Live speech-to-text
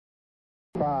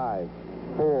5,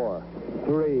 4,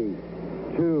 3,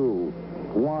 2,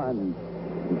 1,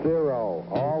 0.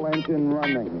 All engine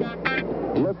running.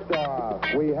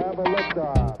 Liftoff. We have a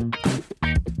liftoff.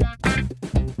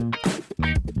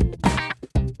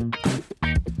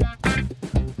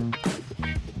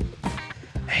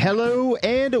 Hello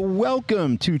and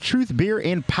welcome to Truth, Beer,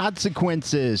 and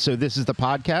Podsequences. So this is the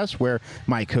podcast where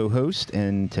my co-host,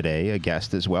 and today a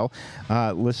guest as well,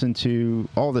 listen to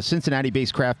all the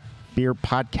Cincinnati-based craft beer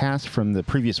podcasts from the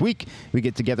previous week. We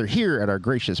get together here at our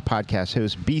gracious podcast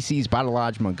host, BC's Bottle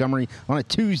Lodge, Montgomery, on a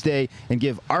Tuesday and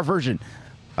give our version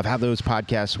of how those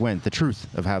podcasts went, the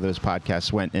truth of how those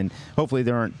podcasts went. And hopefully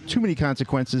there aren't too many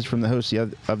consequences from the hosts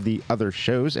of the other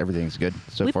shows. Everything's good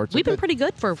so far. We've been pretty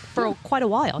good for quite a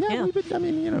while. Yeah, we've been,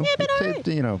 tamped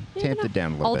it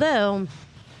down a little bit. Although,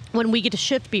 when we get to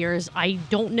shift beers, I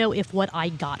don't know if what I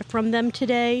got from them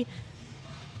today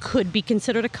could be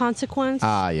considered a consequence.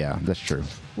 Yeah, that's true.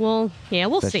 Well, yeah,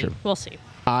 we'll see. True. We'll see.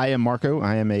 I am Marco.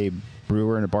 I am a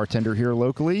brewer and a bartender here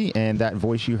locally, and that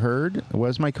voice you heard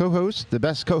was my co-host, the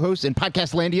best co-host in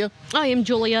Podcastlandia. I am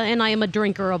Julia, and I am a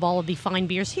drinker of all of the fine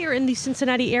beers here in the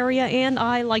Cincinnati area, and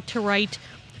I like to write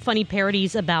funny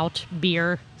parodies about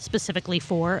beer, specifically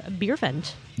for Beer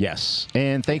Vent. Yes,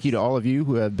 and thank you to all of you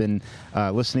who have been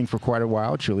listening for quite a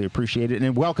while. Truly appreciate it,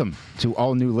 and welcome to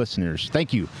all new listeners.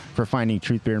 Thank you for finding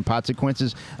Truth, Beer, and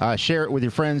Podsequences. Share it with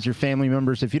your friends, your family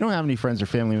members. If you don't have any friends or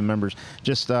family members,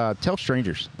 just tell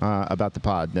strangers about the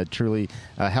pod. That truly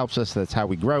helps us. That's how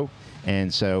we grow.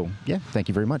 And so, yeah, thank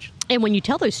you very much. And when you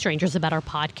tell those strangers about our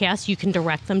podcast, you can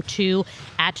direct them to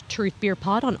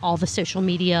 @TruthBeerPod on all the social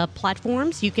media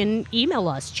platforms. You can email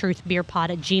us,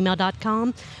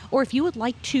 truthbeerpod@gmail.com. Or if you would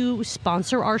like to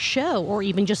sponsor our show or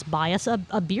even just buy us a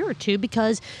beer or two,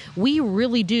 because we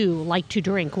really do like to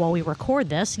drink while we record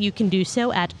this, you can do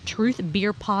so at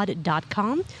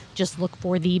truthbeerpod.com. Just look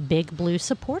for the big blue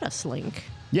support us link.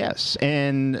 Yes,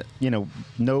 and,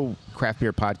 no craft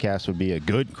beer podcast would be a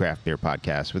good craft beer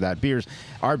podcast without beers.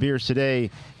 Our beers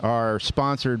today are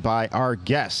sponsored by our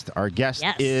guest. Our guest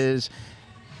is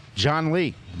John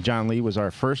Lee. John Lee was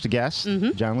our first guest.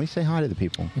 Mm-hmm. John Lee, say hi to the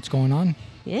people. What's going on?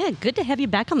 Yeah, good to have you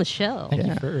back on the show. Thank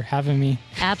you for having me.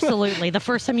 Absolutely. The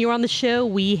first time you were on the show,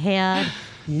 we had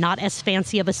not as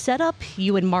fancy of a setup.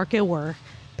 You and Marco were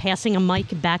passing a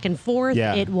mic back and forth.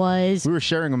 Yeah. We were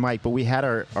sharing a mic, but we had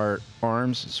our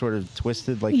arms sort of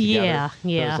twisted together. Yeah. So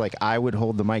it was like I would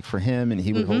hold the mic for him and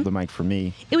he would hold the mic for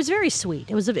me. It was very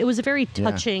sweet. It was a very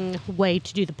touching way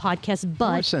to do the podcast,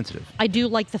 but more sensitive. I do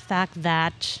like the fact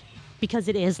that because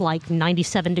it is like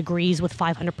 97 degrees with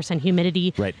 500%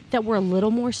 humidity, right, that we're a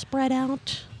little more spread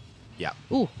out. Yeah.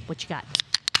 Ooh, what you got?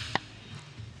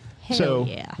 So,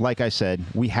 yeah. Like I said,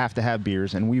 we have to have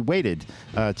beers, and we waited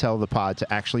till the pod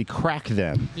to actually crack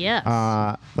them. Yes.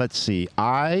 Let's see.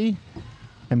 I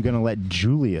am going to let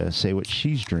Julia say what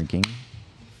she's drinking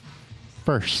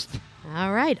first.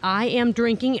 All right. I am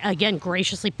drinking, again,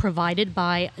 graciously provided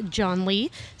by John Lee,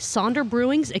 Sonder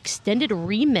Brewing's Extended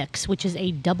Remix, which is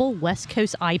a double West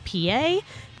Coast IPA. I'm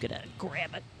going to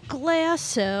grab a glass.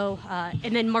 So,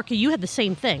 and then, Marco, you had the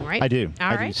same thing, right? I do. All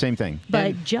I right. do. Same thing.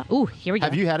 But, here we go.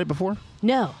 Have you had it before?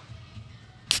 No.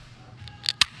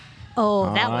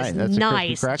 Oh, that right, was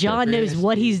nice. John knows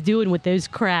what he's doing with those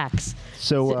cracks.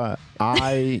 So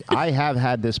I have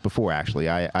had this before, actually.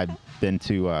 I've been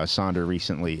to Sonder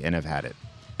recently and have had it.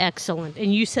 Excellent.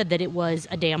 And you said that it was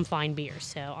a damn fine beer.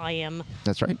 So I am.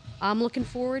 That's right. I'm looking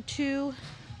forward to.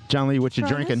 John Lee, what you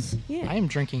drinking? Yeah. I am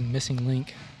drinking Missing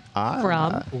Link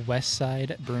from West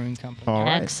Side Brewing Company. All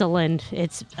right. Excellent.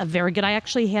 It's a very good. I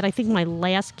actually had, I think, my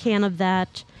last can of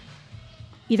that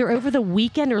either over the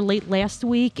weekend or late last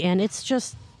week, and it's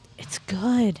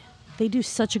good. They do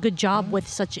such a good job with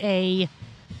such a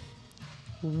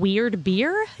weird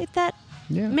beer, if that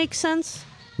makes sense.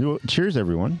 Well, cheers,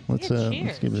 everyone. Let's cheers.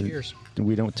 let's give it. Cheers.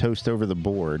 We don't toast over the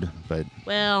board, but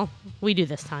Well, we do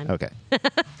this time. okay.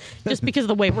 Just because of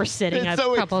the way we're sitting. It's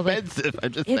so expensive.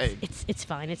 I'm just saying. It's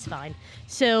fine. It's fine.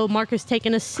 So Marco's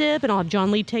taking a sip, and I'll have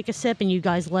John Lee take a sip, and you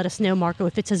guys let us know, Marco,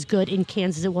 if it's as good in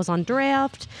cans as it was on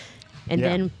draft. And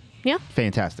then,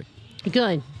 Fantastic.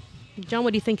 good. John,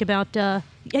 what do you think about? Have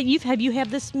you had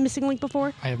this Missing Link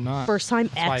before? I have not. First time.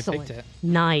 That's why Excellent. I picked it.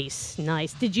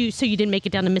 Nice. Did you? So you didn't make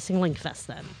it down to Missing Link Fest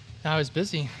then? I was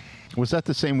busy. Was that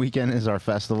the same weekend as our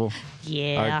festival?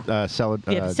 Yeah. Our Cellar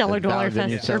Dweller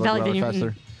Fest- or Valley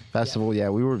Vineyard. Festival. Yeah,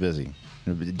 we were busy.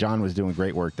 John was doing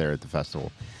great work there at the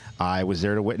festival. I was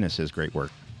there to witness his great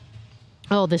work.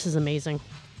 Oh, this is amazing.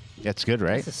 That's good,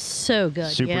 right? This is so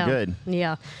good. Super good.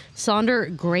 Yeah.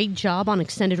 Sonder, great job on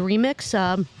Extended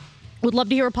Remix. Would love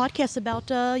to hear a podcast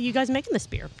about you guys making this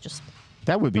beer. Just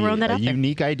That would be Throwing that a out there.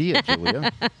 unique idea,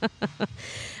 Julia.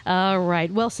 All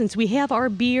right. Well, since we have our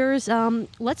beers,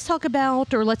 let's talk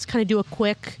about, or let's kind of do a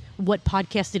quick, what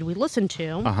podcast did we listen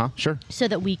to, Sure. so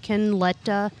that we can let,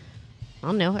 I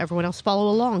don't know, everyone else follow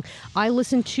along. I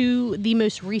listened to the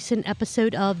most recent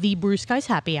episode of the Brew Skies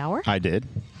Happy Hour. I did.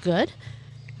 Good.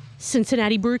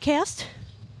 Cincinnati Brewcast.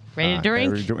 Ready to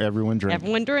drink? Everyone drink.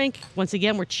 Everyone drink. Once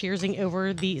again, we're cheersing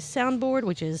over the soundboard,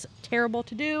 which is terrible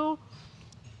to do.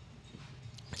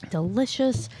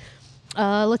 Delicious.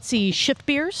 Let's see, Shift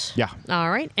Beers. Yeah. All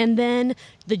right. And then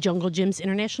the Jungle Gyms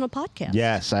International Podcast.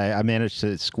 Yes, I managed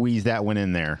to squeeze that one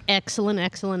in there. Excellent,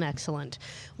 excellent, excellent.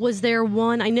 Was there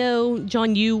one? I know,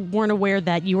 John, you weren't aware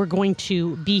that you were going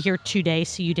to be here today,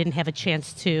 so you didn't have a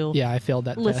chance to Yeah, I failed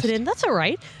that listen test. in. That's all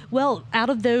right. Well, out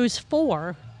of those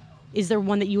four, is there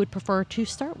one that you would prefer to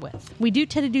start with? We do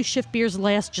tend to do Shift Beers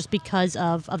last just because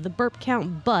of the burp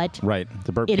count, but Right.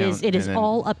 The burp it count. is it is and then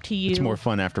all up to you. It's more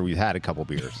fun after we've had a couple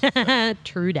beers.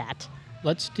 True that.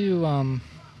 Let's do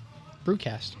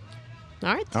Brewcast.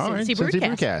 All right, All right, Cincy Cincy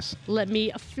Brewcast. Brewcast. Let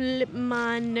me flip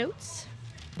my notes.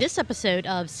 This episode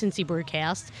of Cincy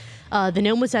Brewcast, the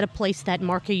gnome was at a place that,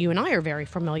 Marco, you and I are very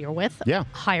familiar with. Yeah.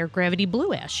 Higher Gravity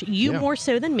Blue Ash. You Yeah. more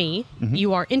so than me. Mm-hmm.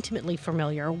 You are intimately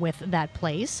familiar with that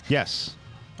place. Yes.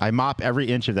 I mop every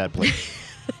inch of that place.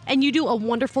 And you do a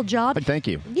wonderful job. But thank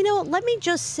you. You know, let me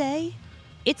just say,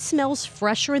 it smells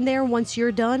fresher in there once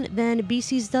you're done than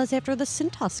BC's does after the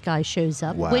Cintas guy shows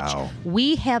up, Wow. which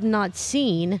we have not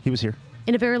seen He was here.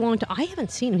 in a very long time. I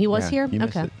haven't seen him. He was Yeah, here? you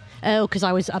missed Okay. it. Oh, because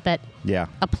I was up at Yeah.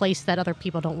 a place that other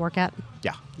people don't work at?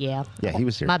 Yeah. Yeah. Yeah, he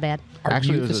was here. My bad. Are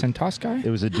Actually, you it the was a- Centos guy? It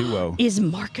was a duo. Is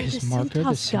Marco Is the Marco the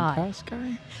Cintas guy? Centos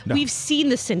guy? No. We've seen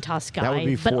the Cintas guy, That would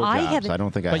be but four I jobs. haven't. I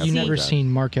don't think I But have you four never jobs.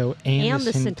 seen Marco and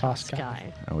the the Centos Cintas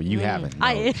guy. Oh, you haven't. No.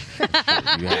 I-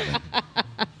 You haven't.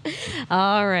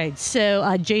 All right.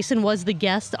 So Jason was the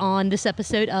guest on this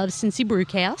episode of Cincy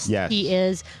Brewcast. Yes. He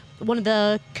is one of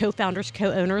the co-founders,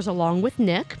 co-owners, along with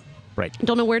Nick. Right.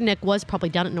 Don't know where Nick was. Probably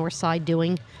down at Northside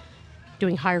doing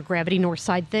higher gravity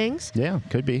Northside things. Yeah,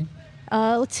 could be.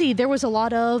 Let's see. There was a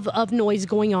lot of noise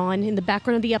going on in the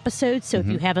background of the episode. So if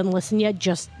Mm-hmm. you haven't listened yet,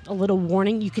 just a little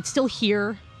warning. You could still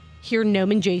hear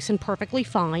Gnome and Jason perfectly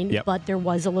fine, Yep. but there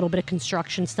was a little bit of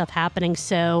construction stuff happening.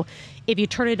 So if you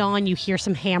turn it on, you hear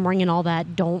some hammering and all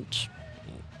that. Don't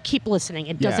keep listening.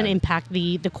 It doesn't Yeah. impact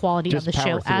the quality Just of the show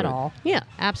power through at it. all. Yeah,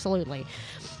 absolutely.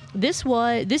 This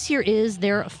year is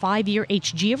their 5-year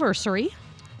HG anniversary,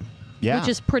 Yeah. which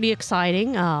is pretty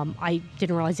exciting. I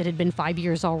didn't realize it had been 5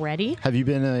 years already. Have you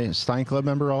been a Stein Club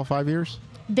member all 5 years?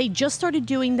 They just started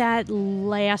doing that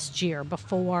last year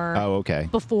before. Oh, okay.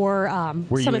 Before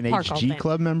Were you Summit an Park HG opened.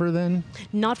 Club member then?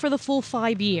 Not for the full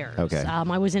 5 years. Okay.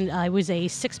 I was a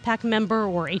 6-pack member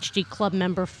or HG Club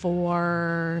member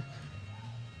for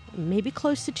maybe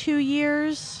close to 2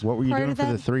 years. What were you prior doing to for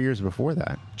the that. 3 years before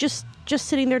that? Just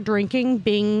sitting there drinking,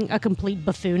 being a complete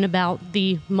buffoon about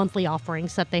the monthly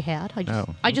offerings that they had.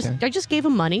 I just gave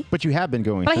them money. But you have been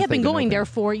going. But I since have been they've going there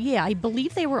open. for, I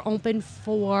believe they were open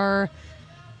for,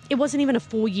 it wasn't even a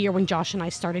full year when Josh and I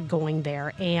started going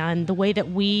there. And the way that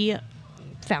we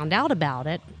found out about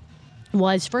it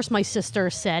was first my sister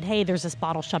said, hey, there's this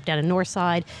bottle shop down in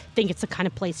Northside. Think it's the kind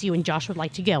of place you and Josh would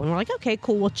like to go. And we're like, okay,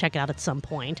 cool, we'll check it out at some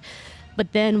point.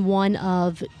 But then one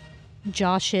of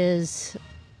Josh's,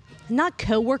 not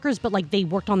co-workers, but like they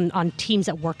worked on teams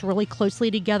that worked really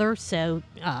closely together. So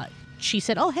she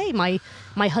said, oh, hey, my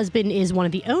husband is one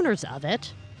of the owners of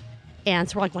it. And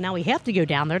so we're like, well, now we have to go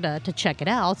down there to check it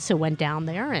out. So went down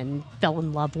there and fell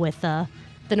in love with the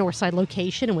Northside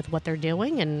location and with what they're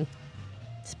doing. And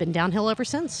it's been downhill ever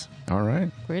since, All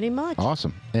right. pretty much.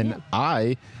 Awesome. And Yeah.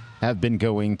 I have been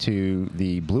going to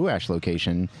the Blue Ash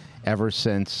location ever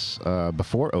since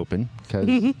before open because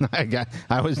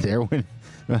I was there when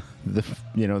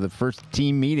the first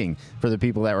team meeting for the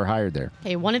people that were hired there.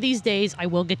 Hey, one of these days I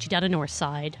will get you down to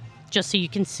Northside just so you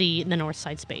can see the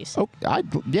Northside space. Oh,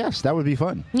 yes, that would be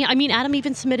fun. Yeah, I mean, Adam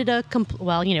even submitted a,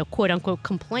 quote unquote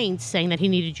complaint saying that he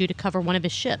needed you to cover one of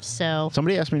his shifts. So,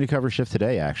 Somebody asked me to cover shift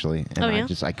today, actually, and Oh, yeah?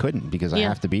 I couldn't because I Yeah.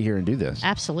 have to be here and do this.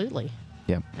 absolutely.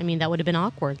 Yeah. I mean, that would have been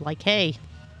awkward. Like, hey,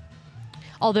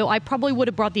 although I probably would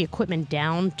have brought the equipment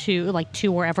down to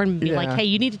wherever and be like, Yeah. hey,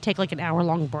 you need to take like an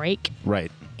hour-long break, Right.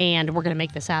 and we're going to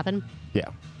make this happen. Yeah.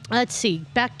 Let's see.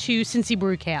 Back to Cincy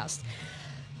Brewcast.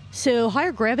 So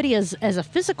Higher Gravity as a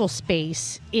physical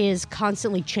space is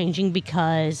constantly changing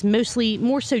because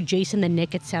more so Jason than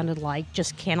Nick, it sounded like,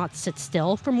 just cannot sit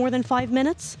still for more than 5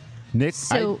 minutes. Nick,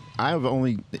 So- I have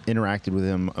only interacted with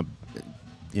him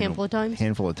Handful of times?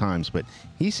 Handful of times, but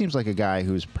he seems like a guy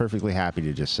who's perfectly happy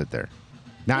to just sit there.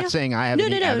 Not Yeah. saying I have No,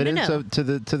 any no, no, no, evidence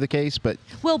no. to the case, but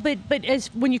Well, but as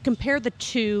when you compare the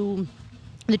two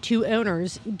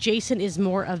owners, Jason is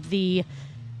more of the.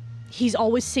 He's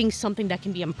always seeing something that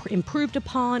can be improved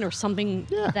upon, or something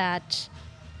Yeah. that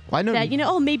I know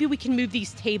oh, maybe we can move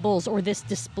these tables or this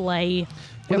display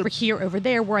Well, over it's- here, over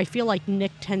there. Where I feel like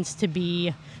Nick tends to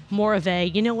be more of a,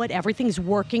 you know what, everything's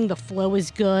working, the flow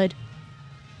is good.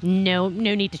 No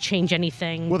need to change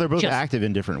anything. Well, they're both Just- active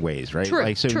in different ways, right? True,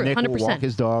 Like, so true, Nick will 100%. walk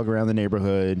his dog around the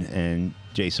neighborhood, and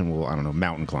Jason will, I don't know,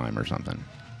 mountain climb or something.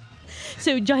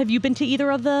 So, have you been to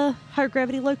either of the higher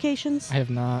gravity locations? I have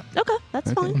not. Okay,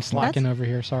 that's fine. I'm slacking That's, over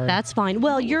here. Sorry. that's fine.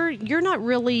 Well, you're not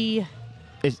really.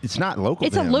 It's not local.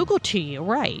 It's to a him. local to you,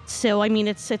 right? So I mean,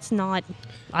 it's not.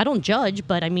 I don't judge,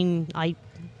 but I mean, I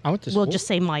I went to will school. just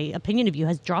say my opinion of you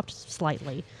has dropped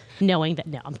slightly, knowing that.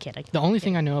 No, I'm kidding. The only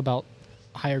thing I know about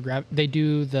higher gravity, they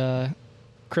do the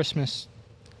Christmas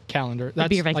calendar. That's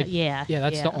beer van- like, yeah,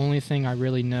 that's yeah. the only thing I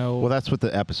really know. Well, that's what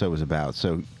the episode was about.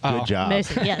 So good Oh. job.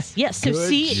 Mostly, yes. So Good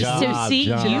see, job,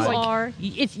 John. you Like- are.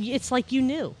 It's like you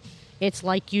knew. It's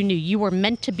like you knew. You were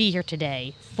meant to be here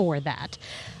today for that.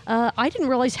 I didn't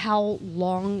realize how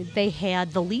long they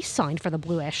had the lease signed for the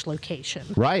Blue Ash location.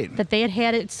 Right. That they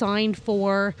had it signed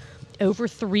for over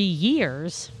 3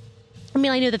 years. I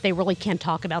mean, I know that they really can't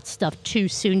talk about stuff too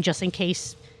soon, just in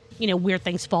case, weird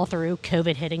things fall through,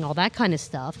 COVID hitting, all that kind of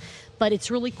stuff. But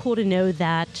it's really cool to know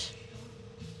that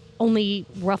only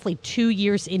roughly 2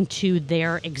 years into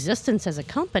their existence as a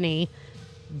company,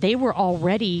 they were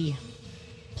already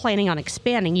planning on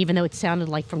expanding, even though it sounded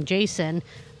like from Jason,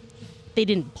 they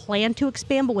didn't plan to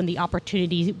expand, but when the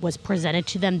opportunity was presented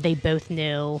to them, they both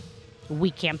knew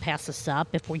we can't pass this up.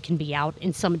 If we can be out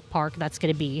in Summit Park, that's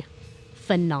going to be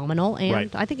phenomenal. And Right.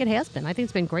 I think it has been. I think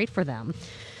it's been great for them.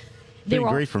 They Been were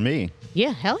all- great for me.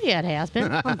 yeah, hell yeah, it has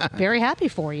been. I'm very happy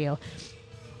for you.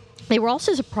 They were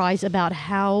also surprised about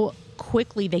how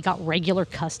quickly they got regular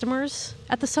customers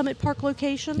at the Summit Park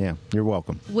location. Yeah, you're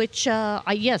welcome. Which,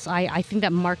 I think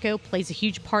that Marco plays a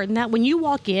huge part in that. When you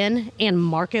walk in and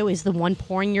Marco is the one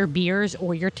pouring your beers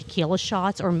or your tequila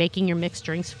shots or making your mixed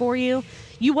drinks for you,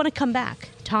 you want to come back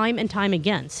time and time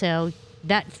again. So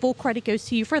that full credit goes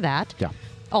to you for that. Yeah.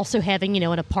 Also having,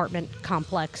 an apartment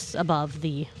complex above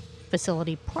the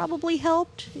facility probably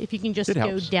helped. If you can just It go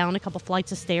helps. down a couple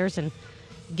flights of stairs and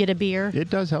get a beer It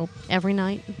does help. every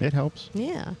night. It helps.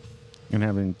 Yeah. And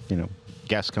having,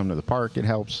 guests come to the park, it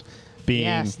helps. Being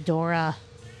Yes, Dora.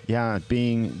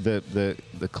 being the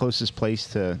closest place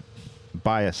to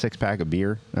buy a 6-pack of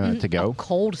beer to go. A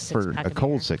cold for six-pack a of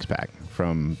cold beer. 6-pack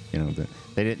from,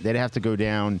 they'd have to go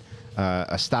down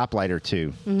a stoplight or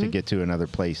two to get to another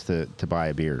place to buy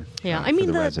a beer. Yeah, for I mean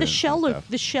the residents shell and of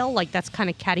stuff. the shell, like that's kind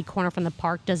of catty corner from the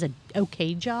park, does an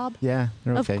okay job Yeah,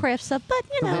 they're of okay. craft stuff, but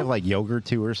Don't they have like yogurt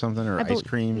too or something, or I ice bel-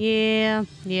 cream? Yeah,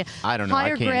 yeah. I don't know, I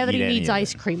Higher can't gravity eat any needs of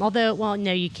ice it. cream. Although, well,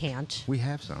 no, you can't. We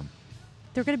have some.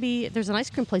 There's an ice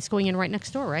cream place going in right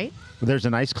next door, right? There's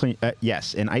an ice cream,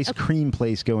 an ice cream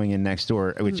place going in next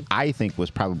door, which Hmm. I think was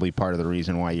probably part of the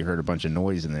reason why you heard a bunch of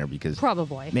noise in there because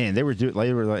Probably. man, they were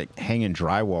like hanging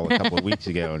drywall a couple of weeks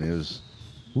ago, and it was.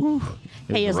 Woo,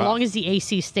 it Hey, was as rough. long as the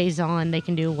AC stays on, they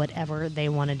can do whatever they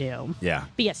want to do. Yeah.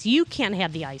 But yes, you can't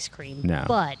have the ice cream. No.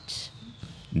 But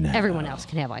No. everyone else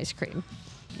can have ice cream.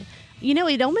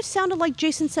 It almost sounded like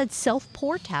Jason said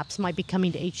self-pour taps might be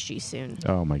coming to HG soon.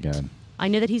 Oh my god. I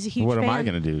know that he's a huge What fan. am I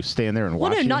going to do? Stand there and Well,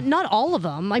 watch no, you? not all of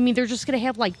them. I mean, they're just going to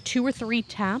have like 2 or 3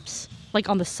 taps, like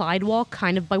on the sidewalk,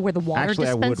 kind of by where the water Actually,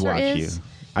 I would dispenser watch is. you.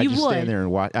 I just would. stand there and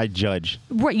watch. I judge.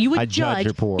 Right, you would I'd judge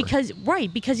your pour.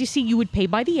 because you see, you would pay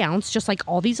by the ounce, just like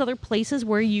all these other places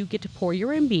where you get to pour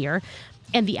your own beer.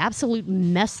 And the absolute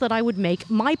mess that I would make,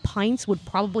 my pints would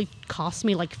probably cost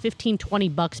me like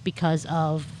 $15-20 because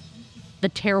of the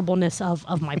terribleness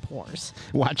of my pours.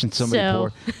 Watching somebody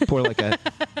So- pour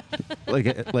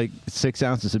like 6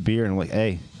 ounces of beer, and I'm like,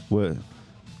 hey, what,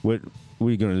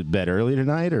 we going to bed early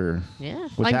tonight, or Yeah,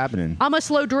 what's happening? I'm a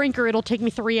slow drinker. It'll take me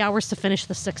 3 hours to finish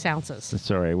the 6 ounces. It's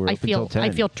all right. We're I up until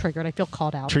 10. feel triggered. I feel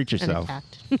called out. Treat and yourself.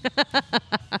 attacked.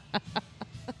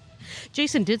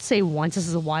 Jason did say once, this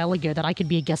is a while ago, that I could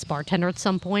be a guest bartender at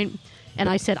some point, and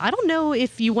I said, I don't know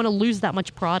if you want to lose that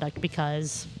much product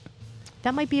because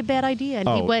that might be a bad idea. And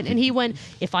he Oh. went,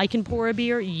 if I can pour a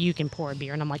beer, you can pour a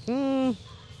beer, and I'm like,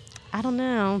 I don't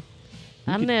know.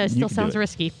 I don't know. It you still could do sounds it.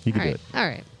 risky. You could All do right. it. All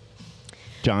right.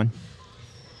 John,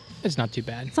 It's not too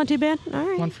bad. It's not too bad. All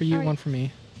right. One for you, All right. one for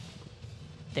me.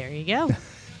 There you go.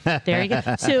 There you go.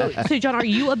 So, John, are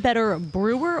you a better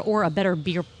brewer or a better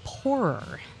beer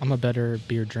pourer? I'm a better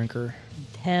beer drinker.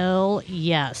 Hell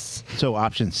yes. so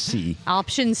option C.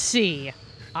 Option C.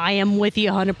 I am with you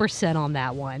 100% on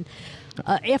that one.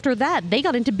 After that, they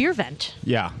got into Beer Vent.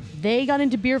 Yeah. They got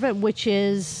into Beer Vent, which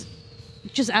is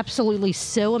just absolutely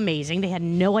so amazing. They had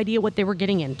no idea what they were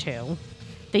getting into.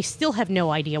 They still have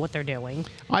no idea what they're doing.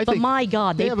 I but think my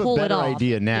God, they have pull a it better off.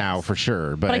 idea now Yes. for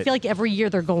sure. But I feel like every year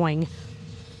they're going,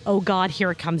 oh God,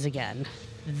 here it comes again.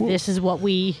 This is what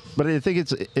we... But I think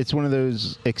it's one of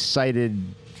those excited,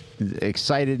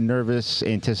 nervous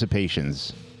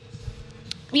anticipations.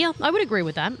 Yeah, I would agree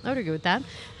with that.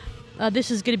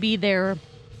 This is going to be their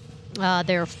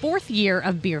fourth year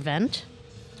of Beer Vent.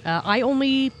 I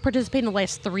only participated in the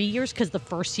last 3 years because the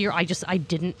first year I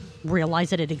didn't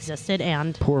realize that it existed,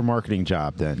 and Poor marketing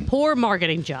job then. poor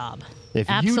marketing job. If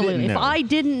you Absolutely. didn't If know. I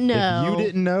didn't know, If you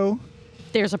didn't know,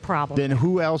 there's a problem. then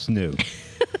who else knew?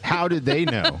 How did they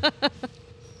know?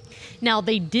 Now,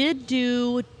 they did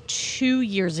do 2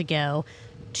 years ago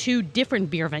 2 different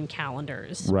Beer Vent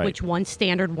calendars, Right. which one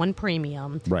standard, one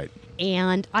premium. Right.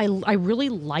 And I really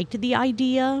liked the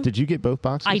idea. Did you get both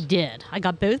boxes? I did. I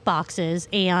got both boxes,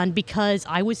 and because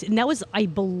that was, I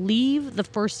believe, the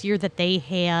first year that they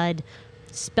had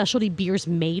specialty beers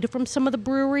made from some of the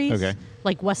breweries. Okay.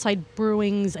 Like Westside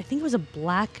Brewing's, I think it was a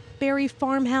Blackberry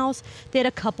Farmhouse. They had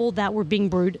a couple that were being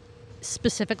brewed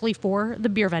specifically for the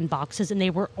Beer Vent boxes, and they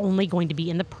were only going to be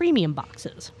in the premium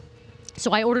boxes.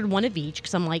 So I ordered one of each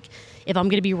because I'm like, if I'm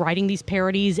going to be writing these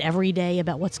parodies every day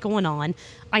about what's going on,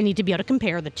 I need to be able to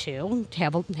compare the two, to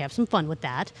have some fun with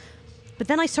that. But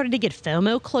then I started to get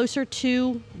FOMO closer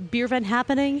to Beer Vent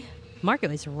happening. Marco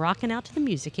is rocking out to the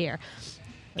music here.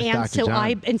 And Dr.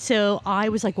 John. so I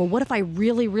was like, well, what if I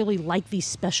really, really like these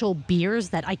special beers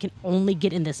that I can only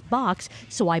get in this box?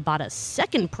 So I bought a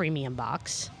second premium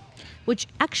box, which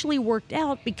actually worked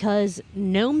out because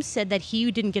Gnome said that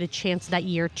he didn't get a chance that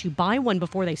year to buy one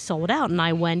before they sold out. And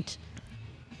I went,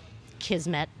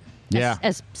 Kismet, Yeah.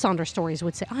 as Sonder Stories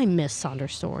would say. I miss Sonder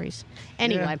Stories.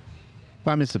 Anyway,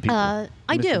 I miss the people. I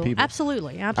miss the do. people.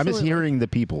 Absolutely. I miss hearing the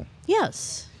people.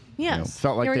 Yes. Yes.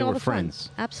 Felt like Hearing they all were the fun.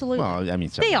 friends. Absolutely. Well, I mean,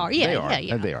 They are. Yeah. They are.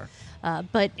 Yeah. They are.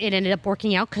 But it ended up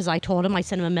working out because I told him, I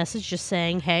sent him a message just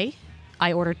saying, hey,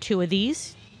 I ordered 2 of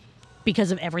these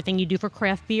because of everything you do for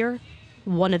craft beer.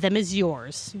 One of them is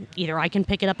yours. Either I can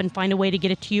pick it up and find a way to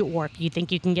get it to you, or if you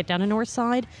think you can get down to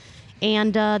Northside.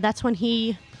 And that's when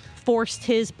he forced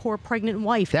his poor pregnant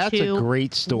wife That's to a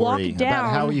great story walk down,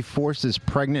 about how he forced his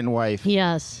pregnant wife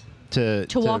yes, to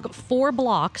walk 4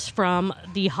 blocks from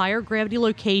the higher gravity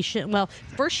location. Well,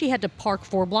 first she had to park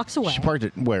 4 blocks away. She parked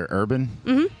it where?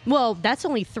 Urban? Well, that's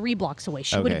only 3 blocks away.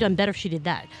 She would have Okay. done better if she did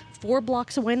that. 4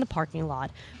 blocks away in the parking lot.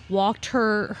 Walked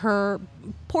her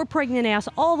poor pregnant ass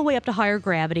all the way up to higher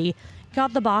gravity,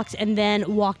 got the box, and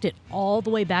then walked it all the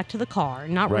way back to the car,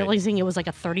 not Right. realizing it was like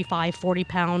a 35,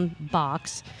 40-pound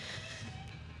box.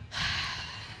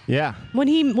 Yeah. When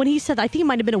he said, I think it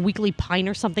might have been a Weekly Pint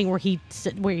or something where he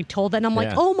told that, and I'm like,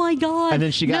 Yeah. oh my God. And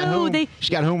then she got no, home.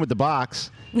 She got home with the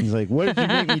box. He's like, "What did you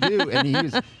make me do?"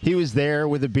 And he was there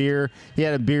with a beer. He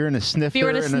had a beer and a snifter Beer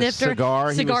and a snifter,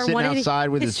 cigar. He cigar was sitting one, and outside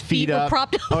with his feet were up.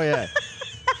 propped up. Oh yeah.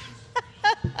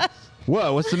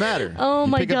 Whoa, what's the matter? Oh,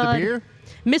 you my pick up God. the beer?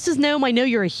 Mrs. Gnome, I know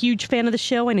you're a huge fan of the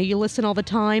show. I know you listen all the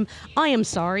time. I am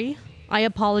sorry. I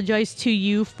apologize to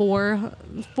you for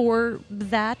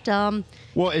that.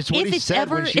 Well, it's what If he it's said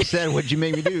when ever- she said, "What'd you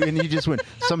make me do?" And he just went,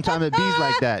 "Sometime it bees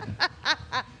like that."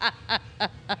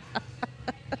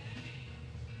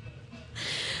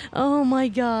 Oh my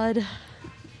God.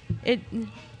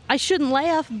 I shouldn't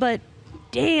laugh, but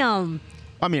damn.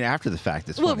 I mean, after the fact,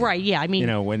 it's Well, funny. right, yeah. I mean, You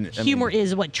know, when I humor mean,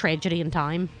 is what tragedy in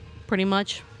time, pretty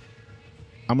much.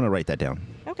 I'm gonna write that down.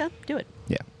 Okay, do it.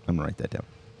 Yeah, I'm gonna write that down.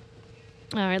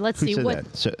 All right, let's Who see said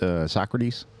what. that?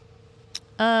 Socrates.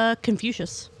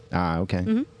 Confucius. Ah, okay.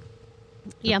 Mm-hmm.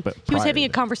 Yeah, But he was prior having to a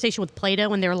that. conversation with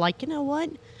Plato, and they were like, you know what?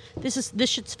 This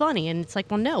shit's funny, and it's like,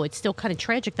 well, no, it's still kind of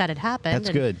tragic that it happened. That's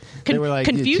And good. They were like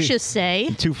Confucius say.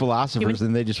 Two philosophers,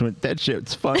 and they just went, "That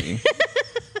shit's funny."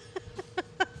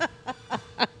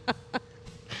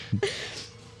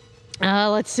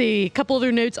 Let's see. A couple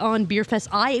other notes on Beer Fest.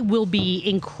 I will be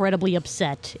incredibly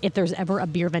upset if there's ever a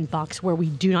Beer Vent box where we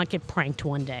do not get pranked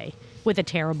one day with a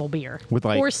terrible beer. With,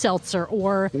 like- or seltzer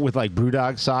or, With like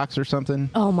BrewDog socks or something.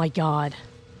 oh my God,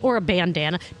 or a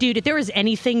bandana. Dude, if there is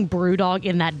anything Brewdog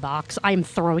in that box, I'm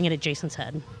throwing it at Jason's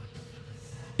head.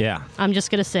 Yeah. I'm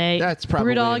just going to say That's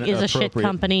probably Brewdog an is a shit appropriate-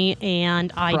 company,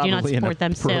 and I do not Probably an support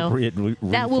them. So appropriate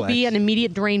that will be reflex. an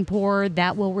immediate drain pour.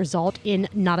 That will result in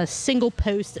not a single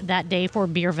post that day for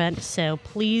Beer Vent. So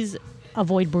please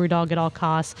avoid Brewdog at all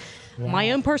costs.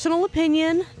 My own personal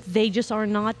opinion, they just are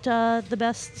not the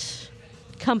best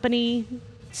company.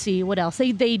 Let's see what else.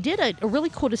 They did a really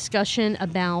cool discussion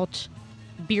about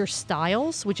beer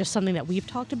styles, which is something that we've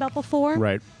talked about before.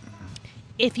 Right.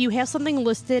 If you have something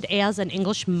listed as an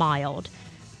English mild,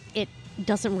 it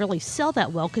doesn't really sell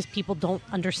that well because people don't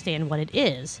understand what it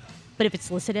is. But if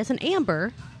it's listed as an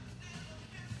amber,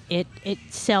 it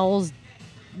sells,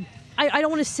 I don't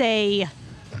want to say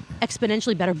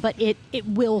exponentially better, but it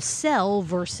will sell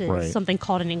versus Right. something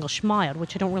called an English mild,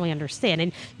 which I don't really understand.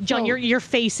 And John, your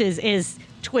face is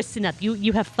twisting up.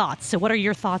 You have thoughts. So what are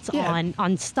your thoughts Yeah.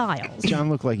 on styles? John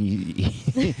looked like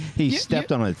he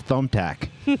stepped on a thumbtack.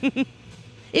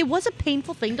 It was a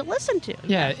painful thing to listen to.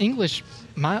 Yeah, English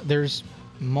mild. There's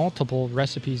multiple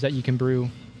recipes that you can brew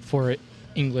for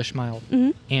English mild.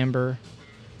 Amber,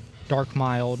 dark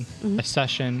mild, a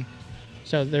session.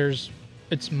 So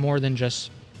it's more than just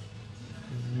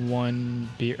one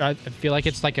beer. I feel like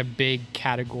it's like a big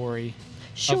category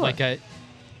Sure. of like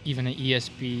even an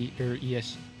ESB or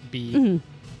ESB.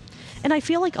 And I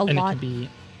feel like a And it lot. can be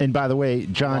And by the way,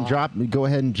 John, Wow. go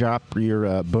ahead and drop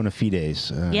your bona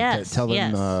fides. Yes, Tell them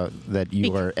yes. that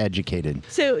you are educated.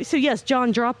 So yes,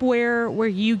 John, drop where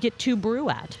you get to brew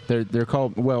at. They're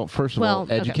called, well, first of all, Well,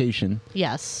 okay. education,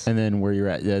 Yes. and then where you're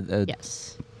at.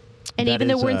 Yes. And that even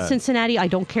though is, we're in Cincinnati, I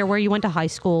don't care where you went to high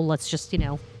school. Let's just,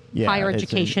 higher it's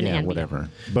education yeah, and whatever.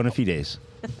 Bona fides.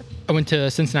 I went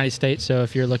to Cincinnati State, so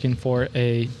if you're looking for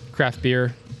a craft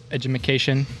beer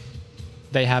education,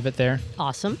 they have it there.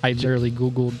 Awesome. I literally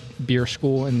Googled beer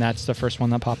school, and that's the first one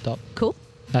that popped up. Cool.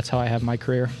 That's how I have my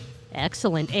career.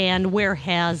 Excellent. And where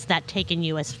has that taken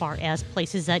you as far as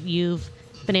places that you've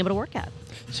been able to work at?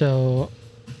 So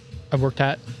I've worked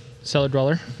at Cellar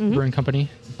Dweller Brewing Company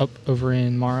up over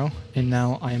in Morrow, and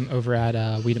now I'm over at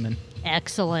Wiedemann.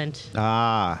 Excellent.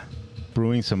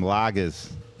 Brewing some lagers.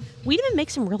 Wiedemann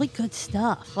makes some really good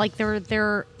stuff. Like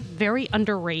they're very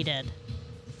underrated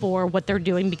for what they're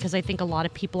doing because I think a lot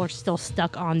of people are still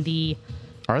stuck on the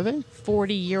Are they?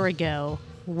 40-year ago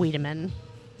Wiedemann.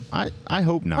 I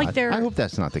hope not. Like they're- I hope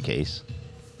that's not the case.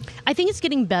 I think it's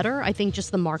getting better. I think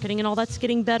just the marketing and all that's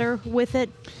getting better with it.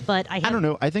 But I I don't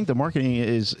know. I think the marketing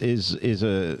is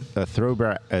a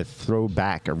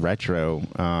throwback, a retro,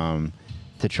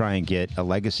 to try and get a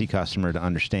legacy customer to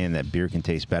understand that beer can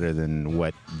taste better than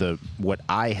what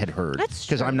I had heard. That's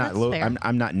because true. I'm not That's fair.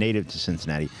 I'm not native to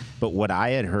Cincinnati, but what I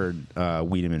had heard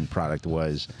Wiedemann product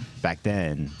was back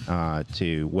then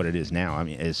to what it is now. I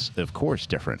mean, it's of course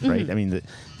different, right? I mean,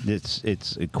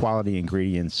 it's quality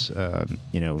ingredients.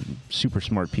 Super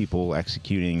smart people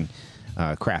executing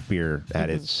craft beer at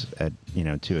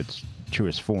to its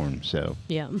truest form. So,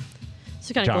 Yeah.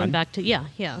 So kind of John? going back to yeah.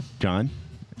 John,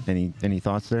 any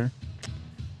thoughts there?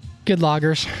 Good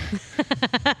lagers.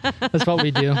 That's what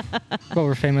we do. What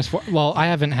we're famous for. Well, I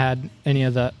haven't had any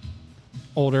of the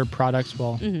older products,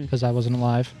 because I wasn't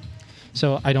alive.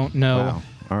 So I don't know. Wow.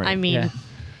 All right. I mean, Yeah.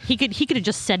 he could have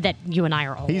just said that you and I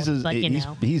are old, he's as but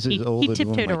he's as old he as one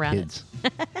of tiptoed my around kids.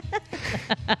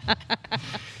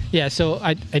 Yeah, so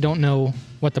I don't know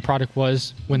what the product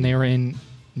was when they were in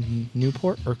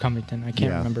Newport or Covington. I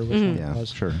can't Yeah. remember which one Yeah, it was.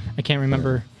 sure. I can't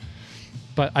remember,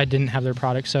 but I didn't have their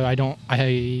product, so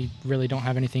I really don't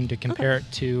have anything to compare it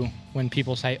to when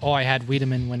people say, "Oh, I had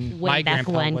Wiedemann when Way my back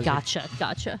grandpa when. was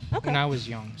Gotcha. when I was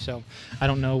young." So I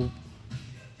don't know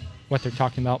what they're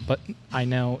talking about, but I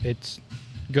know it's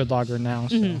good lager now.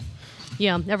 So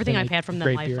Yeah, everything They I've make had from them,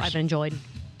 great I've beers. enjoyed.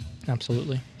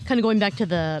 absolutely. Kind of going back to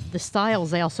the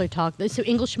styles, they also talk. So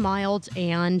English milds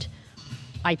and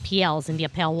IPLs, India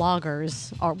Pale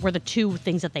Lagers, were the two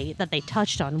things that they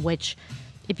touched on. Which,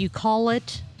 if you call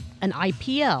it an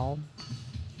IPL,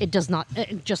 it does not.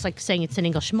 Just like saying it's an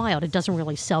English mild, it doesn't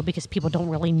really sell because people don't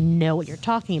really know what you're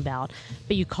talking about.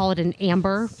 But you call it an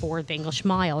amber for the English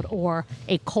mild or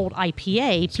a cold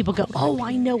IPA, people go, "Oh,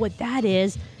 I know what that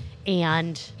is,"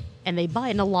 and they buy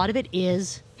it. And a lot of it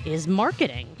is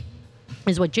marketing.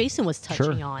 Is what Jason was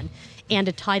touching Sure. on. And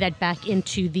to tie that back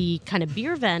into the kind of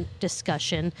beer vent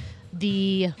discussion,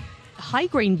 the high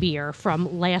grain beer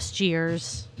from last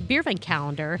year's beer vent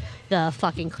calendar, the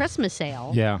fucking Christmas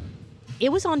ale, Yeah.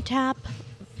 it was on tap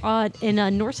in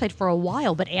Northside for a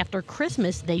while, but after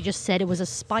Christmas, they just said it was a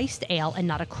spiced ale and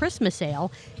not a Christmas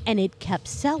ale, and it kept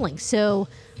selling. So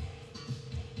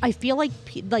I feel like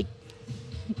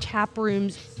tap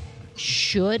rooms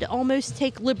should almost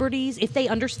take liberties if they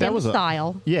understand the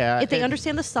style. yeah, If they and-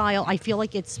 understand the style, I feel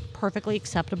like it's perfectly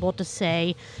acceptable to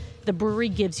say the brewery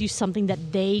gives you something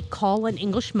that they call an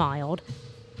English mild.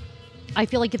 I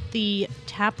feel like if the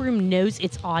tap room knows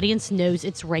its audience, knows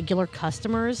its regular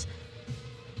customers,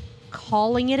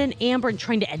 calling it an amber and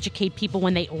trying to educate people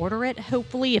when they order it,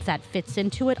 hopefully, if that fits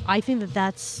into it, I think that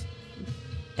that's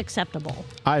acceptable.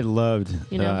 I loved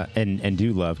You know? and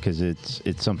do love because it's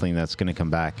something that's going to come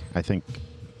back. I think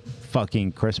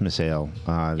fucking Christmas ale.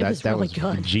 That was really was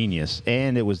good. genius,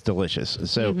 and it was delicious.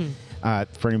 So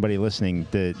for anybody listening,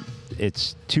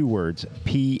 it's 2 words.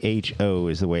 PHO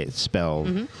is the way it's spelled,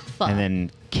 Pho. and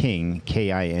then King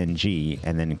KING,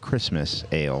 and then Christmas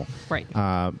ale. Right.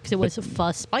 Because it was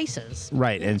pho spices.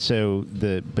 Right, and so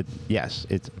but yes,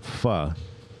 it's pho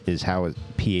is how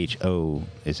PHO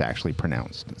is actually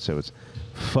pronounced. So it's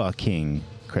fucking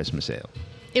Christmas ale.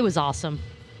 It was awesome.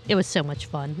 It was so much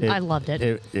fun. I loved it.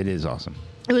 It is awesome.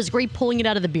 It was great pulling it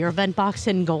out of the beer vent box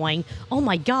and going, "Oh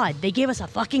my God, they gave us a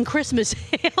fucking Christmas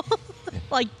ale!"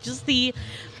 Like just the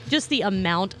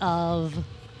amount of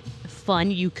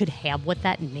fun you could have with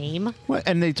that name. Well,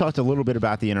 and they talked a little bit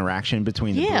about the interaction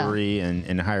between the Yeah. brewery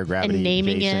and Higher Gravity, And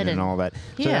naming Jason, it and and- all that.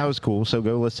 So Yeah. that was cool. So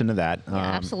go listen to that. Yeah,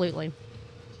 absolutely.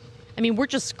 I mean, we're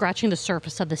just scratching the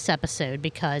surface of this episode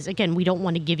because, again, we don't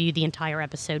want to give you the entire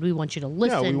episode. We want you to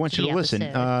listen. Yeah, we want to you the to listen.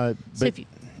 episode. So But if you,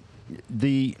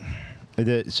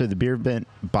 the beer vent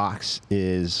box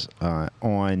is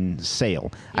on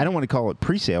sale. I don't want to call it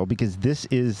pre-sale because this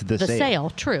is the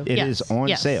sale, true. It Yes, is on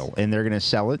yes. sale, and they're going to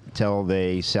sell it till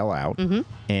they sell out. Mm-hmm.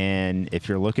 And if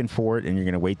you're looking for it and you're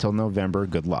going to wait till November,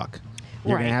 good luck.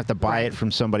 You're going Right, to have to buy right. it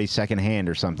from somebody secondhand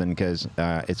or something because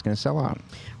it's going to sell out.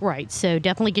 Right. So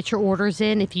definitely get your orders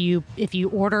in. If you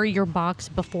order your box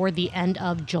before the end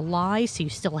of July, so you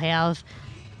still have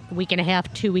a week and a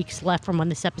half, 2 weeks left from when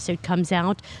this episode comes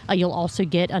out, you'll also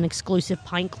get an exclusive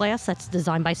pint glass that's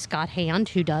designed by Scott Hand,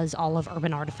 who does all of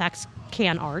Urban Artifacts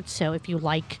can art. So if you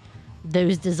like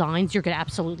those designs, you're going to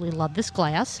absolutely love this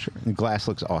glass. The glass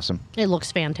looks awesome. It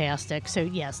looks fantastic. So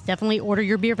yes, definitely order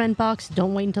your beer vent box.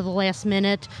 Don't wait until the last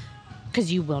minute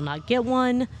because you will not get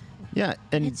one. Yeah,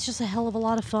 and It's just a hell of a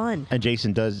lot of fun. And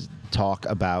Jason does talk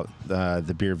about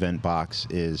the beer vent box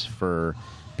is for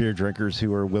beer drinkers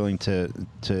who are willing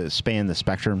to span the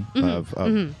spectrum of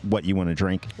what you want to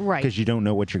drink, Right. Because you don't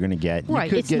know what you're going to get. You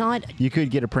Right, could it's get- not- You could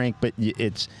get a prank, but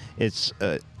it's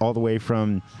all the way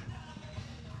from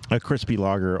a crispy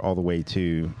lager all the way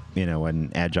to an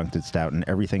adjuncted stout and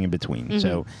everything in between.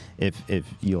 So if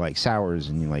you like sours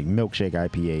and you like milkshake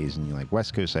IPAs and you like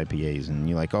West Coast IPAs and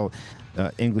you like all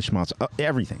English malts,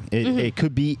 everything. It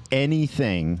could be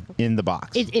anything in the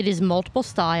box. It is multiple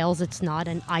styles. It's not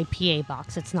an IPA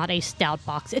box. It's not a stout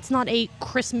box. It's not a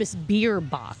Christmas beer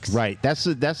box. Right. That's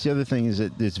the other thing is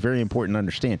that it's very important to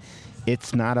understand.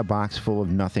 It's not a box full of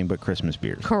nothing but Christmas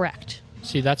beers. Correct.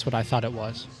 See, that's what I thought it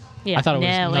was. Yeah, I thought it was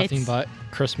no, nothing it's- but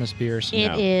Christmas beers. It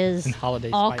No. is And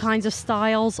holiday all spices. kinds of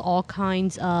styles, all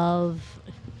kinds of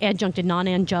adjuncted,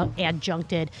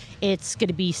 non-adjuncted. It's going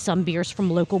to be some beers from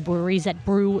local breweries that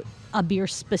brew a beer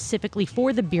specifically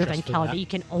for the beer vent for calendar. that. You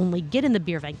can only get in the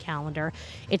beer vent calendar.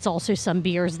 It's also some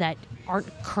beers that aren't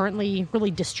currently really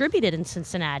distributed in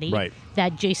Cincinnati. Right.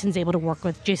 That Jason's able to work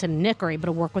with. Jason and Nick are able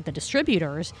to work with the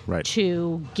distributors Right.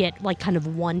 to get like kind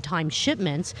of one-time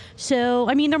shipments. So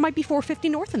I mean, there might be 450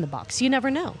 North in the box. You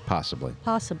never know. Possibly.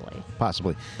 Possibly.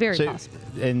 So- Very possible.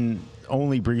 And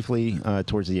only briefly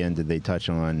towards the end did they touch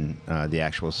on the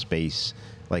actual space,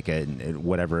 like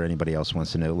whatever anybody else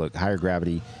wants to know. Look, Higher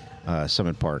Gravity,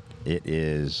 Summit Park. It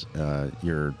is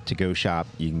your to-go shop.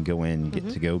 You can go in, get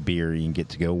to-go beer. You can get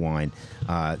to-go wine.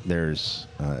 There's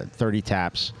 30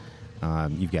 taps.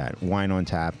 You've got wine on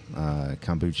tap,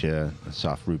 kombucha,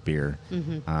 soft root beer.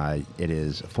 It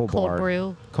is a full Cold bar,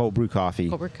 brew. cold brew coffee,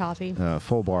 Cold brew coffee.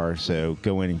 full bar. So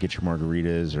go in and get your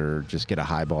margaritas or just get a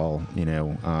highball.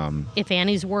 If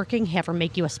Annie's working, have her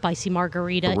make you a spicy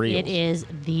margarita. For reals. It is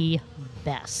the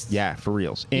best. Yeah, for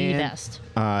reals. The And, best.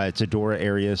 It's a Dora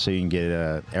area, so you can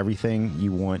get everything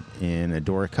you want in a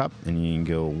Dora cup, and you can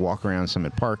go walk around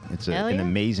Summit Park. It's Hell an yeah.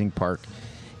 amazing park,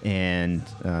 and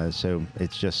so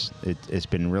it's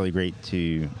been really great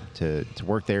to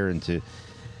work there and to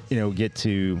get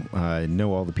to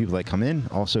know all the people that come in.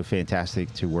 Also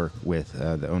fantastic to work with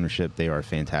the ownership. They are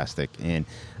fantastic, and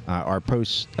our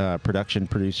post production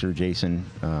producer Jason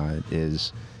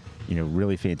is.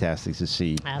 Really fantastic to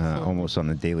see Absolutely. almost on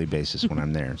a daily basis when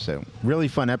I'm there. So really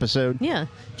fun episode. Yeah.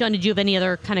 John, did you have any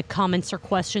other kind of comments or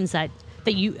questions that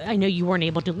you, I know you weren't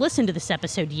able to listen to this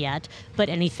episode yet, but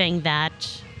anything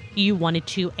that you wanted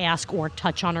to ask or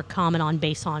touch on or comment on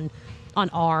based on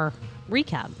our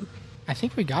recap? I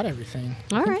think we got everything.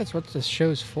 All I think right. that's what this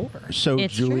show's for. So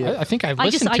It's true. Julia, I think I've I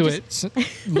just- listened I to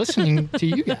it listening to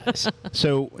you guys.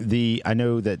 so I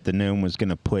know that the gnome was going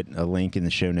to put a link in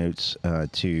the show notes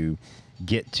to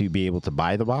get to be able to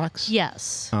buy the box.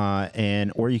 Yes.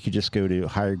 Or you could just go to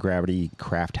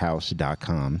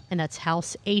highergravitycrafthouse.com. And that's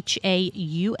house,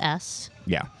 Haus.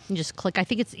 Yeah. And just click. I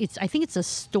think it's a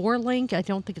store link. I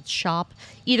don't think it's shop.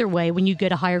 Either way, when you go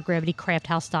to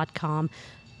highergravitycrafthouse.com,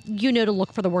 you know to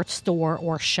look for the word store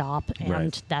or shop, and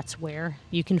Right. that's where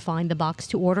you can find the box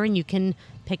to order, and you can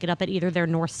pick it up at either their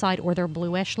North Side or their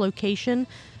Blue Ash location.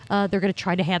 They're going to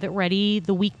try to have it ready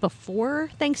the week before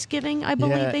Thanksgiving, I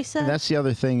believe they said. That's the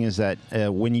other thing is that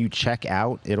when you check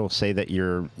out, it'll say that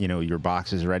your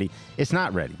box is ready. It's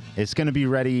not ready. It's going to be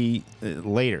ready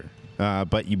later,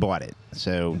 but you bought it.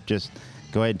 So just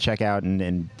go ahead and check out,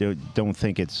 and don't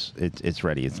think it's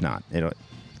ready. It's not.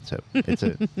 So it's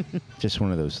just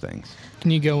one of those things.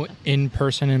 Can you go in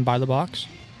person and buy the box?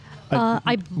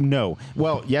 No.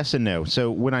 Well, yes and no. So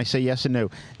when I say yes and no,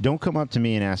 don't come up to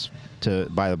me and ask to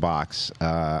buy the box.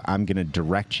 I'm going to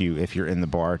direct you, if you're in the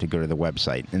bar, to go to the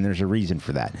website, and there's a reason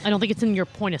for that. I don't think it's in your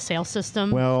point of sale system.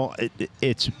 Well,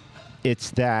 it's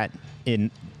that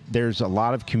there's a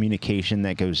lot of communication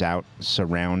that goes out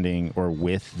surrounding or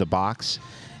with the box,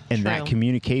 and that True.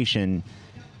 communication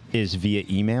is via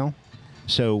email.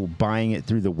 So buying it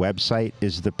through the website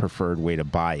is the preferred way to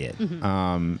buy it.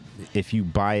 Mm-hmm. If you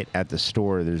buy it at the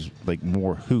store, there's like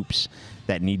more hoops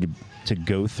that need to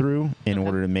go through in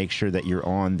order to make sure that you're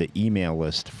on the email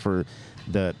list for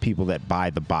the people that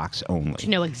buy the box only. to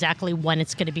know exactly when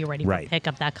it's going to be ready Right. for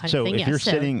pickup, that kind So of thing.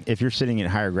 if you're sitting at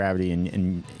Higher Gravity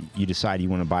and you decide you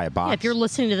want to buy a box, Yeah, if you're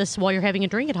listening to this while you're having a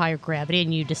drink at Higher Gravity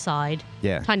and you decide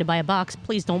Yeah. time to buy a box,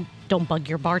 please don't bug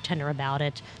your bartender about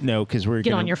it. no, because we're Get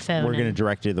gonna, on your phone We're going to and-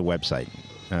 direct you to the website,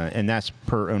 and that's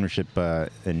per ownership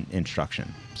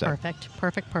instruction. So.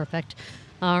 Perfect.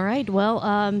 All right.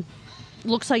 Well,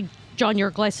 looks like, John,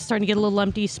 your glass is starting to get a little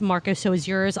empty. Marco, so is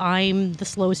yours. I'm the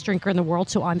slowest drinker in the world,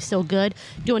 so I'm still good.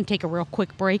 Do you want to take a real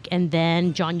quick break? And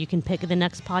then, John, you can pick the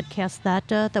next podcast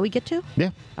that we get to? Yeah.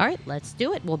 All right, let's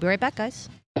do it. We'll be right back, guys.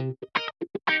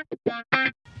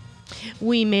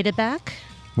 We made it back.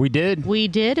 We did. We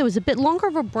did. It was a bit longer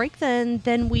of a break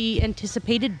than we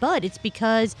anticipated, but it's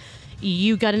because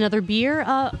you got another beer.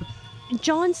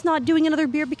 John's not doing another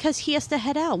beer because he has to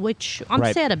head out, which I'm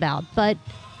Right. sad about, but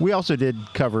We also did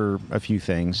cover a few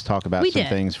things, talk about We some did.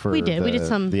 things for We did. We did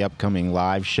some- the upcoming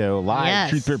live show, live Yes.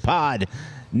 Truth Beer Pod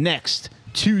next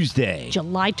Tuesday.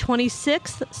 July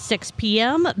 26th, 6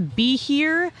 p.m. Be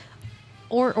here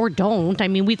or don't. I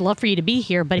mean, we'd love for you to be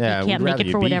here, but if Yeah, you we'd can't make rather it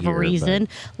you for be whatever here, reason,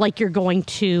 like you're going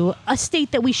to a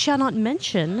state that we shall not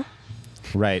mention,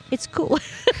 Right. it's cool.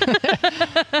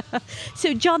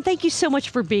 So, John, thank you so much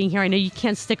for being here. I know you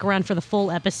can't stick around for the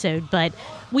full episode, but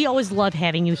we always love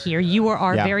having you here. You are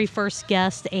our Yeah. very first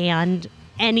guest, and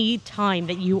any time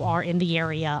that you are in the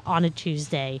area on a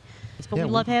Tuesday. But Yeah,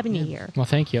 we love having you here. Well,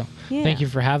 thank you. Yeah. Thank you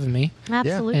for having me.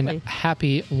 Absolutely. And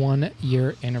happy 1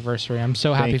 year anniversary. I'm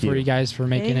so happy Thank for you. you guys for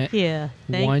making Thank it you.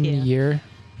 Thank 1 you. year.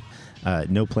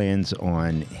 No plans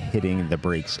on hitting the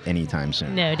brakes anytime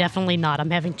soon. No, definitely not.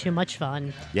 I'm having too much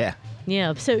fun. Yeah.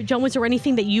 Yeah. So, John, was there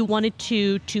anything that you wanted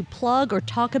to plug or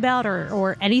talk about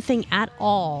or anything at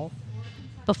all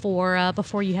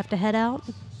before you have to head out?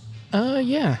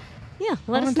 Yeah. Yeah. I Let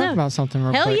want us to talk know. about something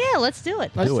real Hell quick. yeah, let's do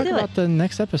it. Let's Let's talk do about it. the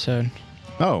next episode.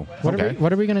 Oh, What okay.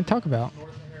 are we going to talk about?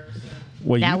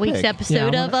 Well, you That week's pick.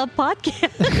 episode Yeah, of a podcast.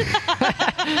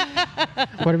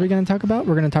 What are we going to talk about?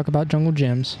 We're going to talk about Jungle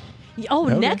Gyms. Oh,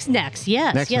 Okay. next. Yes,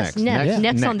 Next. next Yeah. on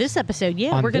Next. this episode.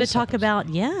 Yeah, On we're going this to talk episode. about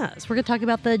we're going to talk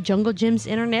about the Jungle Gyms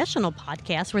International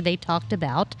podcast where they talked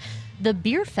about the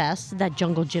beer fest that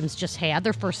Jungle Gyms just had,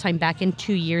 their first time back in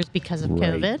 2 years because of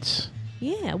COVID. Right.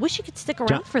 Yeah, wish you could stick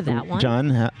around for that one. John,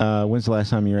 when's the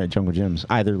last time you were at Jungle Gyms?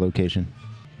 Either location.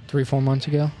 3-4 months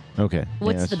ago. Okay.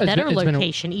 What's the been- better it's been a-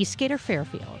 location, Eastgate or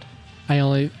Fairfield?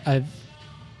 I've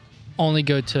only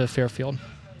go to Fairfield.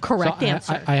 Correct So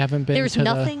answer. I haven't been There's to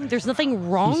there's nothing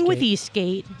wrong with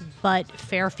Eastgate. Eastgate, but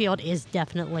Fairfield is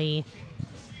definitely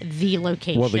the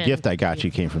location. Well, the gift I got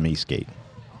you came from Eastgate.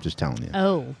 Just telling you.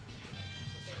 Oh.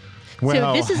 Well,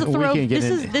 so this is a we throw. can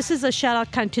get This is a shout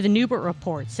out kind of to the Newbert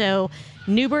report. So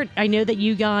Newbert, I know that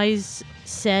you guys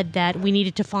said that we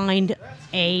needed to find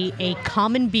a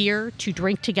common beer to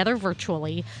drink together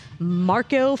virtually.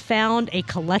 Marco found a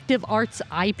Collective Arts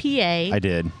IPA. I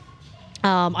did.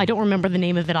 I don't remember the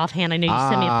name of it offhand. I know you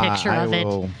sent me a picture I of it.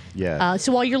 will, Yeah.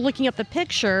 So while you're looking up the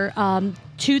picture,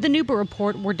 to the Newbert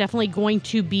report, we're definitely going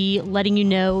to be letting you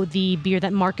know the beer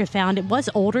that Marco found. It was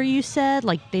older, you said?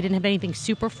 Like they didn't have anything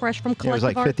super fresh from it was Collective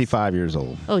like Arts? 55 years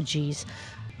old. Oh, geez.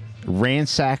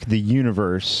 Ransack the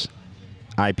Universe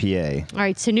IPA. All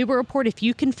right, so Newbert Report, if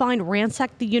you can find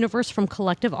Ransack the Universe from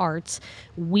Collective Arts,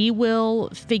 we will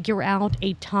figure out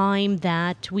a time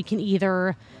that we can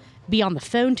either be on the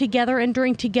phone together and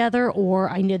drink together, or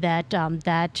I know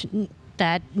that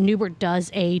Newbert does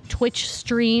a Twitch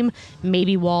stream.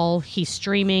 Maybe while he's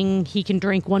streaming, he can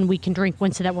drink one, we can drink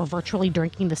one, so that we're virtually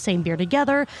drinking the same beer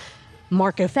together.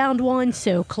 Marco found one,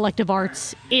 so Collective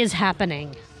Arts is happening.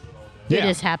 It Yeah.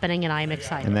 is happening, and I am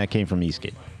excited. And that came from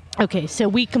Eastgate. Okay, so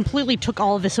we completely took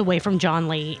all of this away from John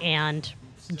Lee and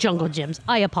Jungle Gyms.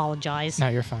 I apologize. No,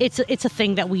 you're fine. It's a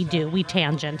thing that we do. We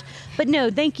tangent. But no,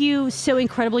 thank you so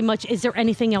incredibly much. Is there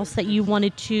anything else that you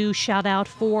wanted to shout out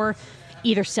for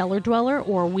either Cellar Dweller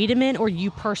or Wiedemann or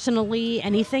you personally?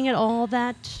 Anything at all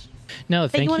that No, you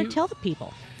thank want you. to tell the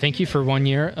people? Thank you for 1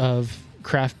 year of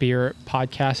craft beer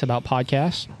podcasts about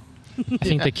podcasts. I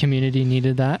think the community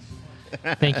needed that.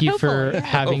 Thank you for Hopefully.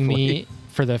 having me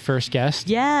for the first guest.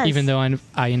 Yes. Even though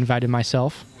I invited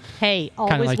myself. Hey,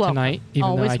 Kind always of like welcome. tonight, even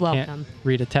always though I welcome. can't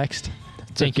read a text.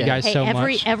 Thank you okay. guys Hey, so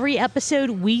every much. every episode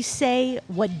we say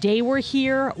what day we're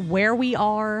here, where we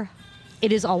are.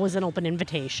 It is always an open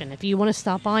invitation. If you want to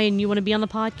stop by and you want to be on the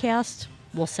podcast,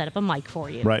 we'll set up a mic for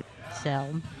you. Right. So,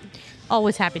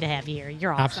 always happy to have you here.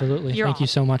 You're awesome. Absolutely. You're Thank you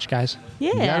awesome. so much, guys. Yeah.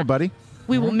 You got it, buddy.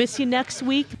 We will miss you next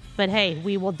week, but hey,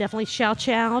 we will definitely shout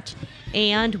you out,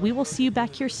 and we will see you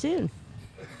back here soon.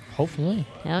 Hopefully.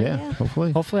 Hell Yeah, yeah.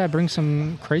 hopefully. Hopefully I bring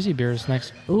some crazy beers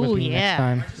with Ooh, me yeah. next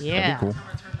time. Yeah. That'd be cool.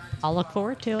 I'll look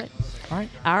forward to it. All right.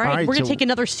 All right, All right, we're going to so- take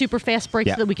another super fast break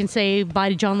Yeah. so that we can say bye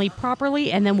to John Lee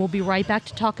properly, and then we'll be right back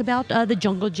to talk about the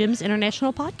Jungle Gyms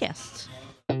International Podcasts.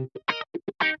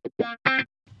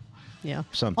 Yeah.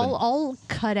 Something. I'll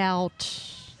cut out,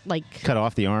 like, Cut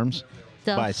off the arms.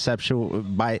 stuff.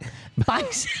 Bisexual. Bis- I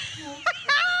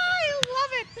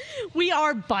love it. We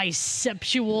are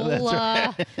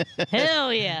bisexual.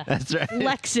 Hell yeah. That's right.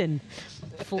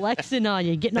 Flexing on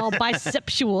you, getting all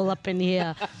bisexual up in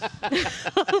here.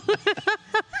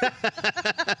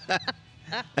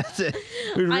 That's it.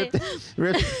 We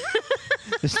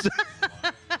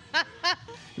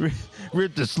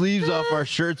rip the sleeves off our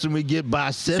shirts and we get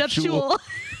bisexual. Sexual.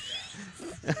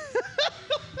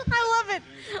 I love it.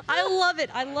 I love it.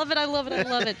 I love it. I love it. I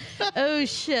love it. Oh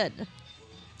shit.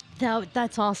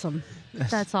 That's awesome.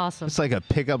 That's awesome. It's like a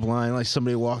pickup line, like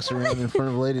somebody walks around in front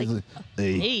of ladies. Like,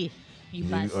 hey, Hey, you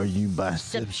are you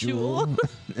bisexual?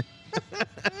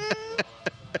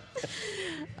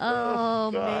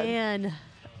 Oh man.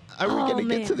 Are we Oh, going to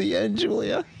man. get to the end,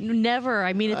 Julia? Never.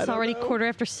 I mean, it's don't already know.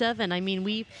 7:15. I mean,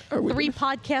 we Are we 3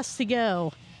 podcasts to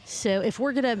go. So if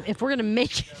we're gonna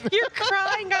make it, you're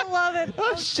crying. I love it.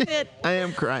 Oh, shit. I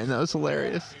am crying. That was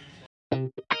hilarious.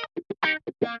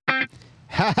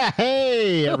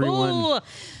 Hey, everyone. Ooh.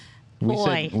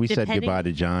 Boy, We said depending- goodbye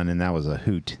to John, and that was a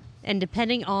hoot. And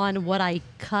depending on what I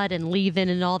cut and leave in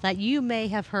and all that, you may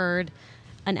have heard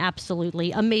an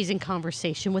absolutely amazing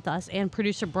conversation with us and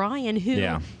producer Brian, who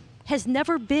Yeah. has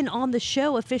never been on the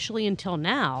show officially until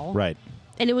now. Right.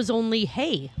 And it was only,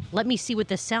 hey, let me see what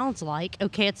this sounds like.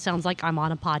 Okay, it sounds like I'm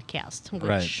on a podcast. Which,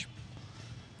 Right.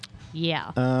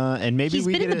 yeah. And maybe He's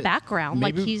we been in get the background,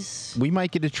 like maybe he's- We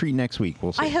might get a treat next week.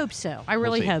 We'll see. I hope so. I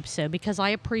really see. hope so, because I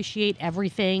appreciate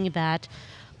everything that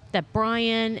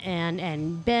Brian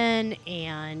and Ben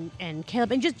and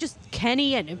Caleb and just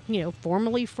Kenny and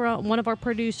formerly from one of our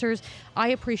producers. I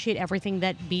appreciate everything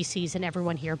that BC's and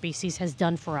everyone here at BC's has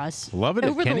done for us Love it if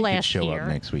over Kenny the could last show up year.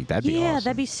 next week. That'd be yeah, awesome.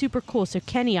 that'd be super cool. So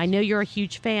Kenny, I know you're a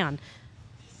huge fan.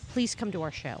 Please come to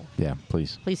our show. Yeah,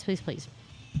 please. Please, please, please.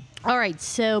 All right.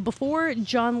 So before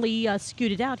John Lee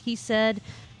scooted out, he said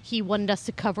he wanted us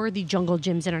to cover the Jungle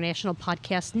Gyms International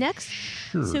podcast next.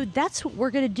 Sure. So that's what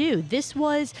we're going to do. This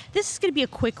is going to be a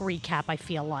quick recap, I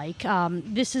feel like.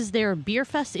 This is their Beer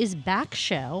Fest is Back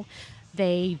show.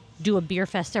 They do a beer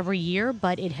fest every year,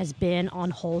 but it has been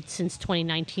on hold since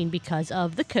 2019 because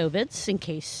of the COVIDs, in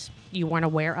case you weren't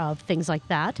aware of things like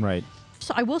that. Right.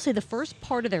 So I will say the first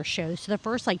part of their show, so the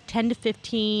first like 10 to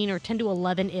 15 or 10 to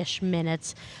 11-ish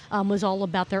minutes was all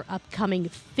about their upcoming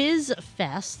Fizz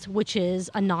Fest, which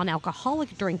is a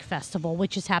non-alcoholic drink festival,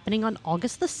 which is happening on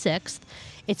August the 6th.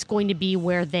 It's going to be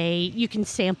where you can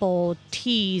sample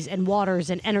teas and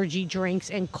waters and energy drinks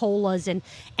and colas and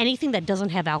anything that doesn't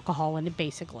have alcohol in it,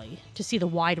 basically, to see the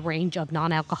wide range of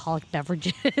non-alcoholic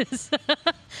beverages.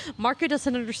 Marco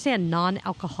doesn't understand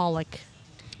non-alcoholic.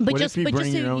 But What just, if you but bring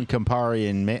just your so own Campari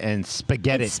and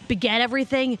spaghetti? spaghetti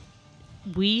everything.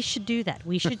 We should do that.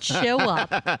 We should show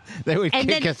up They would and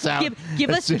kick then us out. give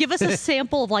us a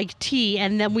sample of like tea,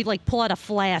 and then we like pull out a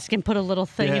flask and put a little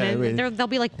thing Yeah, in we- it. They'll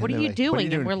be like, "What are they're you like, doing?" "What are you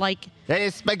And we're doing?" like, Hey,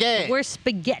 spaghetti. "We're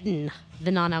spaghetting."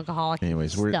 the non-alcoholic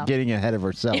Anyways, we're stuff. getting ahead of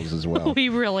ourselves as well. We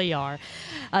really are.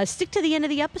 Stick to the end of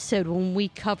the episode when we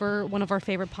cover one of our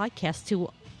favorite podcasts to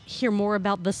hear more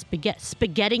about the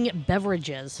spaghetti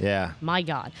beverages. Yeah. My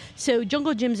God. So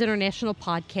Jungle Jim's International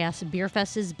Podcast, Beer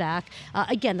Fest is back.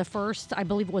 Again, the first, I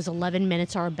believe it was 11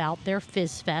 minutes, are about their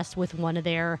Fizz Fest with one of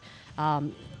their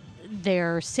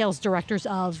sales directors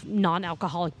of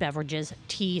non-alcoholic beverages,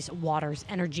 teas, waters,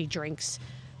 energy drinks,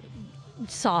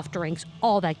 soft drinks,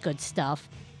 all that good stuff.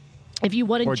 If you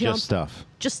want to jump...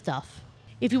 Just stuff.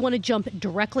 If you want to jump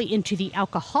directly into the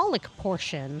alcoholic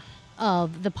portion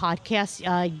of the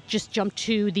podcast, just jump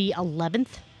to the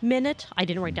 11th minute. I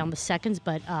didn't write down the seconds,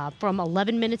 but from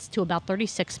 11 minutes to about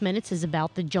 36 minutes is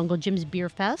about the Jungle Jim's Beer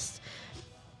Fest.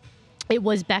 It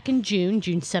was back in June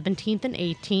 17th and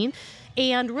 18th.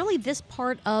 And really this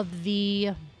part of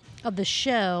the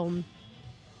show,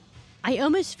 I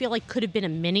almost feel like could have been a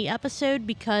mini episode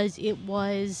because it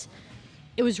was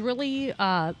really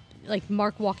like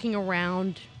Mark walking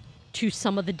around to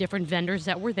some of the different vendors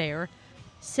that were there,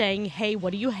 saying, hey,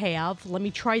 what do you have? Let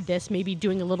me try this. Maybe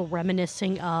doing a little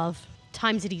reminiscing of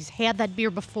times that he's had that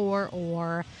beer before,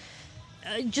 or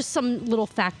just some little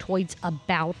factoids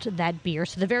about that beer.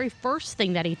 So the very first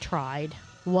thing that he tried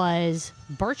was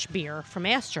Birch beer from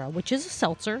Astra, which is a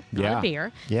seltzer, not a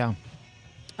beer. Yeah.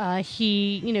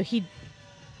 He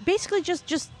basically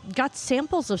just got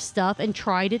samples of stuff and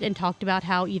tried it and talked about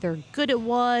how either good it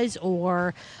was,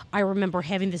 or I remember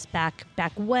having this back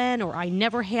when, or I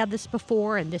never had this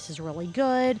before and this is really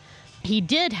good. He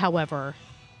did, however,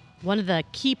 one of the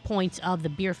key points of the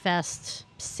Beer Fest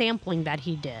sampling that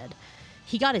he did,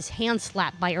 he got his hand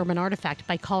slapped by Urban Artifact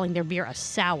by calling their beer a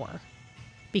sour,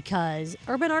 because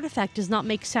Urban Artifact does not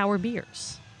make sour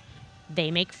beers. They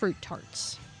make fruit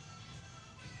tarts.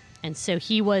 And so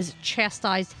he was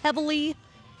chastised heavily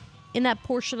in that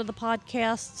portion of the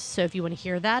podcast. So if you want to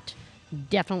hear that,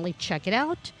 definitely check it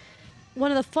out. One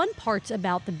of the fun parts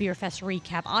about the Beer Fest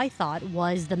recap, I thought,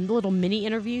 was the little mini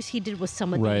interviews he did with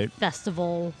some of the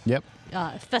festival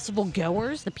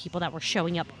goers, the people that were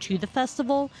showing up to the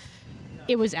festival.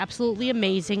 It was absolutely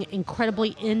amazing, incredibly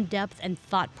in-depth and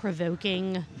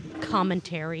thought-provoking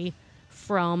commentary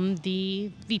from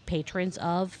the patrons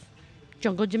of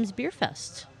Jungle Jim's Beer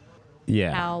Fest.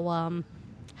 Yeah.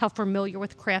 How familiar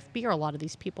with craft beer a lot of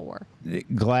these people were.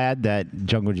 Glad that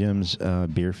Jungle Jim's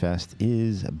Beer Fest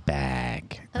is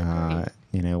back.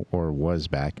 Or was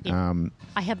back. Yeah.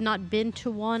 I have not been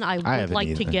to one. I would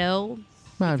like to go.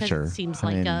 I'm sure. It seems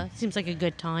like a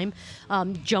good time.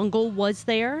 Jungle was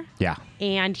there. Yeah.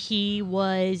 And he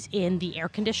was in the air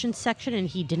conditioned section, and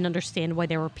he didn't understand why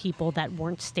there were people that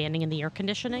weren't standing in the air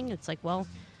conditioning. It's like, well,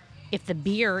 if the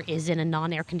beer is in a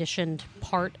non-air conditioned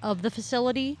part of the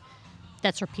facility,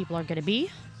 that's where people are going to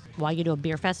be. Why you do a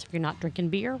beer fest if you're not drinking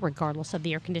beer, regardless of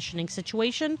the air conditioning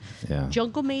situation? Yeah.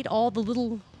 Jungle made all the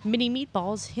little mini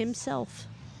meatballs himself.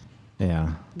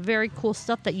 Yeah. Very cool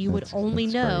stuff that you would only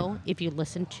know if you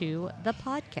listen to the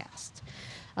podcast.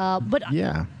 But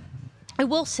yeah, I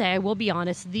will be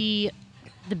honest, the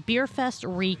Beer Fest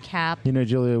recap.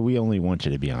 Julia, we only want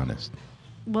you to be honest.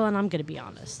 Well, and I'm going to be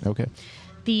honest. Okay.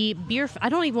 The beer, I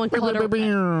don't even want to call it a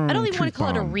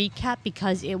recap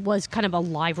because it was kind of a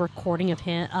live recording of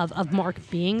him, of Mark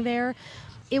being there.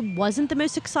 It wasn't the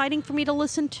most exciting for me to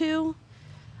listen to.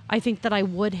 I think that I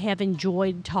would have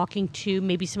enjoyed talking to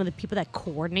maybe some of the people that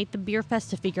coordinate the Beer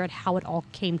Fest to figure out how it all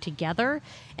came together,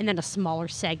 and then a smaller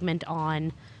segment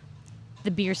on the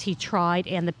beers he tried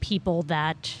and the people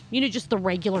that, just the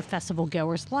regular festival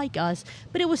goers like us.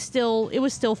 But it was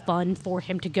still fun for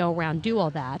him to go around, do all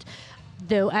that.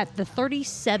 Though at the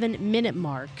 37-minute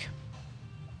mark,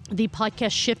 the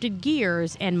podcast shifted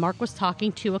gears, and Mark was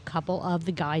talking to a couple of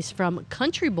the guys from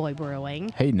Country Boy Brewing.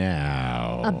 Hey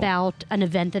now. About an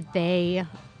event that they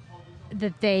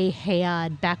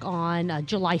had back on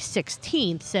July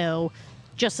 16th. So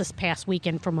just this past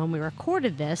weekend from when we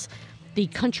recorded this, the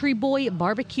Country Boy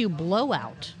Barbecue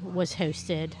Blowout was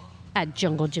hosted at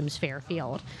Jungle Jim's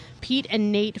Fairfield. Pete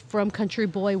and Nate from Country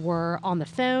Boy were on the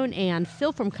phone, and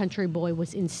Phil from Country Boy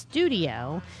was in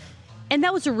studio. And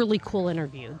that was a really cool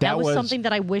interview. That was something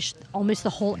that I wish almost the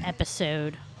whole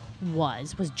episode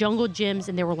was Jungle Jim's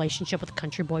and their relationship with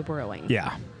Country Boy Brewing.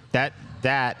 Yeah.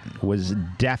 That was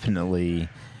definitely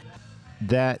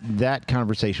that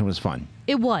conversation was fun.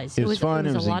 It was. It was fun.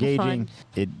 It was engaging.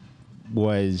 It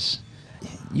was.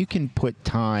 You can put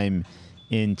time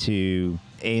into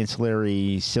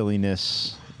ancillary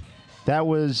silliness. That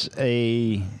was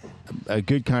a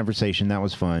good conversation. That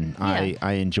was fun. Yeah.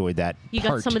 I enjoyed that. You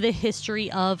got some of the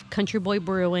history of Country Boy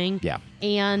Brewing. Yeah.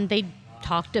 And they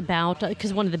talked about,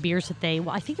 because one of the beers that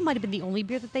I think it might have been the only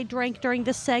beer that they drank during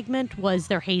this segment was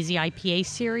their Hazy IPA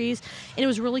series. And it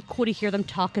was really cool to hear them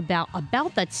talk about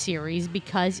that series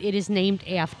because it is named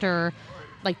after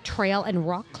like trail and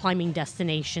rock climbing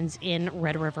destinations in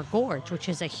Red River Gorge, which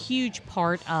is a huge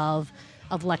part of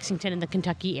Lexington and the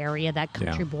Kentucky area that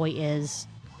Country Boy is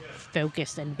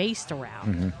focused and based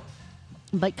around.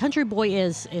 But Country Boy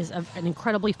is an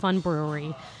incredibly fun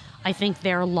brewery. I think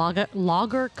their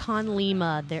Lager Con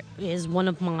Lima is one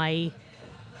of my,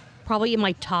 probably in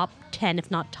my top 10, if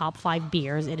not top 5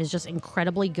 beers. It is just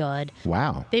incredibly good.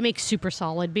 Wow. They make super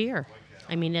solid beer.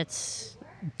 I mean, it's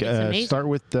amazing. Start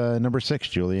with number 6,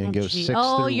 Julie, and go 6 through 1.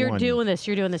 Oh, you're doing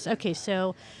this. Okay,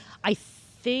 so I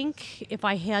think if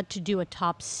I had to do a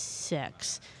top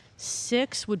 6,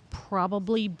 6 would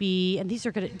probably be, and these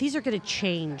are gonna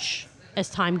change as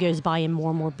time goes by and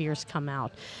more beers come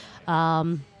out.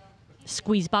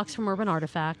 Squeezebox from Urban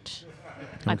Artifact.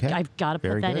 Okay. I've got to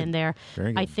put that in there.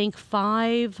 Very good. I think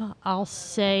 5, I'll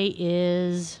say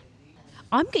is...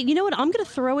 you know what? I'm going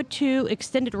to throw it to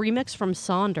Extended Remix from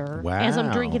Sonder as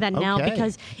I'm drinking that now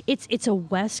because it's a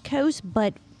West Coast,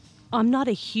 but I'm not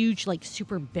a huge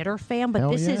super bitter fan.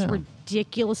 But this is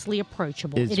ridiculously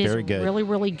approachable. It's it is very good. Really,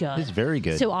 really good. It's very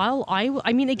good. So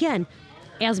I mean, again,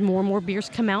 as more and more beers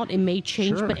come out, it may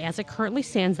change, Sure. but as it currently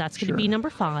stands, that's going to be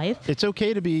number 5. It's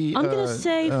okay to be I'm gonna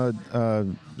say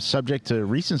subject to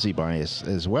recency bias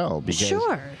as well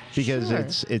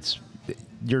because it's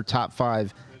your top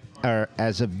 5 are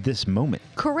as of this moment.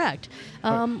 Correct.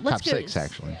 Let's top go 6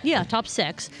 actually. Yeah, top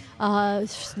 6.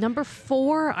 Number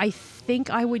 4, I think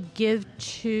I would give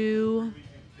to.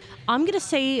 I'm gonna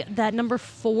say that number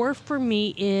 4 for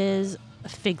me is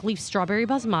Fig Leaf Strawberry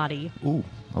Basmati. Ooh.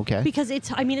 Okay. Because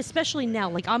especially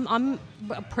now, I'm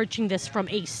approaching this from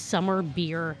a summer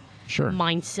beer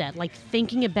mindset.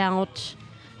 Thinking about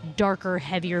darker,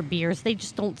 heavier beers, they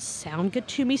just don't sound good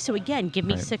to me. So again, give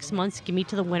me 6 months, give me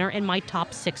to the winter, and my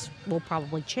top 6 will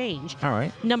probably change. All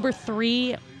right. Number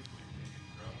 3,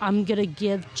 I'm going to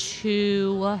give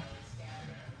to...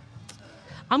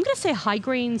 I'm going to say High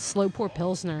Grain Slow Pour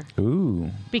Pilsner.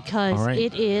 Ooh. Because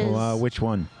it is... Well, which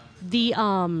one? They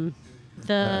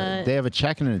have a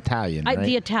Czech and an Italian, right?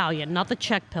 The Italian, not the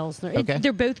Czech Pilsner. Okay.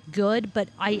 They're both good, but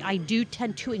I do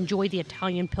tend to enjoy the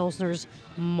Italian Pilsners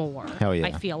more. Hell yeah.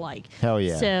 I feel like. Hell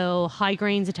yeah. So High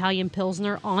Grains Italian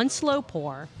Pilsner on slow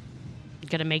pour.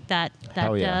 Gonna make that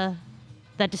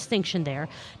distinction there.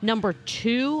 Number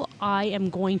 2, I am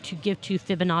going to give to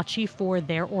Fibonacci for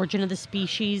their Origin of the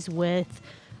Species with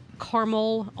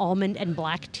caramel, almond, and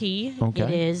black tea. Okay. It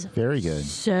is very good.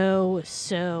 So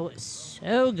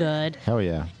good. Hell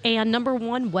yeah. And number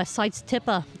 1, West Side's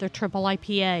Tippa, their triple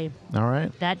IPA. All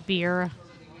right. That beer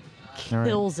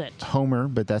kills it. Homer,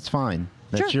 but that's fine.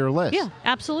 That's your list. Yeah,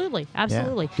 absolutely. Yeah.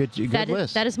 Good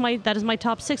list. That is my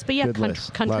top 6. But yeah, Good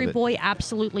list. Country Love it. Boy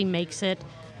absolutely makes it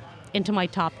into my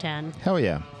top 10. Hell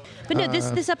yeah. But no,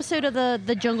 this episode of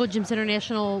the Jungle Gyms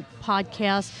International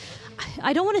podcast,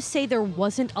 I don't want to say there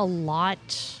wasn't a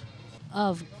lot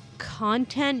of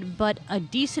content, but a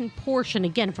decent portion,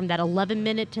 again, from that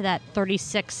 11-minute to that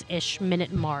 36-ish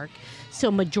minute mark. So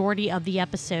majority of the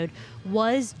episode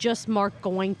was just Mark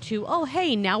going to, oh,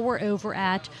 hey, now we're over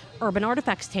at Urban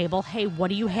Artifacts table. Hey, what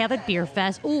do you have at Beer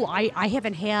Fest? Oh, I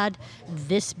haven't had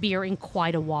this beer in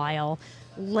quite a while.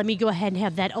 Let me go ahead and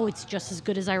have that. Oh, it's just as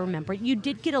good as I remember it. You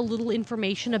did get a little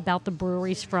information about the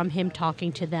breweries from him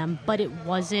talking to them, but it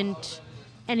wasn't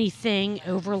anything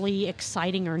overly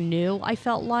exciting or new, I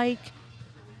felt like.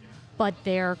 But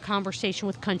their conversation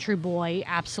with Country Boy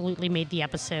absolutely made the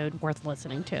episode worth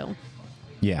listening to.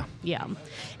 Yeah. Yeah.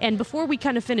 And before we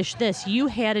kind of finish this, you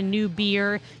had a new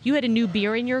beer. You had a new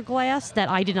beer in your glass that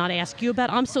I did not ask you about.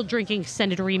 I'm still drinking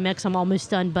Extended Remix. I'm almost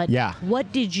done. But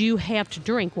what did you have to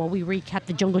drink while we recap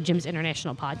the Jungle Gyms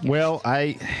International podcast? Well,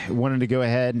 I wanted to go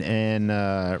ahead and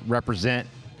represent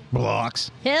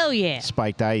Blocks. Hell yeah.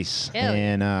 Spiked ice. Hell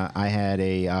and I had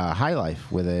a High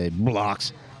Life with a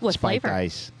Blocks What spiked flavor?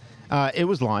 ice. It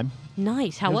was lime.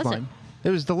 Nice. How was it? lime. It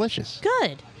was delicious.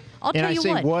 Good. I'll And tell I you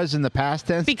say what. was in the past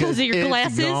tense Because of your it's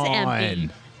glasses gone.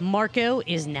 empty. Marco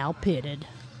is now pitted.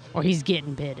 Or he's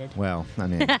getting pitted. Well, I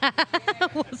mean,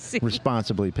 We'll see.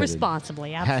 responsibly pitted.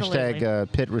 Responsibly, absolutely.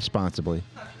 Hashtag pit responsibly.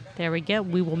 There we go.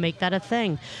 We will make that a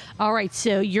thing. All right,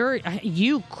 so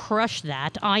you crushed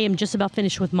that. I am just about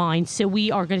finished with mine, so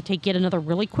we are going to take yet another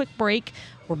really quick break.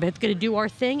 We're both going to do our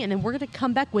thing, and then we're going to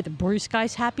come back with Brew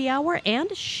Skies Happy Hour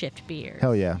and Shift Beer.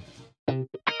 Hell yeah.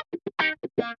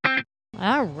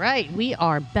 All right, we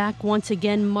are back once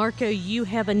again. Marco, you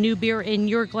have a new beer in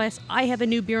your glass. I have a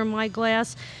new beer in my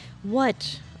glass.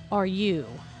 What are you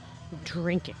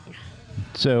drinking?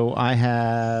 So I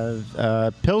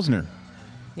have Pilsner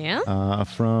Yeah.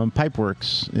 from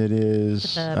Pipeworks. It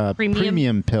is The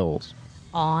premium pills.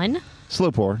 On. Slow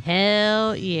pour.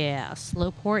 Hell yeah.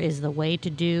 Slow pour is the way to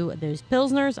do those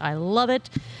Pilsners. I love it.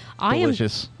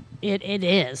 Delicious. It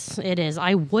is. It is.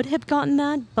 I would have gotten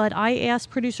that, but I asked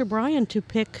producer Brian to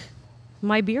pick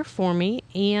my beer for me,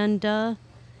 and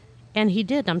he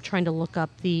did. I'm trying to look up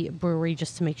the brewery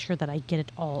just to make sure that I get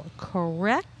it all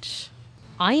correct.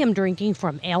 I am drinking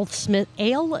from Ale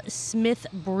Smith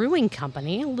Brewing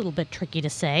Company. A little bit tricky to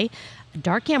say.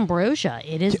 Dark Ambrosia.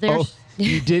 It is their... Oh,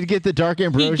 you did get the Dark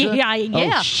Ambrosia?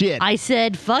 Yeah. Oh, shit. I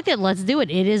said, fuck it, let's do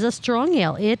it. It is a strong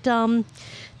ale.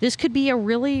 This could be a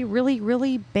really, really,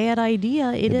 really bad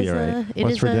idea. It'd be all right.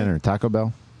 What's for dinner? Taco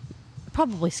Bell?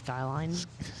 Probably Skyline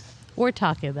or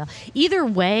Taco Bell. Either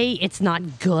way, it's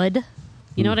not good.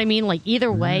 You know what I mean? Like,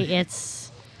 either way,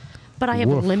 it's... But I have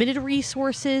Woof. limited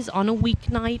resources on a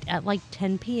weeknight at like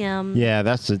 10 p.m. Yeah,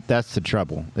 that's the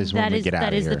trouble. Is when we get out of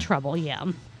here. That is the trouble, yeah.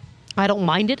 I don't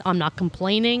mind it. I'm not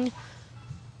complaining.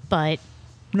 But,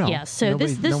 No. yeah. So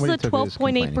this is a nobody took it as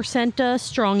 12.8%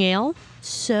 strong ale.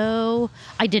 So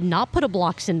I did not put a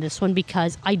blocks in this one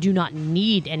because I do not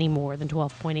need any more than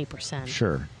 12.8%.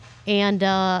 Sure. And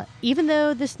even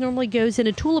though this normally goes in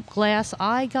a tulip glass,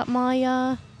 I got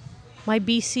my my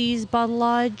BC's Bottle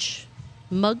Lodge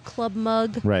Mug Club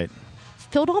mug Right.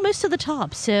 filled almost to the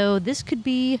top. So this could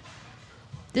be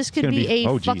gonna be- a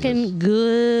oh, fucking Jesus.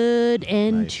 good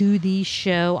end Nice. to the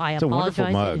show. I It's a wonderful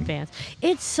apologize mug. in advance.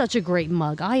 It's such a great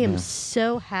mug. I am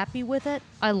so happy with it.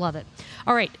 I love it.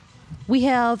 All right. We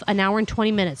have an hour and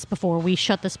 20 minutes before we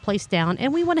shut this place down,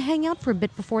 and we want to hang out for a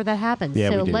bit before that happens. Yeah,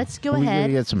 so we do. let's go We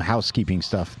ahead. got some housekeeping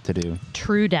stuff to do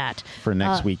True dat. for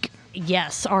next week.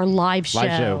 Yes, our live show,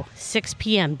 Live show. 6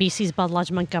 p.m. BC's Bud Lodge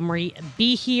Montgomery.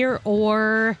 Be here,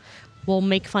 or we'll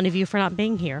make fun of you for not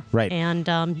being here. Right. And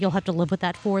you'll have to live with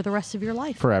that for the rest of your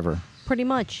life. Forever. Pretty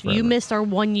much. Forever. You missed our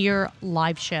 1 year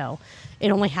live show.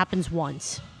 It only happens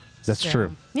once. That's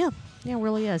true. Yeah. Yeah, it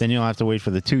really is. Then you'll have to wait for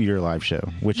the 2-year live show,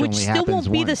 which only still happens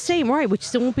won't be the once. same, right? Which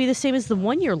still won't be the same as the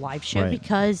 1 year live show Right.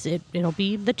 because it'll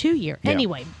be the 2 year. Yeah,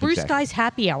 Anyway, Bruce exactly. Guy's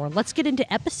Happy Hour. Let's get into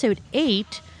episode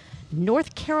 8,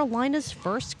 North Carolina's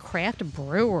first craft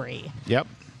brewery. Yep.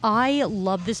 I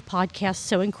love this podcast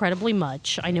so incredibly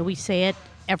much. I know we say it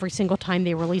every single time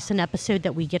they release an episode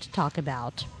that we get to talk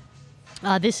about.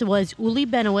 This was Uli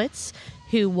Benowitz,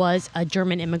 who was a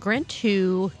German immigrant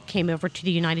who came over to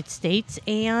the United States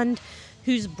and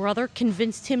whose brother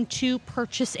convinced him to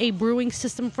purchase a brewing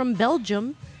system from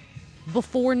Belgium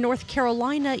before North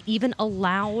Carolina even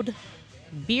allowed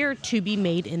beer to be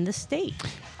made in the state.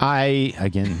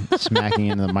 Again, smacking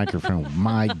into the microphone.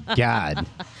 My God.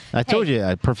 I told you,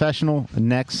 a professional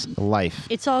next life.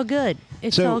 It's all good.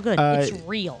 It's So, all good. It's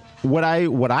real. What I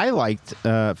liked,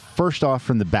 first off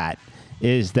from the bat,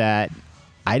 is that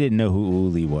I didn't know who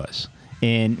Uli was.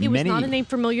 And It was not a name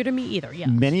familiar to me either, yeah.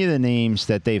 many of the names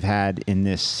that they've had in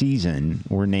this season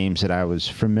were names that I was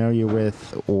familiar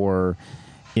with or,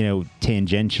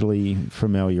 tangentially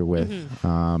familiar with.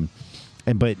 Mm-hmm.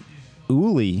 But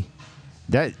Uli,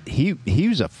 that he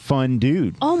was a fun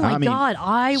dude. Oh my I mean, God,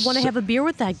 I want to have a beer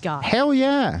with that guy. Hell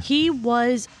yeah. He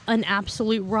was an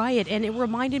absolute riot, and it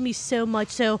reminded me so much.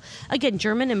 So, again,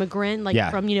 German immigrant, like Yeah.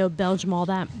 from, Belgium, all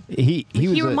that. He was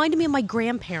He reminded me of my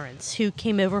grandparents who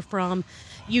came over from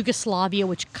Yugoslavia,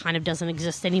 which kind of doesn't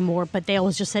exist anymore, but they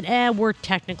always just said, we're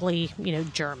technically,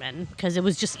 German, because it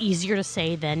was just easier to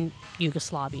say than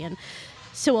Yugoslavian.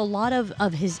 So a lot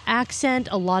of his accent,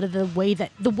 a lot of the way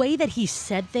that he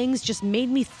said things just made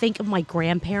me think of my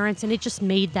grandparents, and it just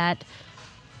made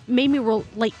me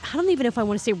like, I don't even know if I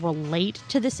want to say relate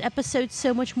to this episode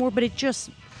so much more, but it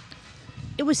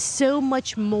was so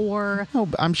much more. No,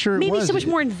 but I'm sure it Made me was. so much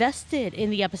more invested in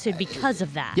the episode because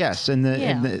of that. Yes, and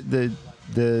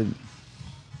the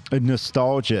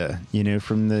nostalgia,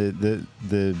 from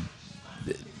the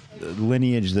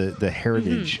lineage, the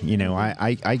heritage.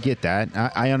 Mm-hmm. I get that.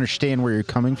 I understand where you're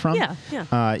coming from.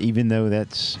 Yeah. Even though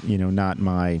that's not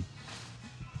my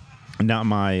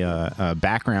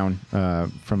background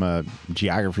from a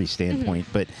geography standpoint,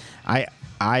 Mm-hmm. but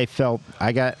I felt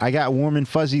I got warm and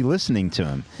fuzzy listening to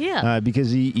him. Yeah.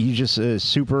 Because he's just a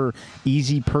super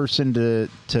easy person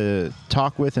to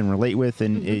talk with and relate with,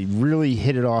 and it really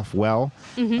hit it off well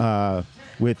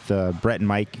with Brett and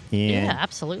Mike. And Yeah,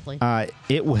 absolutely.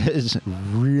 it was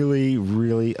really,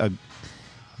 really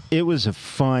it was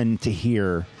fun to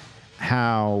hear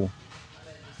how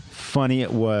funny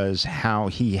it was how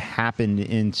he happened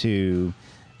into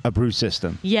a brew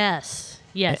system. Yes,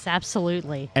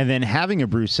 absolutely. And then having a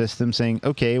brew system saying,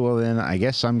 okay, well then I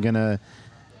guess I'm going to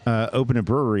open a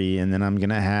brewery, and then I'm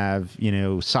gonna have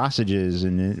sausages,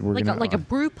 and we're like gonna a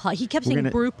brew pub. He kept we're saying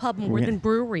gonna- brew pub more we're than gonna-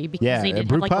 brewery because Yeah, they a did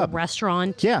brew have like pub. a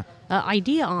restaurant Yeah.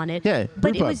 idea on it. Yeah,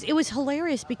 brew but pub. it was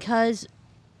hilarious because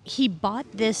he bought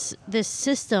this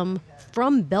system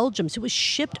from Belgium, so it was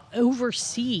shipped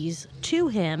overseas to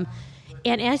him.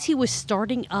 And as he was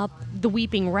starting up the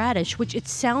Weeping Radish, which it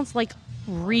sounds like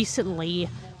recently,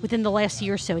 within the last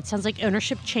year or so, it sounds like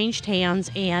ownership changed hands,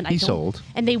 and He sold.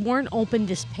 and they weren't open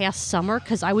this past summer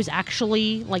because I was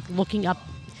actually like looking up.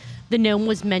 The gnome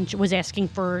was asking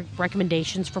for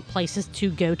recommendations for places to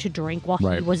go to drink while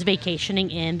Right. he was vacationing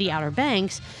in the Outer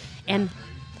Banks, and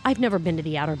I've never been to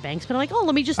the Outer Banks, but I'm like, oh,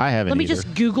 let me just I haven't either.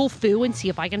 Google foo and see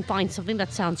if I can find something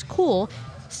that sounds cool.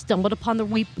 Stumbled upon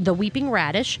the Weeping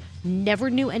Radish. Never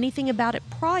knew anything about it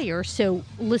prior, so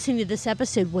listening to this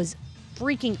episode was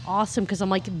freaking awesome because I'm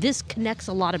like, this connects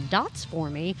a lot of dots for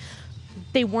me.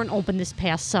 They weren't open this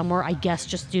past summer, I guess,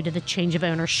 just due to the change of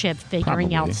ownership, figuring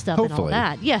Probably. out stuff and all Hopefully.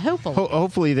 that. Yeah, hopefully.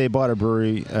 Hopefully they bought a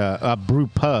brew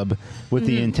pub with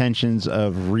the intentions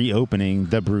of reopening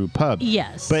the brew pub.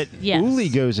 Yes, But yes. Uli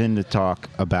goes in to talk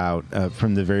about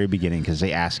from the very beginning because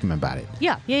they ask him about it.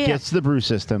 Yeah. Gets the brew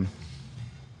system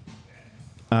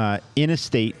in a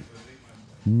state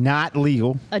not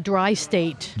legal, A dry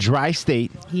state. dry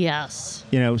state, Yes.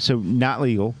 so not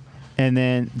legal, and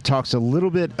then talks a little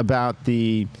bit about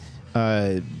the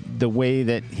way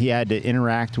that he had to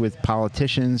interact with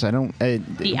politicians.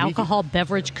 The alcohol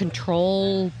beverage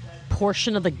control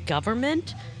portion of the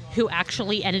government who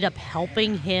actually ended up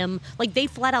helping him. Like, they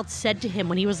flat out said to him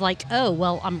when he was like, oh,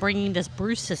 well, I'm bringing this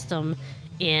brew system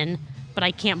in, but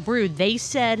I can't brew. They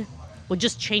said, well,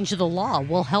 just change the law.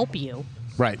 We'll help you.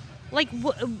 Right. Like,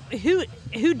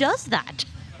 who does that?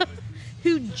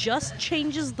 Who just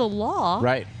changes the law?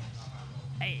 Right.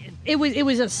 It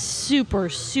was a super,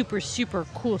 super, super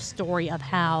cool story of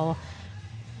how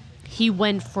he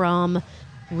went from,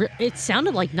 it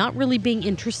sounded like not really being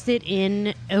interested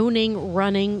in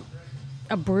running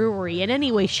a brewery in any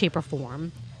way, shape, or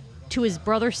form, to his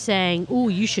brother saying, ooh,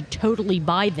 you should totally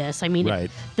buy this. I mean,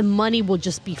 Right. the money will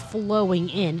just be flowing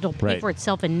in. It'll pay Right. for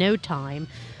itself in no time.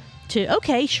 To,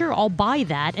 okay, sure, I'll buy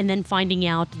that. And then finding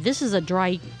out this is a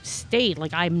dry state,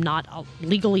 like I'm not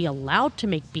legally allowed to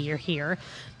make beer here,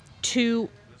 to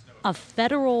a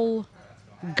federal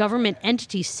government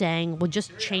entity saying, well,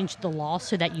 just change the law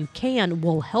so that you can,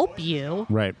 we'll help you.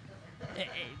 Right.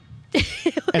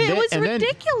 It was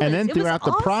ridiculous. And then It was throughout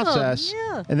the awesome. process,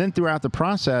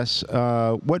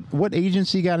 Yeah. what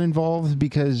agency got involved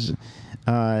because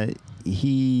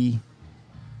he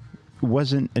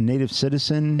wasn't a native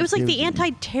citizen? It was like the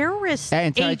anti-terrorist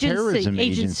Anti-terrorism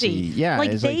agency. Yeah, like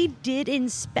it's they like- did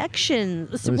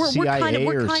inspections. It was We're CIA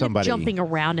or kind somebody. of jumping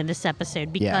around in this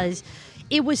episode because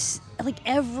it was like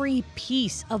every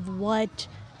piece of what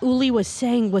Uli was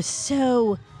saying was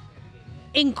so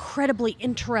incredibly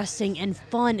interesting and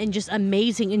fun and just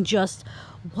amazing and just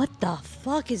what the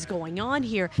fuck is going on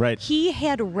here? Right. He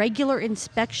had regular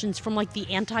inspections from like the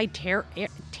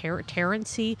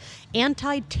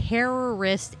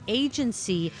anti-terrorist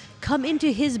agency come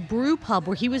into his brew pub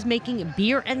where he was making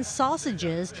beer and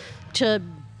sausages to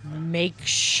make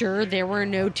sure there were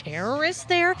no terrorists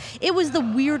there. It was the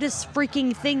weirdest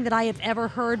freaking thing that I have ever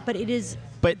heard, but it is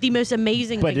the most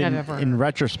amazing But thing I've ever heard. in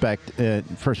retrospect,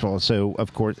 first of all, so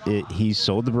of course he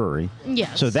sold the brewery.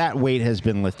 Yes. So that weight has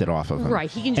been lifted off of him.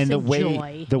 Right, he can just and the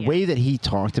enjoy, the way that he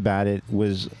talked about it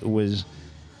was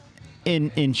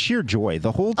in sheer joy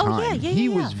the whole Oh, time. yeah, He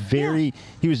was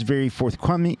very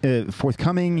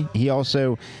forthcoming. He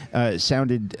also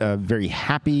sounded very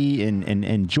happy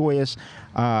and joyous.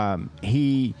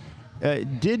 He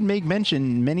did make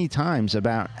mention many times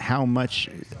about how much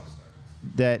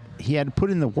that he had to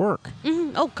put in the work.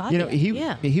 Mhm. Oh God,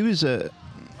 He was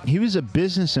a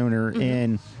business owner Mm-hmm.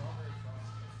 and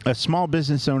a small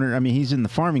business owner. I mean, he's in the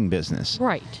farming business,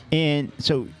 right. and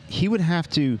so he would have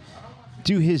to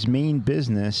do his main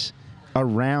business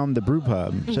around the brew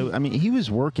pub. Mm-hmm. So I mean, he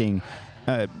was working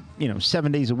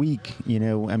 7 days a week,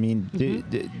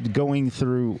 going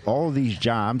through all of these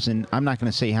jobs. And I'm not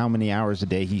going to say how many hours a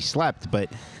day he slept, but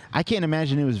I can't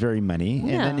imagine it was very many. And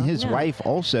then his wife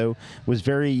also was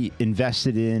very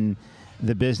invested in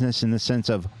the business in the sense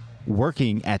of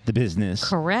working at the business.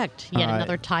 Correct. Yet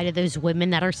another tie to those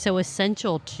women that are so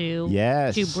essential to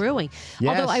brewing. Yes.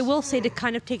 Although I will say, to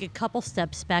kind of take a couple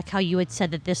steps back, how you had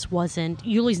said that this wasn't,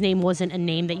 Uli's name wasn't a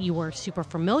name that you were super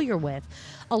familiar with.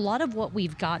 A lot of what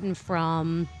we've gotten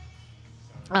from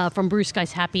from Blue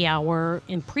Skies Happy Hour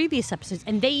in previous episodes,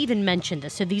 and they even mentioned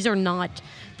this. So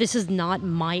this is not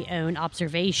my own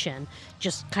observation,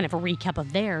 just kind of a recap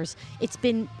of theirs. It's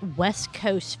been West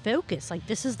Coast focused. Like,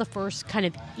 this is the first kind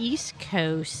of East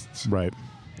Coast Right.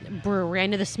 brewery. I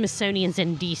know the Smithsonian's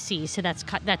in D.C., so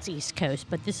that's East Coast,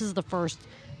 but this is the first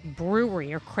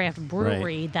brewery or craft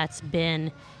brewery that's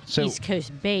been East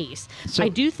Coast based. So- I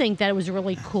do think that it was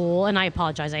really cool, and I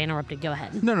apologize, I interrupted. Go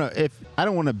ahead. No, if I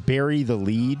don't want to bury the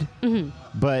lead,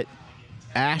 but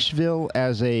Asheville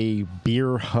as a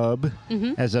beer hub,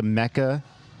 as a mecca,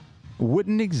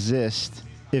 wouldn't exist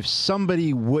if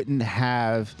somebody wouldn't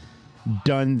have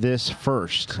done this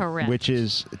first. Correct. Which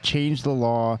is change the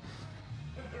law,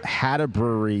 had a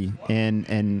brewery,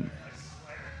 and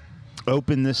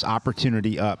open this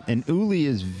opportunity up. And Uli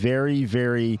is very,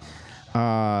 very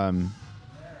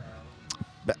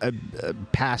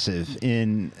passive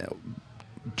in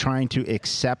trying to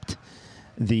accept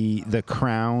the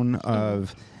crown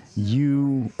of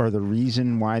you are the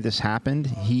reason why this happened.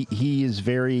 He is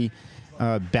very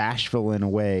bashful in a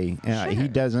way. He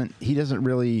doesn't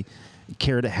really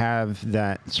care to have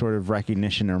that sort of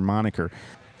recognition or moniker.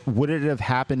 Would it have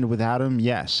happened without him?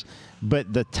 Yes.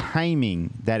 But the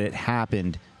timing that it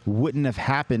happened wouldn't have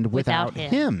happened without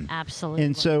him. Absolutely.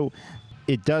 And so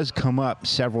it does come up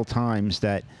several times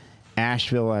that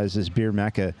Asheville as this beer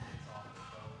mecca,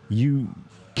 you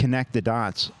connect the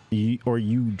dots or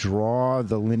you draw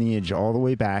the lineage all the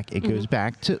way back. It goes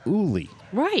back to Uli.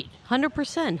 Right,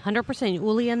 100%.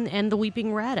 Uli and the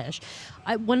Weeping Radish.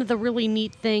 One of the really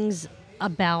neat things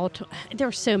about, there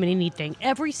are so many neat things.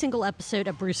 Every single episode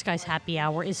of Blue Skies Happy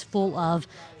Hour is full of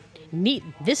neat.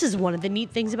 This is one of the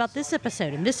neat things about this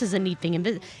episode, and this is a neat thing.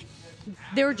 And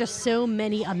there are just so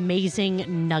many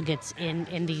amazing nuggets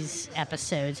in these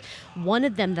episodes. One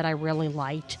of them that I really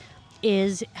liked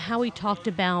is how he talked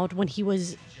about when he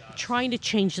was trying to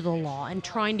change the law and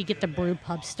trying to get the brew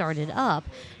pub started up.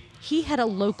 He had a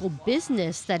local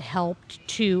business that helped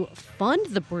to fund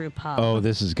the brew pub. Oh,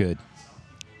 this is good.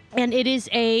 And it is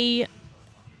a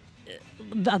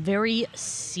very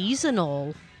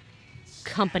seasonal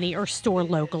company or store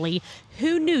locally.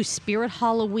 Who knew Spirit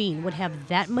Halloween would have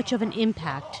that much of an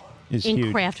impact in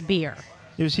huge. craft beer?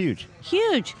 It was huge.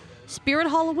 Huge. Spirit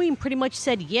Halloween pretty much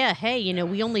said, yeah, hey,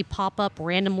 we only pop up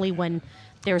randomly when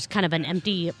there's kind of an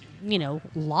empty,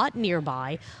 lot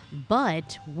nearby,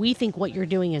 but we think what you're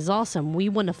doing is awesome. We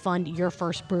want to fund your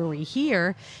first brewery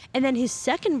here. And then his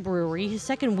second brewery, his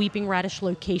second Weeping Radish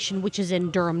location, which is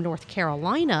in Durham, North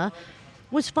Carolina,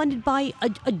 was funded by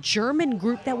a German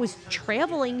group that was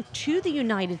traveling to the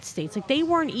United States. Like, they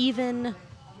weren't even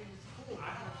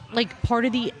part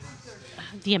of the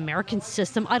American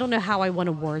system. I don't know how I want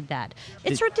to word that.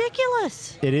 It's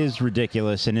ridiculous. It is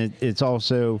ridiculous, and it's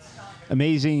also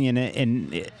amazing.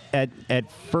 And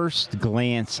at first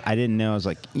glance, I didn't know. I was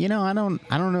like, I don't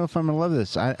know if I'm gonna love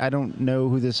this. I don't know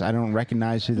who this. I don't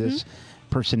recognize who this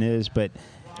person is, but.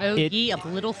 Oh, ye of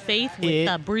little faith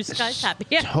with Blue Skies Happy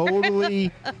Hour.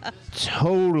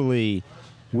 Totally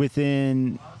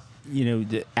within,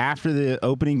 after the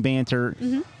opening banter,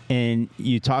 and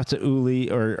you talk to Uli,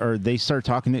 or they start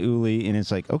talking to Uli, and it's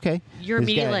like, okay. You're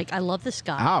immediately like, I love this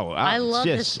guy. Oh, I love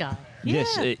this guy.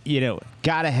 Just, Yeah.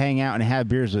 Got to hang out and have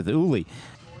beers with Uli.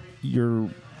 You're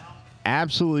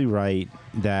absolutely right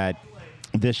that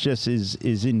this just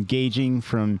is engaging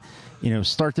from,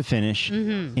 start to finish,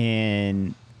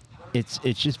 and it's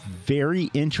just very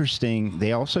interesting.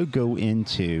 They also go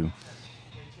into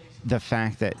the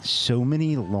fact that so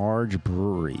many large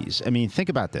breweries, I mean, think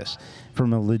about this.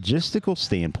 From a logistical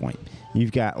standpoint,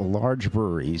 you've got large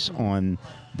breweries on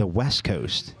the West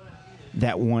Coast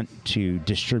that want to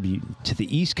distribute to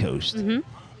the East Coast.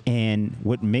 And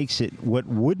what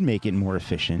would make it more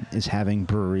efficient is having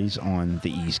breweries on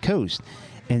the East Coast.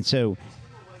 And so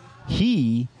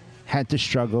he had to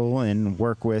struggle and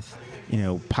work with,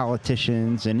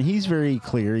 politicians, and he's very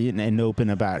clear and open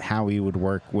about how he would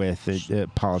work with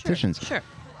politicians. Sure.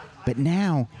 But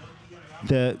now,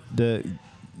 the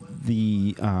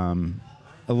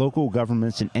local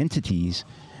governments and entities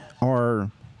are,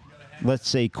 let's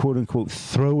say, quote unquote,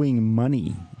 throwing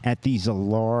money at these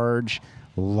large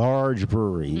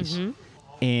breweries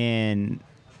and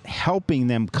helping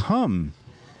them come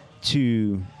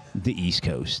to the East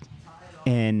Coast.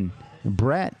 And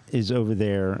Brett is over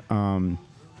there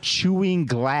chewing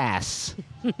glass,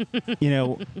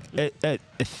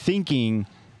 thinking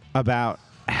about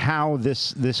how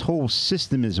this whole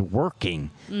system is working,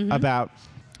 about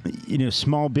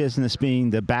small business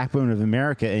being the backbone of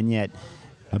America, and yet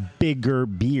a bigger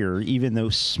beer, even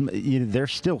though they're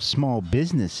still small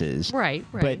businesses, Right.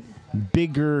 But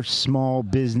bigger small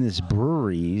business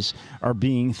breweries are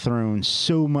being thrown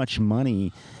so much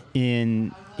money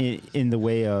in the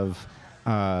way of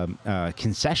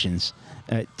concessions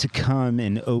to come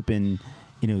and open,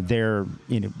 their,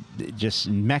 just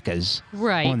meccas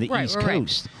on the East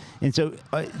Coast. And so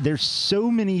there's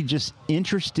so many just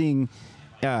interesting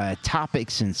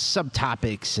topics and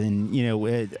subtopics,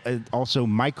 and also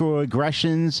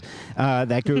microaggressions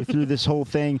that go through this whole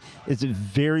thing. It's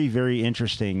very, very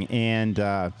interesting. And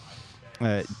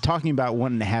talking about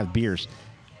wanting to have beers,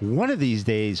 one of these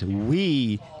days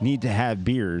we need to have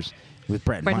beers with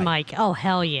Brett and Mike. Oh,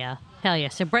 hell yeah. Hell yeah.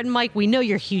 So, Brett and Mike, we know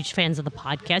you're huge fans of the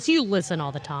podcast. You listen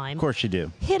all the time. Of course you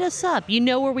do. Hit us up. You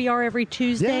know where we are every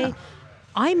Tuesday. Yeah.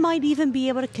 I might even be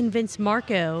able to convince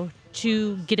Marco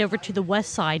to get over to the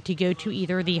west side to go to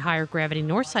either the Higher Gravity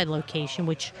North Side location,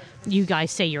 which you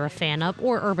guys say you're a fan of,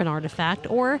 or Urban Artifact,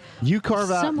 or you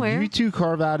somewhere. You two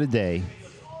carve out a day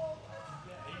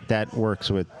that works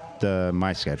with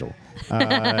my schedule.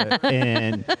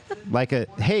 And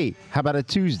hey, how about a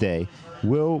Tuesday?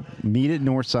 We'll meet at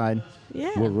Northside.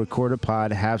 Yeah. We'll record a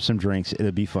pod, have some drinks.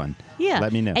 It'll be fun. Yeah.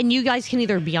 Let me know. And you guys can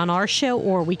either be on our show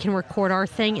or we can record our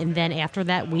thing. And then after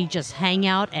that, we just hang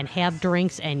out and have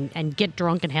drinks and get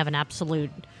drunk and have an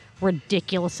absolute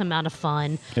ridiculous amount of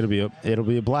fun. It'll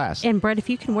be a blast. And Brett, if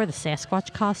you can wear the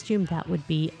Sasquatch costume, that would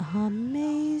be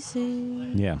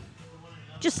amazing. Yeah.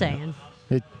 Just saying.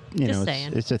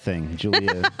 It's a thing.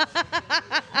 Julia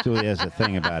has a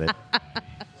thing about it.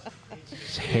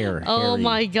 It's hair. Oh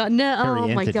my god! No! Oh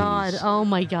my entities. god! Oh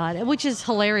my god! Which is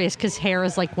hilarious because hair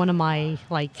is like one of my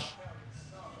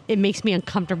it makes me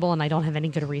uncomfortable, and I don't have any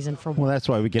good reason for. Well, that's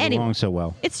why we get along so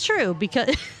well. It's true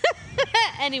because.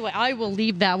 Anyway, I will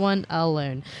leave that one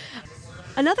alone.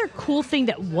 Another cool thing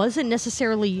that wasn't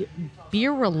necessarily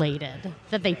beer related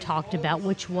that they talked about,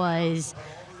 which was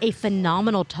a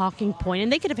phenomenal talking point,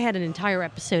 and they could have had an entire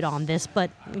episode on this,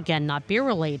 but again, not beer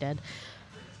related.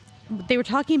 They were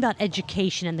talking about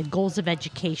education and the goals of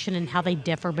education and how they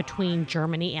differ between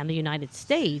Germany and the United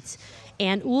States.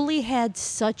 And Uli had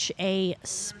such a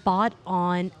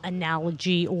spot-on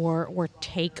analogy or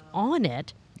take on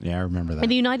it. Yeah, I remember that. In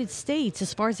the United States,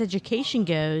 as far as education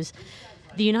goes,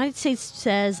 the United States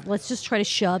says, let's just try to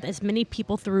shove as many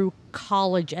people through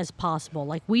college as possible.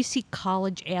 Like, we see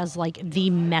college as like the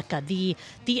mecca, the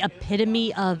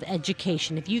epitome of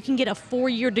education. If you can get a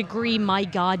 4-year degree, my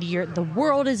God, the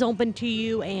world is open to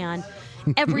you and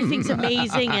everything's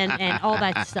amazing and all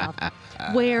that stuff.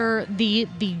 Where the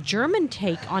German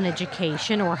take on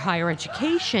education or higher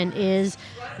education is,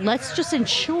 let's just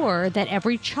ensure that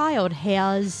every child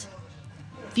has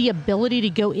the ability to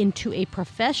go into a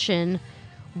profession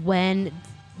when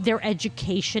their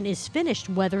education is finished,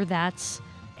 whether that's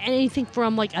anything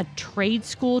from like a trade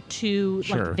school to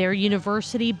like their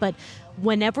university. But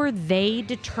whenever they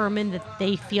determine that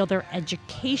they feel their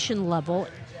education level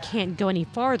can't go any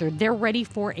farther, they're ready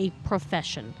for a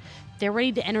profession. They're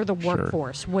ready to enter the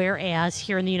workforce. Whereas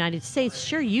here in the United States,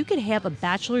 you could have a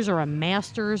bachelor's or a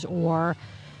master's or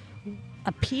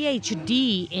a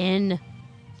PhD in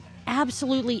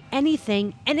absolutely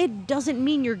anything, and it doesn't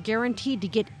mean you're guaranteed to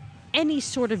get any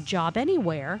sort of job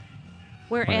anywhere.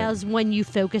 Whereas when you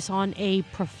focus on a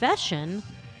profession,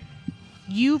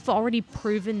 you've already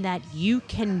proven that you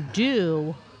can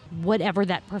do whatever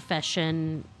that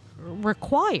profession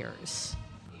requires.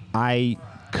 I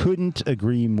couldn't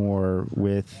agree more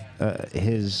with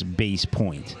his base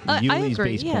point. I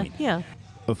agree. Point. Yeah.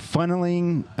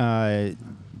 Funneling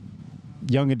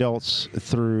young adults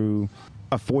through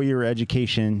a 4-year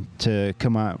education to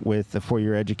come out with a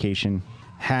 4-year education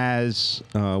has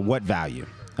what value?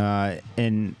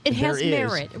 And it has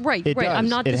merit, right? Right. I'm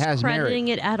not discrediting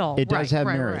it at all. It does have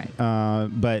merit.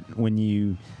 But when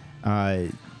you,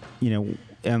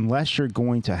 unless you're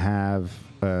going to have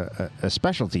a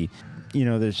specialty,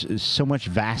 there's so much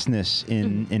vastness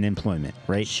in employment,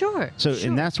 right? Sure. So,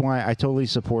 and that's why I totally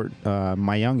support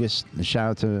my youngest. Shout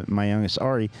out to my youngest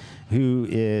Ari, who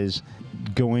is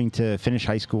going to finish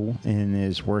high school and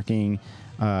is working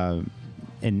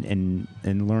and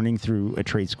learning through a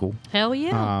trade school. Hell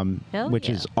yeah. Which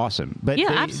is awesome. But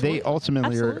they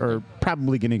ultimately are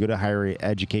probably going to go to higher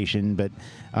education, but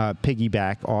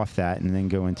piggyback off that and then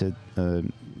go into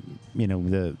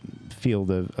the field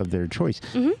of their choice.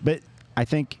 Mm-hmm. But I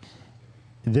think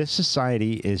this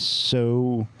society is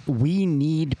we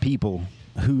need people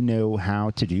who know how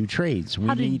to do trades. We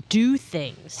How to need do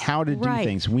things. how to do Right.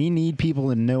 things. We need people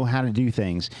to know how to do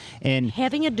things. And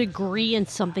Having a degree in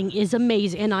something is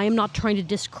amazing, and I am not trying to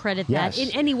discredit yes, that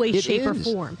in any way, it shape, or is.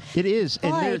 form. It is,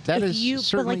 and But that if is you- but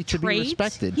certainly like to be trades,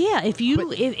 respected. Yeah, if you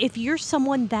But- if you're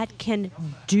someone that can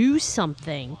do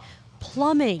something,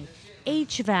 plumbing,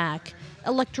 HVAC,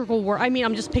 electrical work. I mean,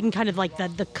 I'm just picking kind of like the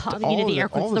All the air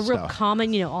the- all quotes, the the real stuff.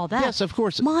 common, all that. Yes, of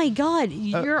course. My God,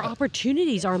 your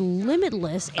opportunities are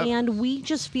limitless, and we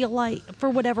just feel like, for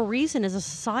whatever reason, as a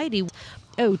society,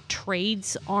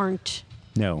 trades aren't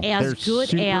No, as they're good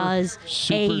super, as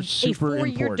a super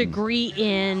 4-year important. degree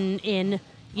in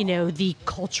the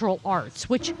cultural arts,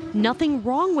 which nothing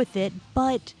wrong with it,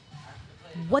 but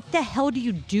what the hell do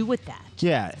you do with that?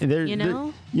 Yeah,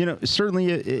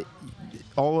 certainly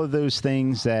all of those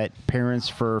things that parents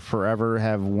for forever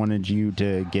have wanted you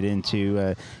to get into.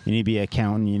 You need to be an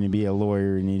accountant, you need to be a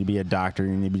lawyer, you need to be a doctor,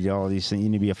 you need to be all these things, you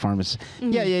need to be a pharmacist.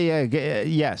 Mm-hmm.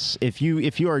 Yes. If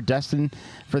you are destined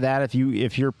for that,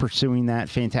 if you're pursuing that,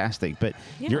 fantastic. But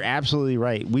you're absolutely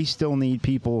right. We still need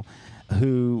people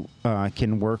who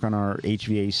can work on our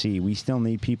HVAC. We still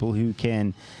need people who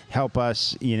can help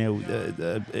us,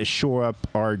 shore up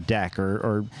our deck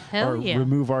or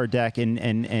remove our deck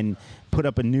and put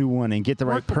up a new one and get the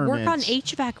right permits. Work on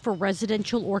HVAC for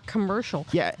residential or commercial.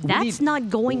 Yeah, that's not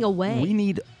going away. We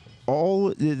need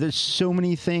there's so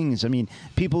many things. I mean,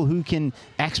 people who can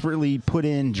expertly put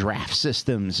in draft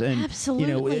systems and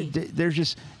absolutely. There's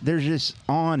just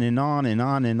on and on and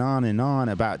on and on and on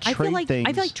about trade things.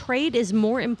 I feel like trade is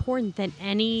more important than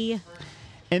any.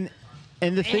 And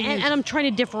the thing is, and I'm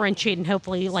trying to differentiate, and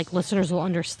hopefully, listeners will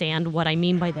understand what I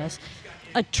mean by this.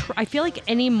 I feel like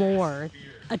anymore,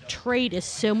 a trade is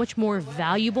so much more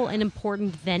valuable and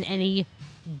important than any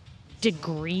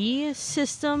degree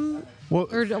system.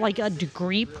 Or like a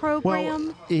degree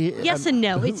program. Yes and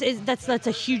no. That's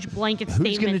a huge blanket statement.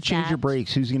 Who's going to change your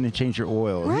brakes? Who's going to change your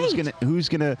oil? Right. Who's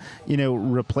going to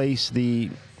replace the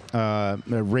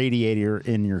radiator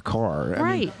in your car?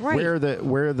 Right. Where are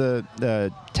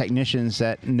the technicians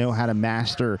that know how to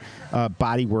master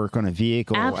body work on a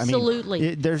vehicle? Absolutely.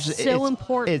 It's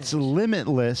important. It's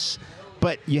limitless.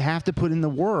 But you have to put in the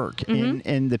work, Mm-hmm.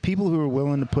 and the people who are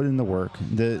willing to put in the work,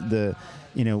 the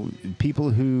people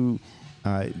who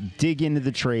dig into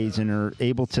the trades and are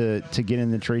able to get in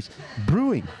the trades,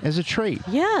 brewing as a trade,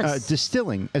 yes,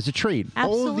 distilling as a trade,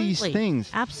 absolutely. all of these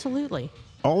things, absolutely,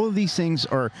 all of these things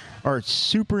are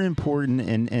super important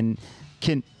and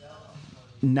can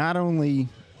not only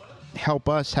help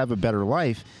us have a better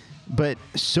life, but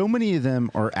so many of them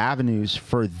are avenues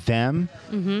for them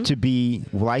to be,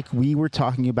 like we were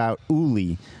talking about,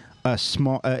 Uli, a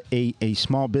small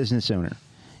business owner.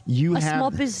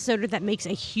 Small business owner that makes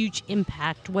a huge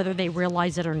impact, whether they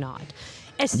realize it or not.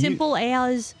 As simple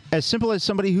as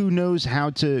somebody who knows how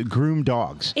to groom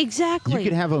dogs. Exactly. You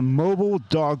could have a mobile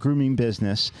dog grooming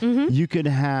business. Mm-hmm. You could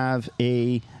have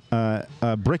a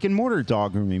brick and mortar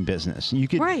dog grooming business. You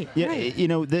could, right.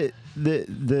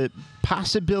 The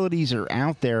possibilities are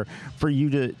out there for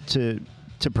you to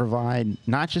provide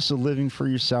not just a living for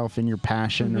yourself and your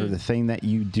passion or the thing that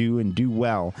you do and do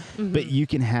well, but you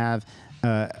can have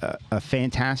a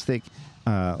fantastic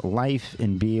life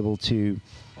and be able to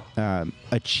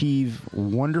achieve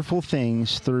wonderful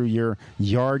things through your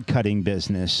yard cutting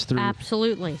business.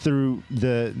 Absolutely. Through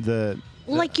the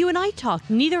like you and I talked,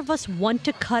 neither of us want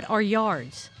to cut our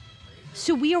yards.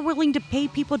 So we are willing to pay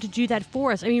people to do that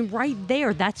for us. I mean, right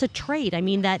there, that's a trade. I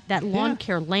mean, that lawn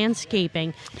care,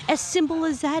 landscaping, as simple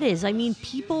as that is. I mean,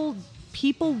 people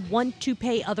want to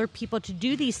pay other people to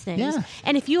do these things. Yeah.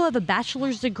 And if you have a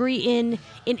bachelor's degree in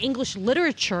English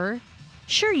literature,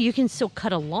 sure, you can still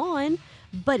cut a lawn,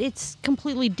 but it's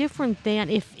completely different than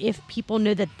if people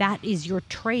know that is your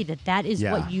trade, that is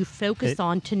what you focus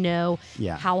on to know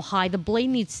how high the blade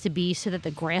needs to be so that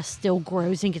the grass still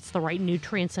grows and gets the right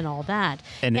nutrients and all that.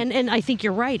 And I think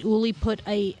you're right. Uli put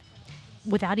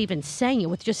without even saying it,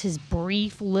 with just his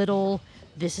brief little,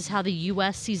 this is how the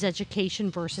U.S. sees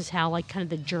education versus how kind of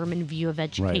the German view of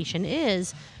education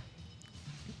is.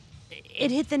 It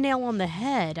hit the nail on the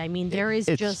head. I mean,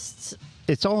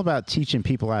 it's all about teaching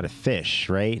people how to fish,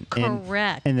 right?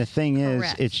 Correct. And the thing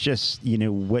is, it's just,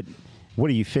 what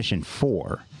are you fishing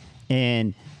for?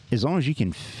 And as long as you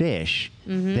can fish,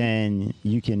 then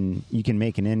you can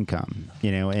make an income,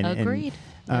 And, Agreed.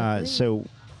 So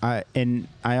I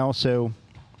also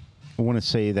want to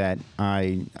say that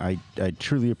I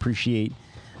truly appreciate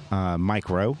Mike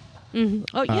Rowe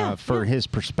for his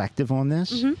perspective on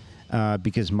this.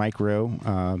 Because Mike Rowe,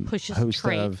 host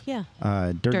of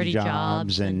Dirty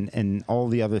Jobs and all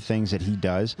the other things that he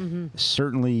does,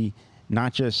 certainly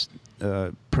not just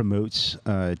promotes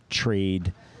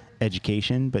trade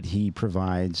education, but he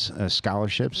provides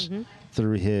scholarships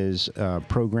through his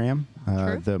program,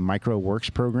 the Micro Works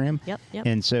program. Yep.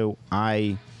 And so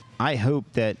I hope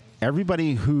that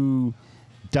everybody who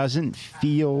doesn't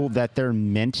feel that they're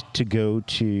meant to go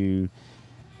to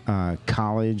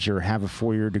college or have a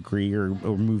 4-year degree or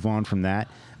move on from that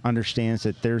understands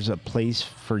that there's a place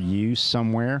for you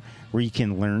somewhere where you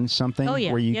can learn something, Oh,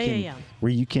 yeah. where you Yeah.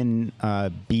 where you can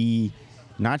be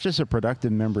not just a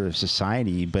productive member of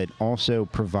society, but also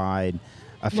provide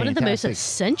a One of the most fantastic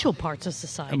essential parts of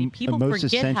society. People most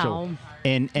forget essential. how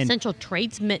and essential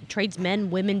tradesmen,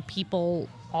 women, people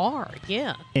are.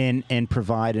 Yeah. and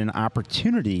provide an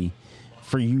opportunity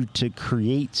for you to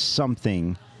create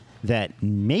something that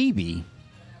maybe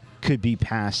could be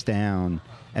passed down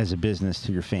as a business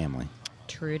to your family.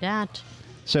 True that.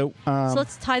 So, So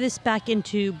let's tie this back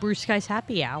into Blue Sky's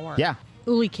Happy Hour. Yeah.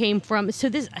 Uli came from. So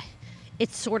this,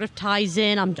 it sort of ties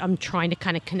in. I'm trying to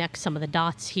kind of connect some of the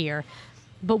dots here,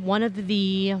 but one of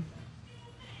the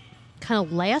kind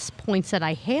of last points that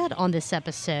I had on this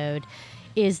episode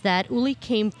is that Uli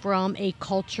came from a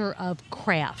culture of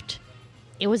craft.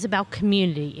 It was about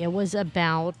community. It was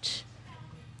about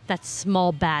that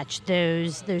small batch,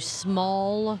 those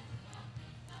small,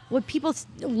 what people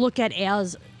look at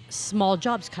as small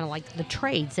jobs, kind of like the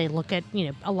trades. They look at,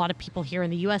 a lot of people here in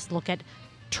the U.S. look at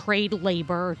trade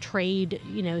labor, trade,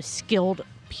 skilled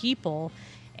people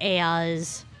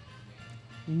as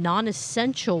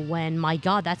non-essential when, my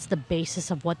God, that's the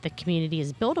basis of what the community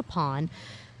is built upon.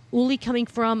 Uli coming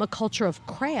from a culture of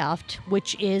craft,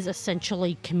 which is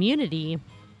essentially community,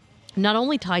 not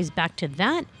only ties back to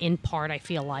that in part, I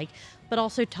feel like, but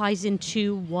also ties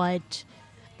into what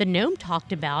the Gnome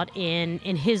talked about in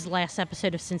his last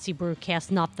episode of Cincy Brewcast,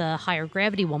 not the higher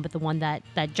gravity one, but the one that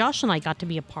Josh and I got to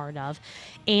be a part of,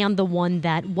 and the one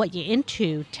that What You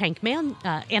Into,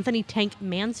 Anthony Tank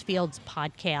Mansfield's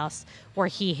podcast, where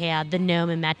he had the Gnome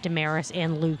and Matt Damaris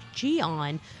and Luke G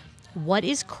on. What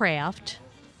is craft?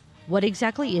 What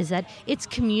exactly is that? It's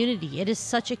community. It is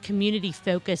such a community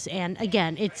focus. And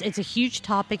again, it's a huge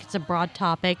topic. It's a broad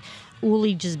topic.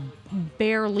 Uli just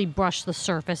barely brushed the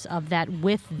surface of that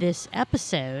with this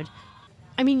episode.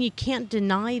 I mean, you can't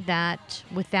deny that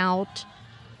without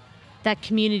that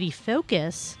community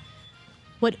focus,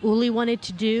 what Uli wanted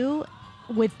to do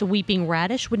with the Weeping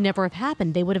Radish would never have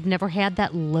happened. They would have never had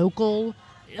that local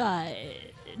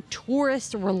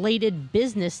tourist-related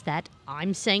business that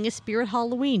I'm saying is Spirit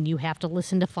Halloween. You have to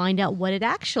listen to find out what it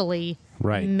actually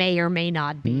may or may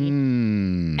not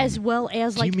be. As well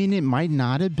as, do you mean it might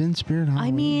not have been Spirit Halloween?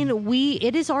 I mean,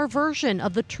 it is our version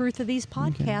of the truth of these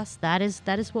podcasts. Okay.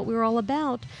 That is what we're all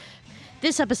about.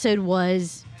 This episode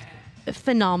was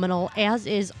phenomenal, as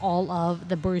is all of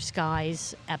the Blue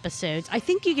Skies episodes. I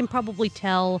think you can probably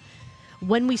tell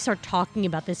when we start talking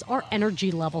about this, our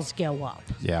energy levels go up.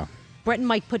 Yeah. Brett and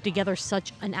Mike put together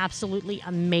such an absolutely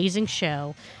amazing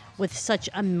show with such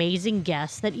amazing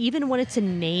guests that even when it's a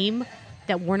name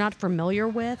that we're not familiar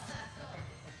with,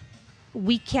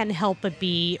 we can't help but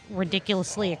be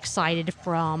ridiculously excited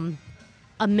from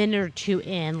a minute or two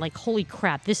in. Like, holy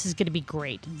crap, this is going to be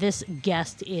great. This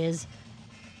guest is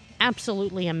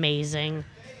absolutely amazing.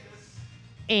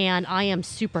 And I am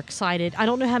super excited. I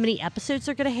don't know how many episodes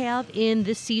they're going to have in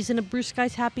this season of Blue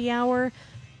Skies Happy Hour,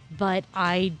 but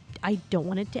I don't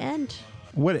want it to end.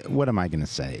 What am I going to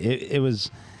say? It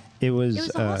was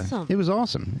awesome. It was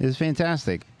awesome. It was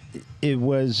fantastic. It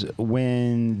was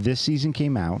when this season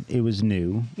came out. It was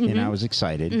new, and I was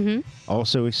excited.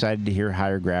 Also excited to hear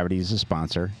Higher Gravity is a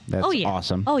sponsor. That's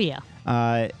awesome. Oh yeah.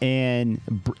 And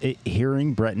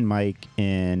hearing Brett and Mike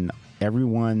and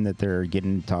everyone that they're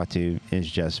getting to talk to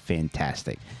is just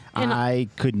fantastic. And I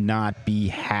could not be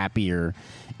happier,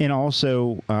 and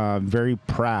also very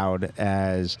proud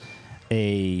as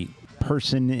a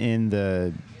person in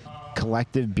the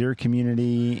collective beer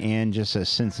community and just a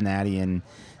Cincinnatian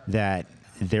that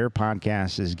their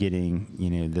podcast is getting,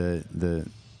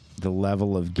 the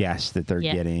level of guests that they're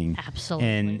getting.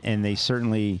 Absolutely. And they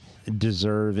certainly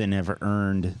deserve and have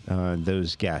earned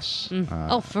those guests.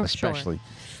 For especially,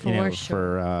 sure.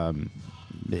 For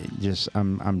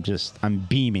I'm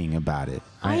beaming about it.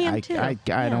 I am too.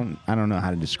 I don't know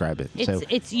how to describe it.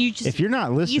 It's you just, if you're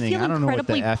not listening, I don't know what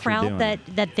the F you're doing.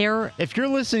 that they're. If you're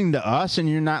listening to us and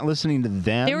you're not listening to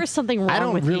them, there is something wrong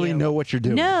with you. I don't really know what you're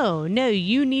doing. No,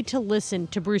 you need to listen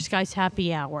to Blue Skies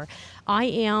Happy Hour. I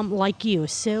am, like you,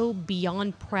 so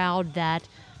beyond proud that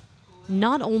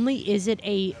not only is it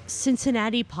a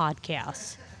Cincinnati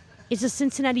podcast, it's a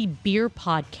Cincinnati beer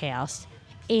podcast,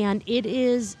 And it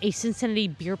is a Cincinnati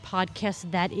beer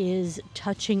podcast that is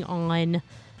touching on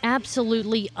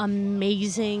absolutely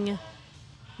amazing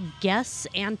guests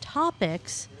and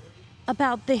topics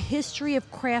about the history of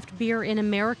craft beer in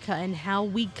America and how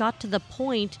we got to the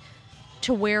point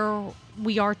to where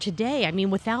we are today. I mean,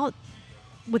 without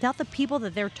the people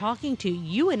that they're talking to,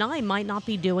 you and I might not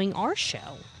be doing our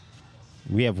show.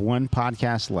 We have one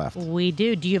podcast left. We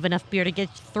do. Do you have enough beer to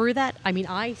get through that? I mean,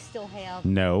 I still have.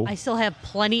 No. I still have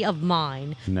plenty of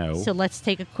mine. No. So let's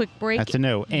take a quick break. That's a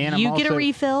no. And you I'm get a also-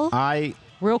 refill.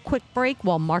 Real quick break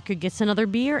while Marco gets another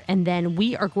beer, and then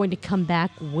we are going to come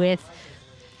back with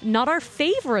not our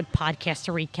favorite podcast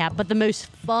to recap, but the most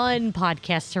fun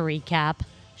podcast to recap,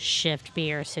 Shift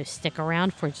Beer. So stick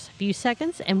around for just a few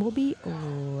seconds, and we'll be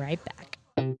right back.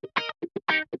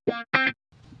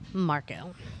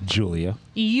 Marco, Julia.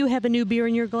 you have a new beer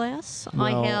in your glass.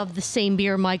 Well- I have the same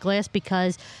beer in my glass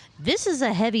because this is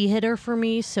a heavy hitter for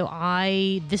me. So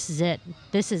this is it.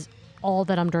 This is all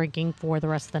that I'm drinking for the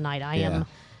rest of the night. I am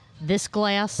this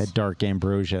glass. That dark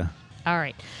ambrosia. All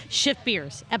right. Shift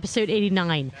Beers, episode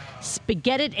 89.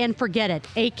 Spaghetti It and Forget It,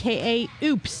 a.k.a.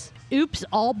 Oops. Oops,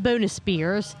 all bonus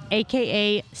beers,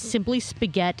 a.k.a. Simply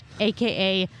Spaghetti,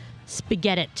 a.k.a.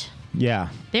 Spaghetti It. Yeah.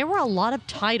 There were a lot of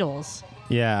titles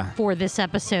Yeah. for this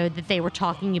episode that they were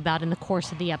talking about in the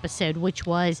course of the episode, which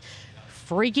was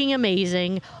freaking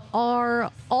amazing.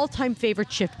 Our all-time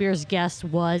favorite Shift Beers guest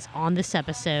was on this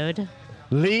episode.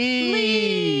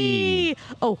 Lee.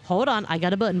 Oh, hold on. I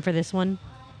got a button for this one.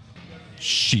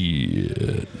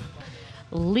 Shit.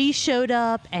 Lee showed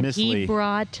up, and Miss he Lee.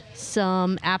 brought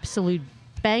some absolute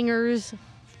bangers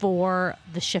for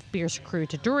the Shift Beers crew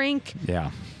to drink,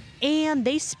 Yeah. and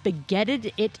they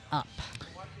spaghettied it up.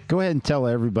 Go ahead and tell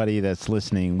everybody that's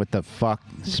listening what the fuck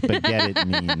spaghetti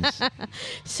means.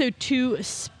 So to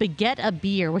spaghetti a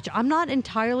beer, which I'm not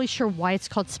entirely sure why it's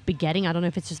called spaghetti. I don't know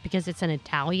if it's just because it's an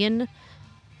Italian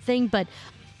thing, but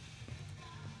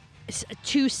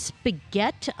to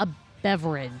spaghetti a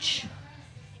beverage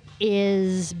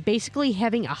is basically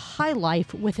having a high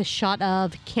life with a shot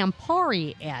of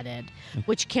Campari added,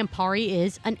 which Campari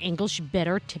is an English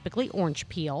bitter, typically orange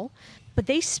peel, but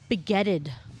they spaghettied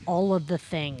all of the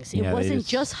things. It Yeah, they wasn't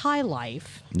just high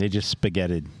life. They just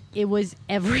spaghettied. It was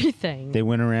everything. They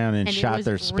went around and And it shot was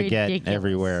their spaghetti ridiculous.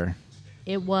 everywhere.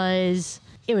 It was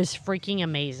freaking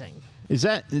amazing. Is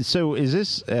that so? Is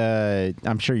this?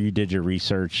 I'm sure you did your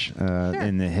research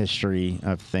in the history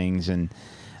of things and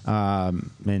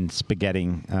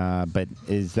spaghetting, but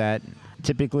is that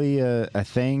typically a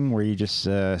thing where you just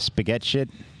spaghetti shit?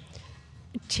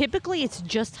 Typically, it's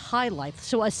just high life.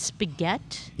 So a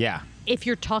spaghetti, Yeah. if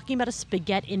you're talking about a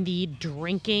spaghetti in the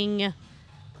drinking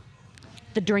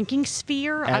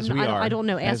sphere, As we are. I don't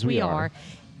know. As we are. are.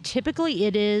 Typically,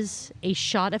 it is a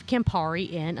shot of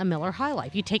Campari in a Miller High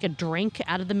Life. You take a drink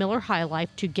out of the Miller High Life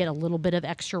to get a little bit of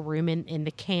extra room in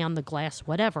the can, the glass,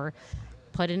 whatever.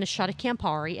 Put in a shot of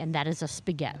Campari, and that is a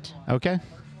spaghetti. Okay.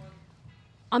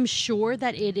 I'm sure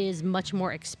that it is much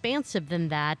more expansive than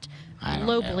that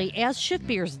globally, as Shift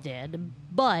Beers did,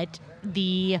 but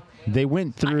They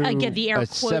went through again, the air a quote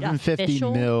 750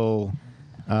 official mil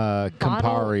bottle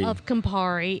Campari. of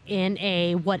Campari in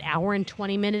a, hour and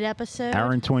 20-minute episode?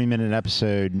 Hour and 20-minute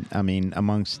episode. I mean,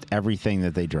 amongst everything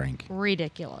that they drank.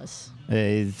 Ridiculous.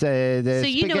 It's, So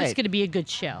you know it's spaghetti. going to be a good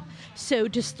show. So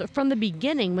just from the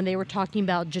beginning, when they were talking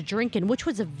about drinking, which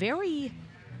was a very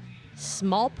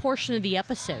small portion of the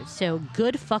episode, so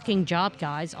good fucking job,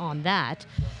 guys, on that.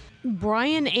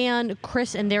 Brian and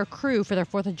Chris and their crew for their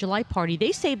 4th of July party,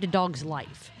 they saved a dog's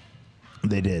life.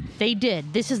 They did. They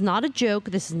did. This is not a joke.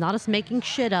 This is not us making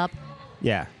shit up.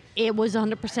 Yeah. It was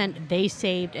 100% they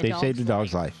saved a They dog's saved a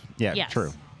dog's life. Yeah, Yes.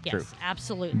 true. Yes, True.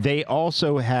 absolutely. They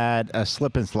also had a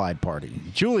slip and slide party.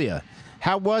 Julia,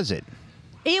 how was it?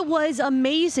 It was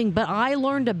amazing, but I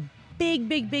learned a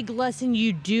big lesson.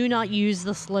 You do not use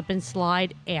the slip and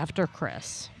slide after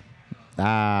Chris.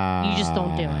 Ah, You just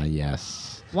don't do it.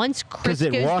 Yes. Once Chris Because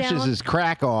it goes washes down, his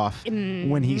crack off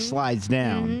when he slides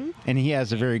down, and he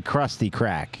has a very crusty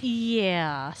crack.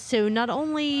 yeah. So not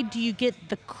only do you get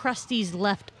the crusties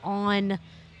left on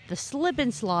the slip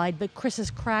and slide, but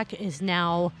Chris's crack is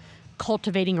now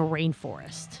cultivating a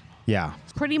rainforest. Yeah.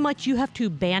 Pretty much, you have to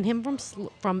ban him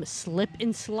from slip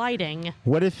and sliding.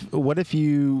 What if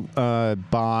you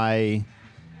buy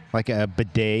like a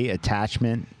bidet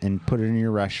attachment and put it in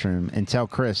your restroom and tell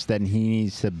Chris that he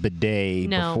needs the bidet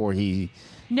No. before he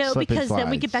No, slip and because then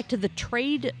we slides? get back to the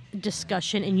trade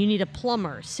discussion, and you need a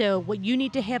plumber. So what you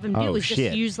need to have him do Oh, is shit.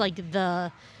 just use like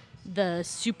the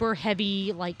super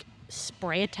heavy like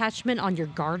spray attachment on your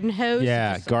garden hose.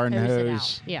 Yeah, Just garden hose it out.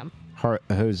 hose. Yeah.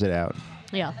 hose it out.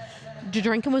 Yeah. The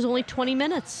drinking was only 20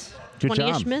 minutes. Good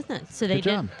 20-ish job. minutes. So they Good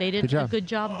job. did Good job. a good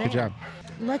job there. Good job.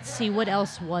 Let's see, what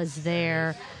else was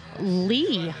there?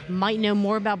 Lee might know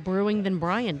more about brewing than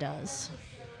Brian does.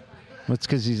 That's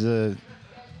because he's a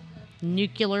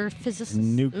Nuclear physicist?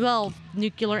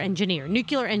 Nuclear engineer.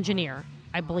 Nuclear engineer,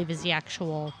 I believe, is the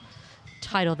actual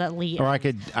title that Lee or I owns.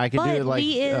 could do But it like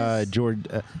Lee is George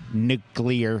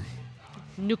nuclear.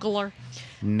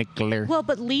 Well,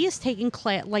 but Lee is taking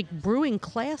brewing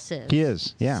classes. He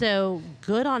is, yeah. So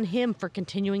good on him for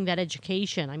continuing that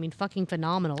education. I mean, fucking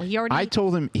phenomenal. He already.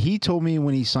 He told me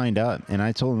when he signed up, and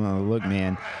I told him, look,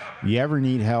 man, you ever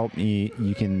need help,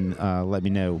 you can let me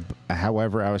know.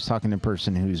 However, I was talking to a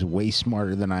person who's way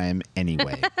smarter than I am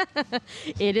anyway.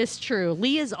 It is true.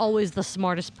 Lee is always the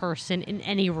smartest person in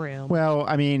any room. Well,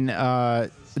 I mean,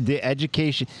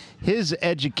 his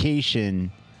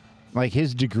education, like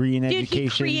his degree in Dude,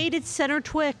 education. he created Center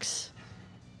Twix.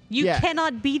 You Yeah.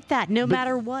 cannot beat that, no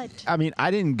matter what. I mean, I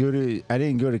didn't go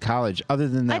to college other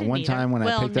than I that didn't one either. time when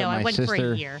I picked up my I went sister.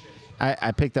 for a year.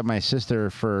 I picked up my sister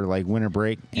for like winter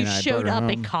break. You and I showed brought her up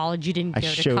home. at college. You didn't I go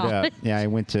to showed college. up. Yeah, I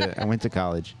went to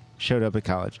college. Showed up at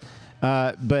college.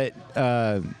 But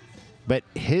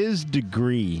his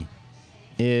degree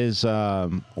is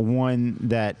one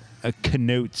that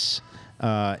connotes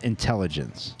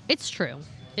intelligence. It's true.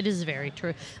 It is very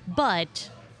true. But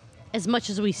as much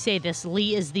as we say this,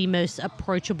 Lee is the most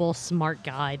approachable, smart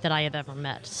guy that I have ever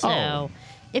met. So Oh.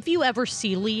 if you ever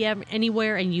see Lee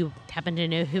anywhere and you happen to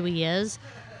know who he is,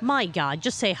 my God,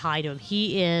 just say hi to him.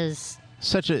 He is...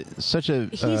 Such a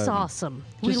He's awesome.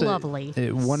 We just love Lee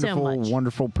a wonderful, so much.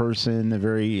 wonderful person. A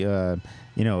very, a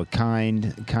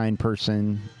kind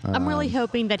person. I'm really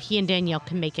hoping that he and Danielle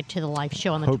can make it to the live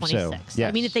show on the Hope so, 26th.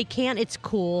 I mean, yes. if they can, it's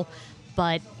cool.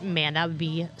 But, man, that would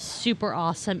be super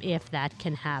awesome if that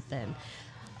can happen.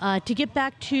 To get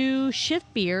back to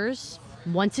Shift Beers,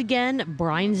 once again,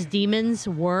 Brian's demons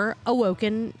were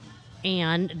awoken,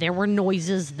 and there were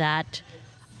noises that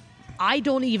I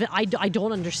don't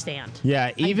understand.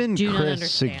 Yeah, even do not Chris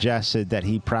understand. suggested that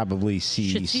he probably Should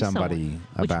see see somebody someone,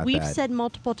 about which we've that. said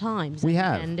multiple times. We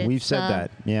have. and We've it's, said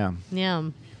that. Yeah. Yeah.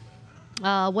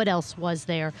 What else was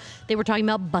there? They were talking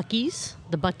about Buc-ee's,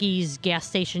 the Buc-ee's gas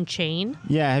station chain.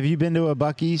 Yeah. Have you been to a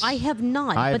Buc-ee's? I have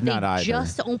not, I have but they not either.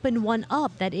 just opened one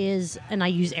up that is, and I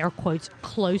use air quotes,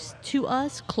 close to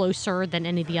us, closer than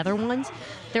any of the other ones.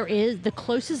 There is the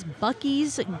closest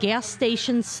Buc-ee's gas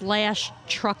station /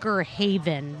 trucker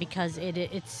haven, because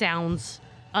it sounds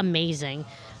amazing,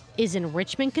 is in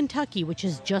Richmond, Kentucky, which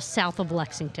is just south of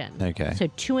Lexington. Okay. So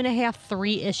 2.5,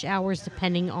 3-ish hours,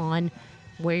 depending on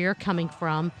where you're coming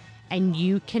from, and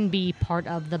you can be part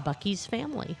of the Buc-ee's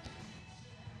family.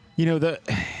 You know,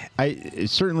 it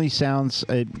certainly sounds.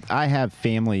 I have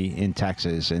family in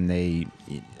Texas, and they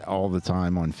all the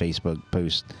time on Facebook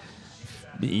post,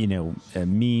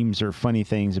 memes or funny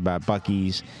things about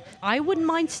Buc-ee's. I wouldn't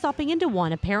mind stopping into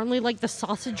one. Apparently, like the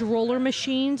sausage roller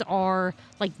machines are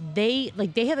they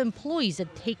have employees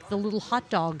that take the little hot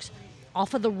dogs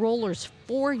off of the rollers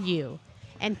for you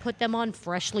and put them on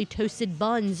freshly toasted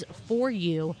buns for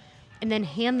you, and then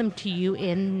hand them to you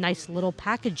in nice little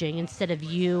packaging instead of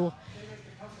you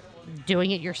doing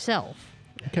it yourself.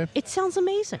 Okay. It sounds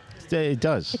amazing. It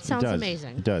does. It sounds does.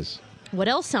 amazing. It does. What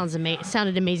else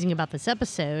sounded amazing about this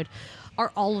episode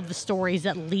are all of the stories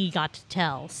that Lee got to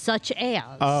tell, such as...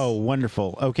 Oh,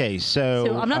 wonderful. Okay,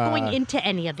 So I'm not going into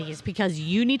any of these because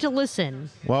you need to listen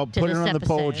Well, to put it this on the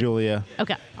poll, episode. Julia.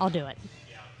 Okay, I'll do it.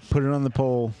 Put it on the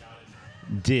poll.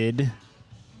 Is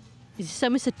this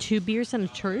almost a 2 beers and a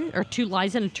truth? Or 2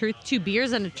 lies and a truth? 2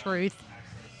 beers and a truth?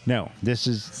 No, this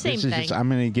is Same this is thing. I'm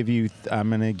going to give you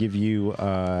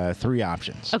 3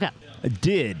 options. Okay.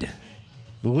 Did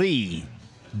Lee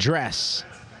dress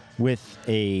with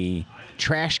a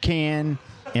trash can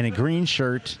and a green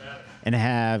shirt and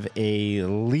have a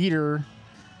liter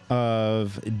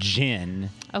of gin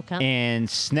Okay. and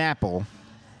Snapple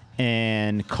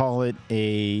and call it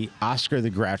a Oscar the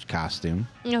Grouch costume?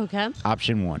 Okay.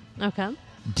 Option 1. Okay.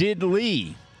 Did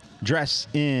Lee dress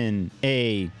in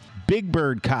a Big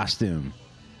Bird costume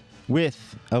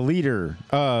with a liter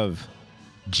of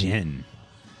gin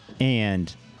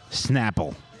and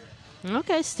Snapple?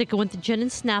 Okay, sticking with the gin and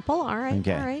Snapple. All right.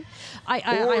 Okay. All right.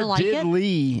 I Or like did it.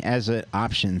 Lee, as an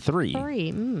option 3,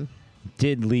 3.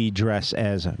 did Lee dress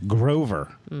as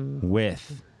Grover Mm.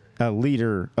 with a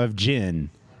liter of gin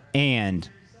and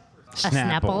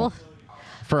Snapple, Snapple?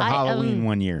 for I, Halloween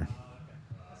one year?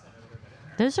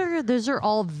 Those are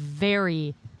all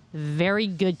very, very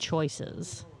good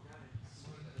choices.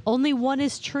 Only one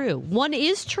is true. One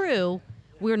is true,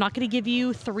 We're not going to give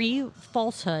you 3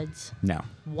 falsehoods. No.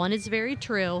 One is very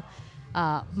true.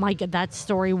 My God, that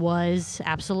story was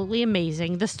absolutely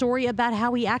amazing. The story about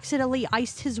how he accidentally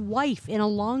iced his wife in a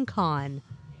long con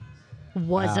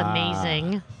was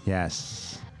amazing.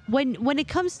 Yes. When it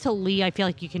comes to Lee, I feel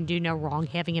like you can do no wrong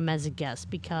having him as a guest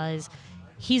because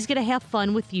he's going to have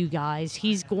fun with you guys.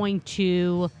 He's going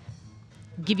to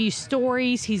give you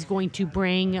stories. He's going to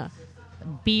bring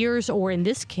beers, or in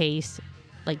this case,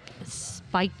 like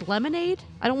spiked lemonade.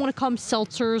 I don't want to call them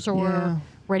seltzers or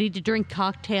ready to drink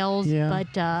cocktails,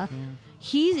 but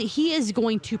he is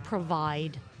going to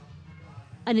provide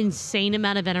an insane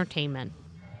amount of entertainment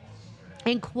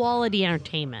and quality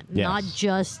entertainment, not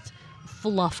just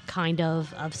fluff kind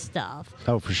of stuff.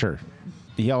 Oh, for sure.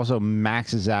 He also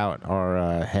maxes out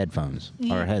our headphones,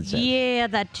 our headset. Yeah,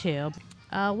 that too.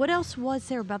 What else was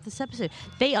there about this episode?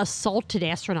 They assaulted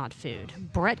astronaut food.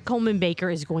 Brett Coleman Baker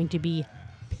is going to be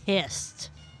pissed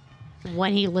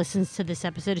when he listens to this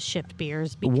episode of Shift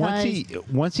Beers because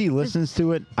once he listens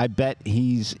to it, I bet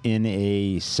he's in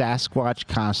a Sasquatch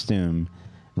costume,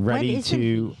 ready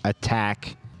to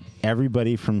attack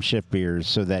everybody from Shift Beers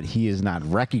so that he is not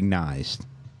recognized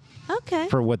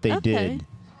for what they did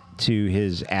to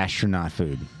his astronaut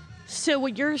food. So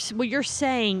what you're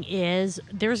saying is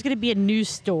there's going to be a news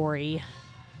story.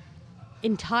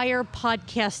 Entire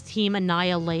podcast team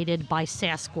annihilated by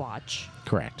Sasquatch.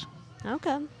 Correct.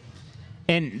 Okay.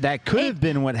 And that could have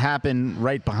been what happened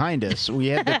right behind us. We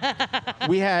had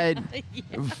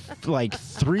like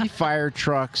 3 fire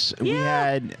trucks. Yeah. We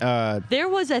had there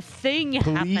was a thing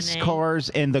police happening. cars,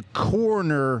 and the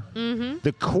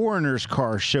coroner's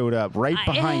car showed up right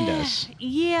behind us.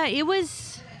 Yeah,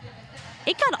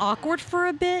 it got awkward for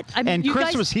a bit. I mean, And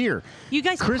Chris was here. You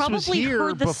guys Chris probably was here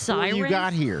heard the before sirens. you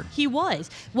got here. He was.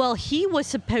 Well, he was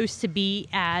supposed to be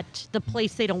at the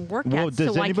place they don't work Well, at.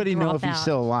 does so I anybody could know drop if he's out.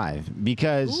 still alive?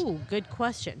 Because Ooh, good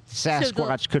question.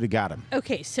 Sasquatch could have got him.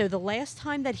 Okay, so the last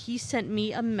time that he sent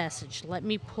me a message, let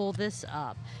me pull this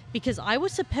up, because I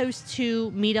was supposed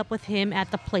to meet up with him at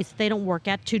the place that they don't work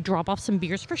at to drop off some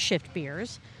beers for Shift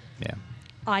Beers. Yeah.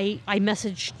 I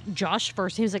messaged Josh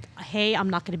first. He was like, hey, I'm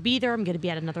not going to be there. I'm going to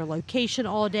be at another location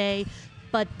all day,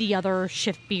 but the other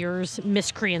Shift Beers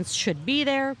miscreants should be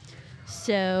there.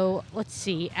 So let's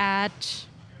see, at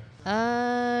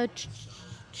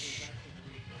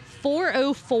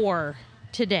 4:04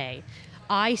 today,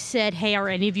 I said, hey, are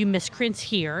any of you miscreants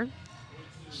here?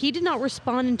 He did not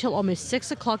respond until almost 6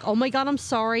 o'clock. Oh my God, I'm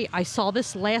sorry. I saw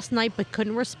this last night but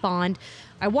couldn't respond.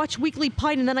 I watched Weekly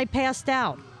Pint and then I passed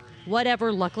out.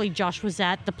 Whatever. Luckily, Josh was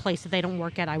at the place that they don't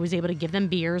work at. I was able to give them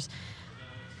beers.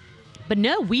 But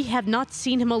no, we have not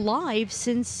seen him alive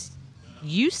since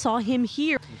you saw him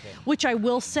here, which I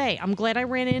will say, I'm glad I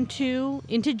ran into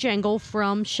Jengle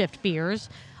from Shift Beers.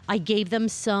 I gave them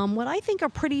some, what I think are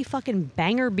pretty fucking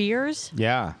banger beers.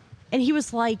 Yeah. And he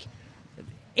was like,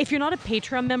 if you're not a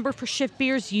Patreon member for Shift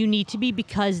Beers, you need to be,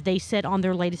 because they said on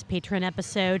their latest Patreon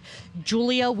episode,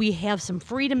 Julia, we have some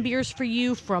Freedom beers for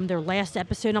you from their last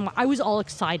episode. I was all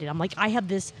excited. I'm like, I have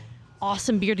this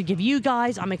awesome beer to give you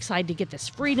guys. I'm excited to get this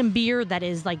Freedom beer that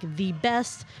is like the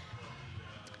best.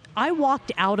 I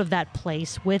walked out of that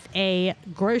place with a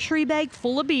grocery bag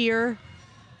full of beer,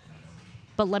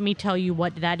 but let me tell you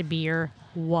what that beer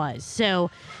was. So,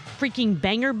 freaking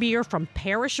banger beer from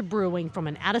Parish Brewing, from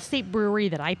an out-of-state brewery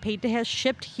that I paid to have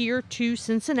shipped here to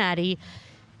Cincinnati,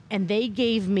 and they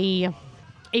gave me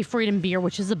a Freedom beer,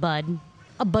 which is a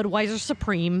Budweiser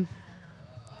Supreme,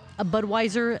 a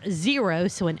Budweiser Zero,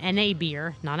 so an NA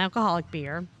beer, non-alcoholic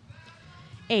beer,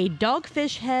 a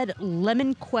Dogfish Head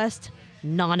Lemon Quest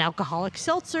non-alcoholic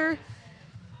seltzer,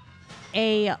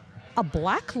 a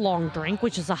black long drink,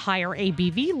 which is a higher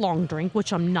ABV long drink,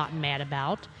 which I'm not mad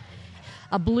about,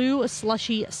 a blue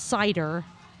slushy cider,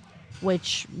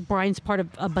 which Brian's part of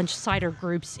a bunch of cider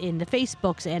groups in the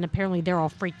Facebooks, and apparently they're all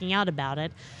freaking out about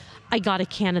it. I got a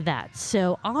can of that.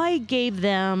 So I gave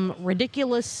them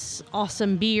ridiculous,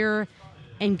 awesome beer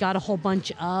and got a whole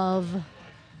bunch of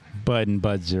Bud and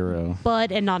Bud Zero.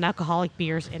 Bud and non-alcoholic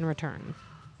beers in return.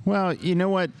 Well, you know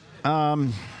what?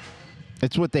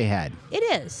 It's what they had. It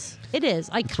is. It is.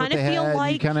 I kind of What they feel had.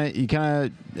 like... You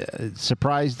kind of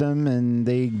surprised them, and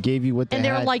they gave you what they And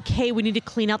had. they're like, hey, we need to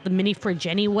clean out the mini fridge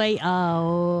anyway.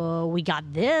 Oh, we got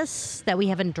this that we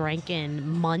haven't drank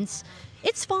in months.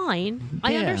 It's fine.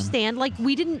 I Yeah. understand. Like,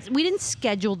 we didn't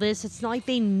schedule this. It's not like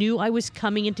they knew I was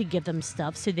coming in to give them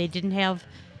stuff, so they didn't have,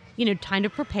 time to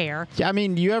prepare. Yeah, I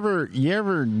mean, you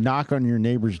ever knock on your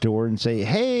neighbor's door and say,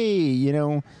 hey,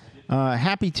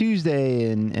 happy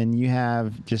Tuesday, and you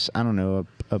have just, I don't know,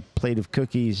 a plate of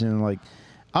cookies, and like,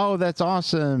 oh, that's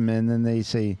awesome. And then they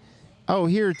say, oh,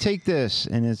 here, take this,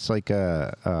 and it's like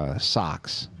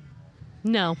socks.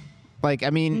 No. Like, I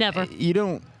mean, Never. You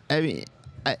don't. I mean,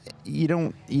 you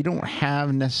don't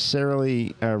have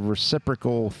necessarily a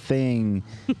reciprocal thing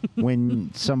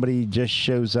when somebody just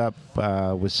shows up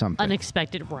with something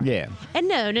Unexpected, right? Yeah. And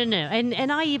no,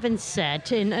 and I even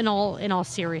said, in all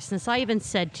seriousness, I even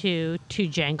said to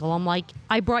Jangle, I'm like,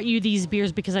 I brought you these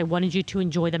beers because I wanted you to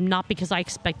enjoy them, not because I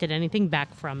expected anything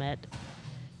back from it.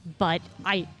 But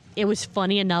it was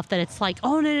funny enough that it's like,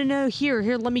 oh no, here,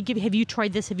 let me give you. Have you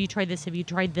tried this? Have you tried this? Have you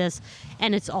tried this?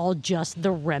 And it's all just the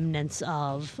remnants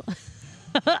of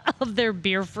of their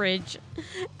beer fridge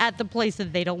at the place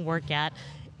that they don't work at.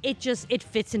 It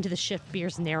fits into the Shift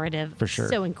Beers narrative For sure.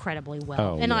 so incredibly well,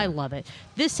 Oh, and yeah. I love it.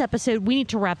 This episode, we need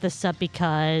to wrap this up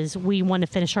because we want to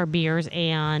finish our beers,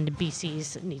 and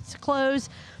BC's needs to close.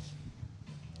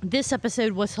 This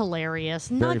episode was hilarious,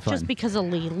 Very not just fun. because of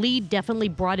Lee. Lee definitely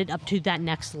brought it up to that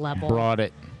next level. Brought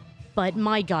it. But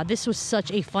my God, this was such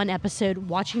a fun episode.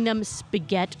 Watching them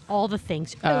spaghetti all the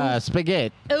things,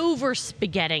 Spaghetti. over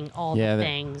spaghetting all the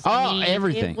things. Oh, I mean,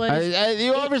 everything. it was-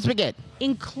 You over spaghetti.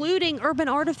 including Urban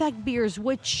Artifact beers,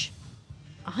 which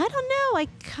I don't know. I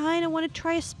kind of want to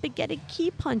try a spaghetti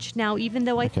key punch now, even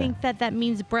though I Okay. think that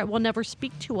means Brett will never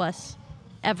speak to us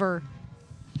ever.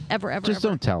 Just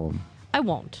don't tell them. I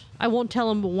won't. I won't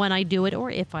tell him when I do it or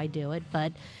if I do it,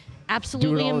 but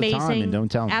absolutely all the amazing. time and don't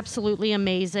tell 'em. Absolutely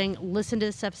amazing. Listen to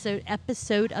this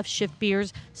episode of Shift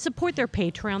Beers. Support their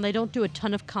Patreon. They don't do a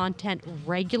ton of content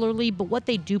regularly, but what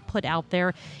they do put out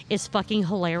there is fucking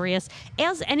hilarious.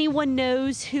 As anyone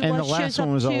knows who And the shows last up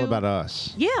one was all to- about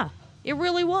us. Yeah, it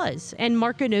really was. And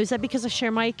Marco knows that because I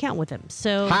share my account with him.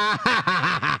 So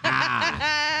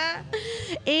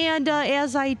And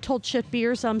as I told Shift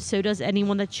Beers, so does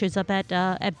anyone that shows up at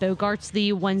Bogart's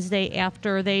the Wednesday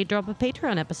after they drop a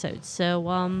Patreon episode.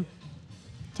 So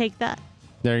take that.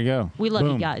 There you go. We love you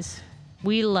Boom. guys.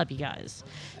 We love you guys.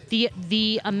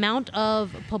 The amount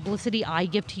of publicity I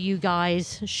give to you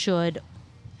guys should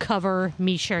cover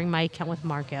me sharing my account with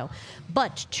Marco.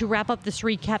 But to wrap up this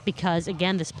recap, because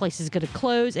again, this place is going to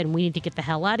close and we need to get the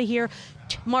hell out of here.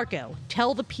 Marco,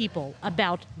 tell the people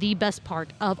about the best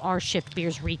part of our Shift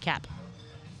Beers recap.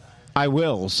 I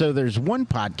will. So there's one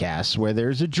podcast where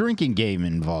there's a drinking game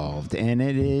involved, and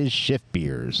it is Shift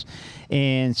Beers.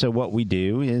 And so what we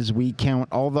do is we count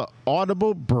all the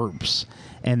audible burps,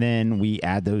 and then we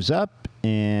add those up,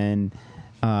 and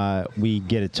we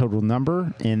get a total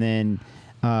number, and then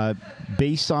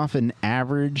based off an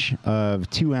average of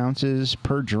 2 ounces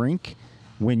per drink,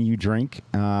 when you drink,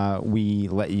 we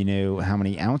let you know how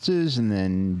many ounces and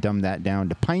then dumb that down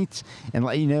to pints and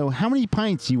let you know how many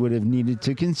pints you would have needed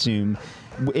to consume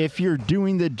if you're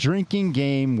doing the drinking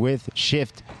game with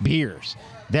Shift Beers.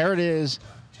 There it is.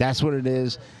 That's what it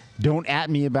is. Don't at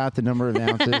me about the number of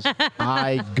ounces.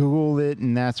 I Googled it,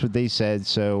 and that's what they said.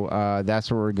 So that's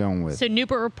what we're going with. So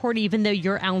Newport Report, even though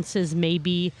your ounces may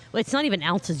be, well, it's not even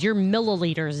ounces, your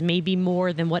milliliters may be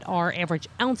more than what our average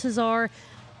ounces are.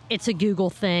 It's a Google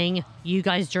thing. You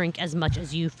guys drink as much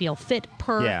as you feel fit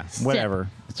per Yeah, sip. whatever.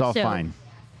 It's all So, fine.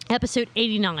 Episode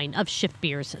 89 of Shift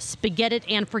Beers. Spaghetti it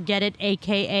and forget it,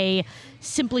 a.k.a.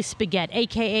 Simply Spaghetti,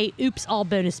 a.k.a. Oops All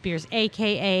Bonus Beers,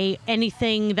 a.k.a.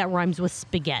 anything that rhymes with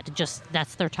spaghetti. Just,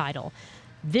 that's their title.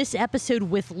 This episode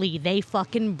with Lee, they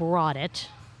fucking brought it.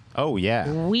 Oh,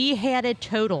 yeah. We had a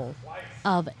total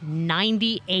of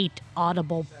 98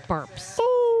 audible burps.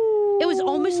 It was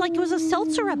almost like it was a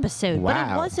seltzer episode, but it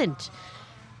Wow. wasn't.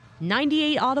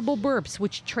 98 audible burps,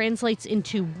 which translates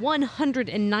into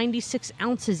 196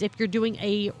 ounces if you're doing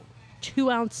a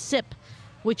 2-ounce sip,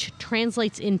 which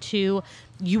translates into,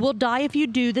 you will die if you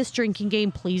do this drinking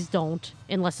game. Please don't,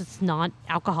 unless it's not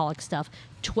alcoholic stuff.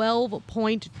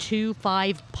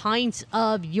 12.25 pints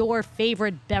of your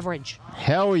favorite beverage.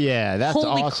 Hell yeah. That's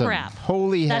Holy awesome. crap.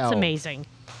 Holy hell. That's amazing.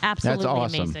 Absolutely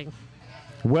awesome. amazing.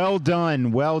 Well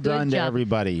done. Well done to job.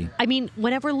 everybody. I mean,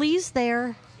 whenever Lee's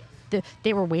there,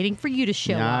 they were waiting for you to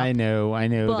show up. I know.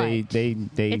 But They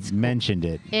it's cool. mentioned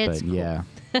it. It's but cool. yeah.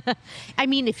 I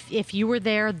mean, if you were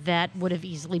there, that would have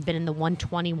easily been in the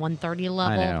 120, 130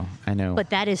 level. I know. But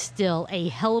that is still a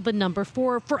hell of a number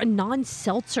for a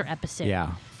non-seltzer episode.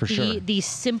 Yeah, for sure. The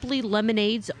Simply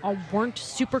Lemonades weren't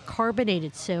super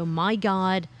carbonated, so my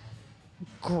God,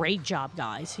 great job,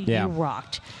 guys. Yeah. You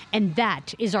rocked. And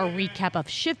that is our recap of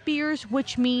Shift Beers,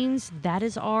 which means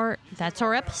that's our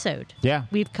episode. Yeah.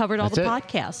 We've covered all That's the it.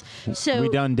 podcasts. So we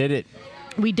done did it.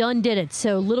 we done did it.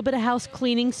 So a little bit of house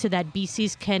cleaning so that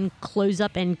BCs can close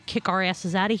up and kick our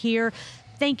asses out of here.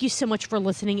 Thank you so much for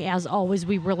listening. As always,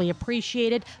 we really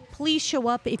appreciate it. please show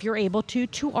up if you're able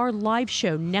to our live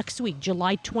show next week,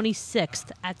 July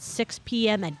 26th at 6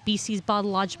 p.m. at BC's Bottle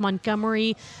Lodge,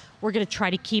 Montgomery. We're going to try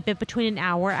to keep it between an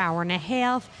hour and a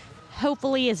half.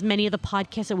 Hopefully, as many of the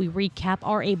podcasts that we recap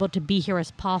are able to be here as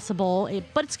possible.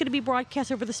 But it's going to be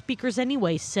broadcast over the speakers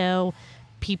anyway, so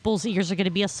people's ears are going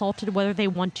to be assaulted whether they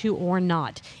want to or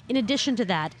not. In addition to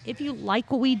that, if you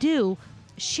like what we do,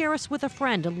 share us with a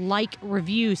friend. Like,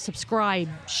 review, subscribe,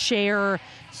 share,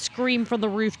 scream from the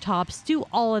rooftops. Do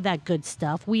all of that good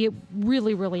stuff. We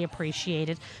really, really appreciate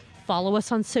it. Follow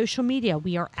us on social media.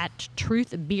 We are at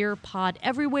Truth Beer Pod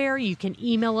everywhere. You can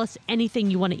email us anything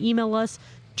you want to email us.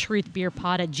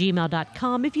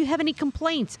 truthbeerpod@gmail.com. If you have any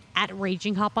complaints, at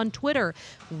Raging Hop on Twitter.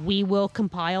 We will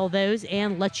compile those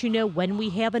and let you know when we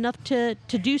have enough to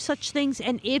do such things.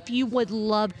 And if you would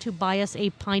love to buy us a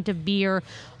pint of beer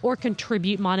or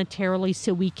contribute monetarily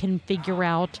so we can figure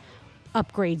out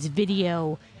upgrades,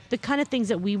 video, the kind of things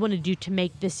that we want to do to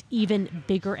make this even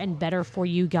bigger and better for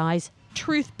you guys,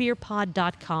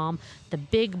 truthbeerpod.com, the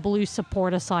big blue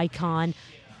support us icon.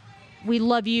 We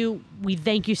love you. We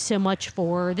thank you so much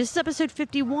for this is episode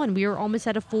 51. We are almost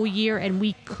at a full year, and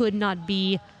we could not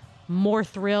be more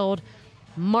thrilled.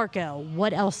 Marco,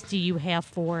 what else do you have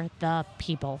for the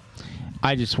people?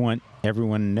 I just want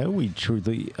everyone to know we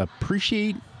truly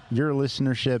appreciate your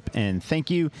listenership, and thank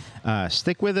you.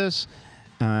 Stick with us.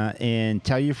 And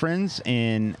tell your friends,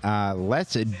 and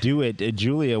let's do it.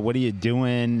 Julia, what are you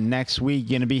doing next week? You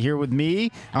going to be here with me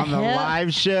on the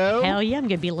live show? Hell yeah, I'm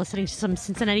going to be listening to some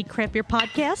Cincinnati Craft Beer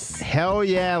podcasts. Hell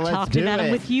yeah, let's Talking do about it.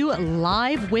 them with you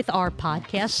live with our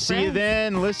podcast See friends. you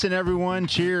then. Listen, everyone.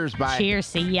 Cheers. Bye. Cheers.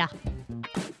 See ya.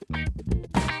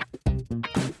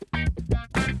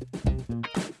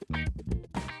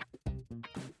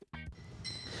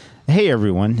 Hey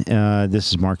everyone,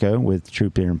 this is Marco with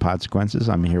Truth Beer and Podsequences.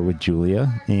 I'm here with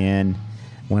Julia, and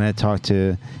want to talk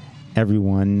to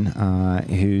everyone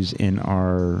who's in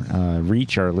our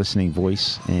reach, our listening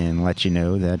voice, and let you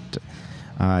know that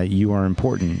you are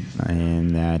important,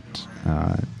 and that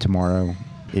tomorrow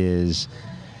is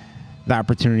the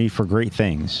opportunity for great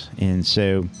things. And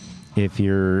so if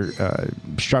you're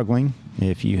struggling,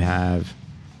 if you have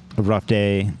a rough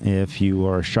day, if you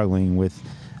are struggling with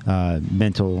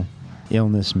mental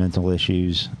illness, mental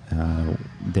issues,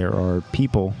 there are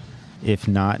people, if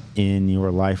not in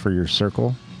your life or your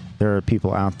circle, there are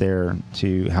people out there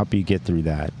to help you get through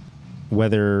that.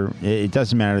 Whether it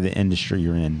doesn't matter the industry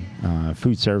you're in,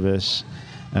 food service,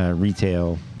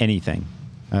 retail, anything,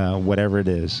 whatever it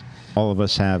is, all of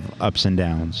us have ups and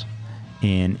downs,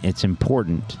 and it's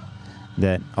important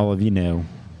that all of you know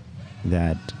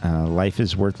that life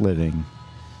is worth living,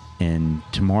 and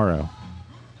tomorrow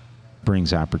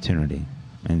brings opportunity.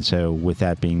 And so with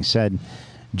that being said,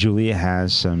 Julia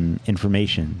has some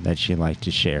information that she'd like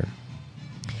to share.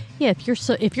 Yeah,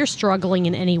 if you're struggling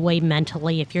in any way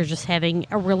mentally, if you're just having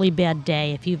a really bad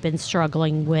day, if you've been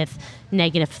struggling with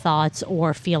negative thoughts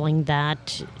or feeling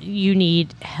that you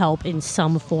need help in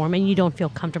some form and you don't feel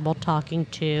comfortable talking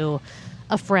to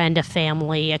a friend, a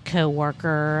family, a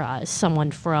coworker,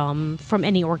 someone from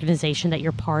any organization that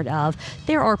you're part of,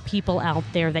 there are people out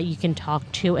there that you can talk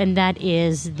to, and that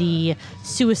is the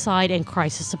Suicide and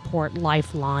Crisis Support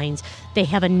Lifelines. They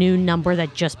have a new number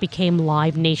that just became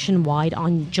live nationwide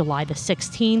on July the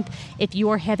 16th. If you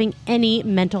are having any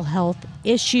mental health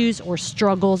issues or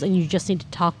struggles and you just need to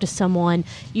talk to someone,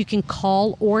 you can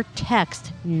call or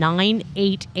text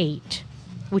 988.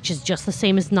 which is just the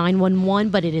same as 911,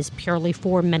 but it is purely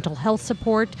for mental health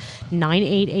support,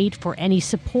 988 for any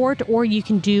support, or you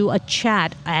can do a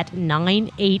chat at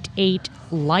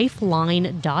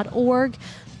 988lifeline.org.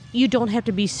 You don't have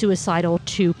to be suicidal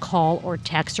to call or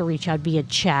text or reach out via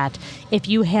chat. If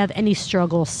you have any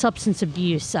struggles, substance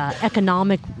abuse,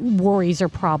 economic worries or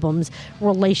problems,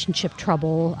 relationship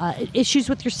trouble, issues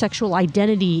with your sexual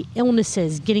identity,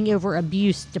 illnesses, getting over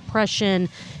abuse, depression,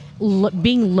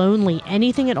 being lonely,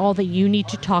 anything at all that you need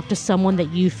to talk to someone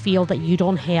that you feel that you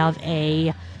don't have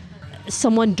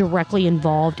someone directly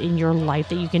involved in your life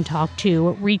that you can talk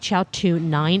to, reach out to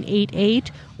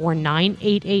 988 or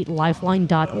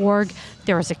 988lifeline.org.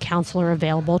 There is a counselor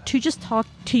available to just talk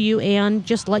to you and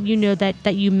just let you know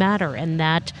that you matter and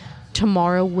that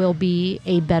tomorrow will be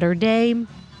a better day.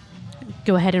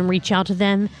 Go ahead and reach out to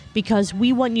them because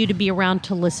we want you to be around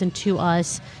to listen to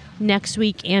us next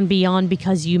week and beyond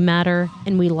because you matter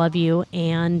and we love you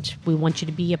and we want you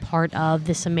to be a part of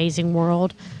this amazing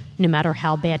world no matter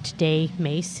how bad today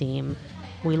may seem.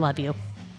 We love you.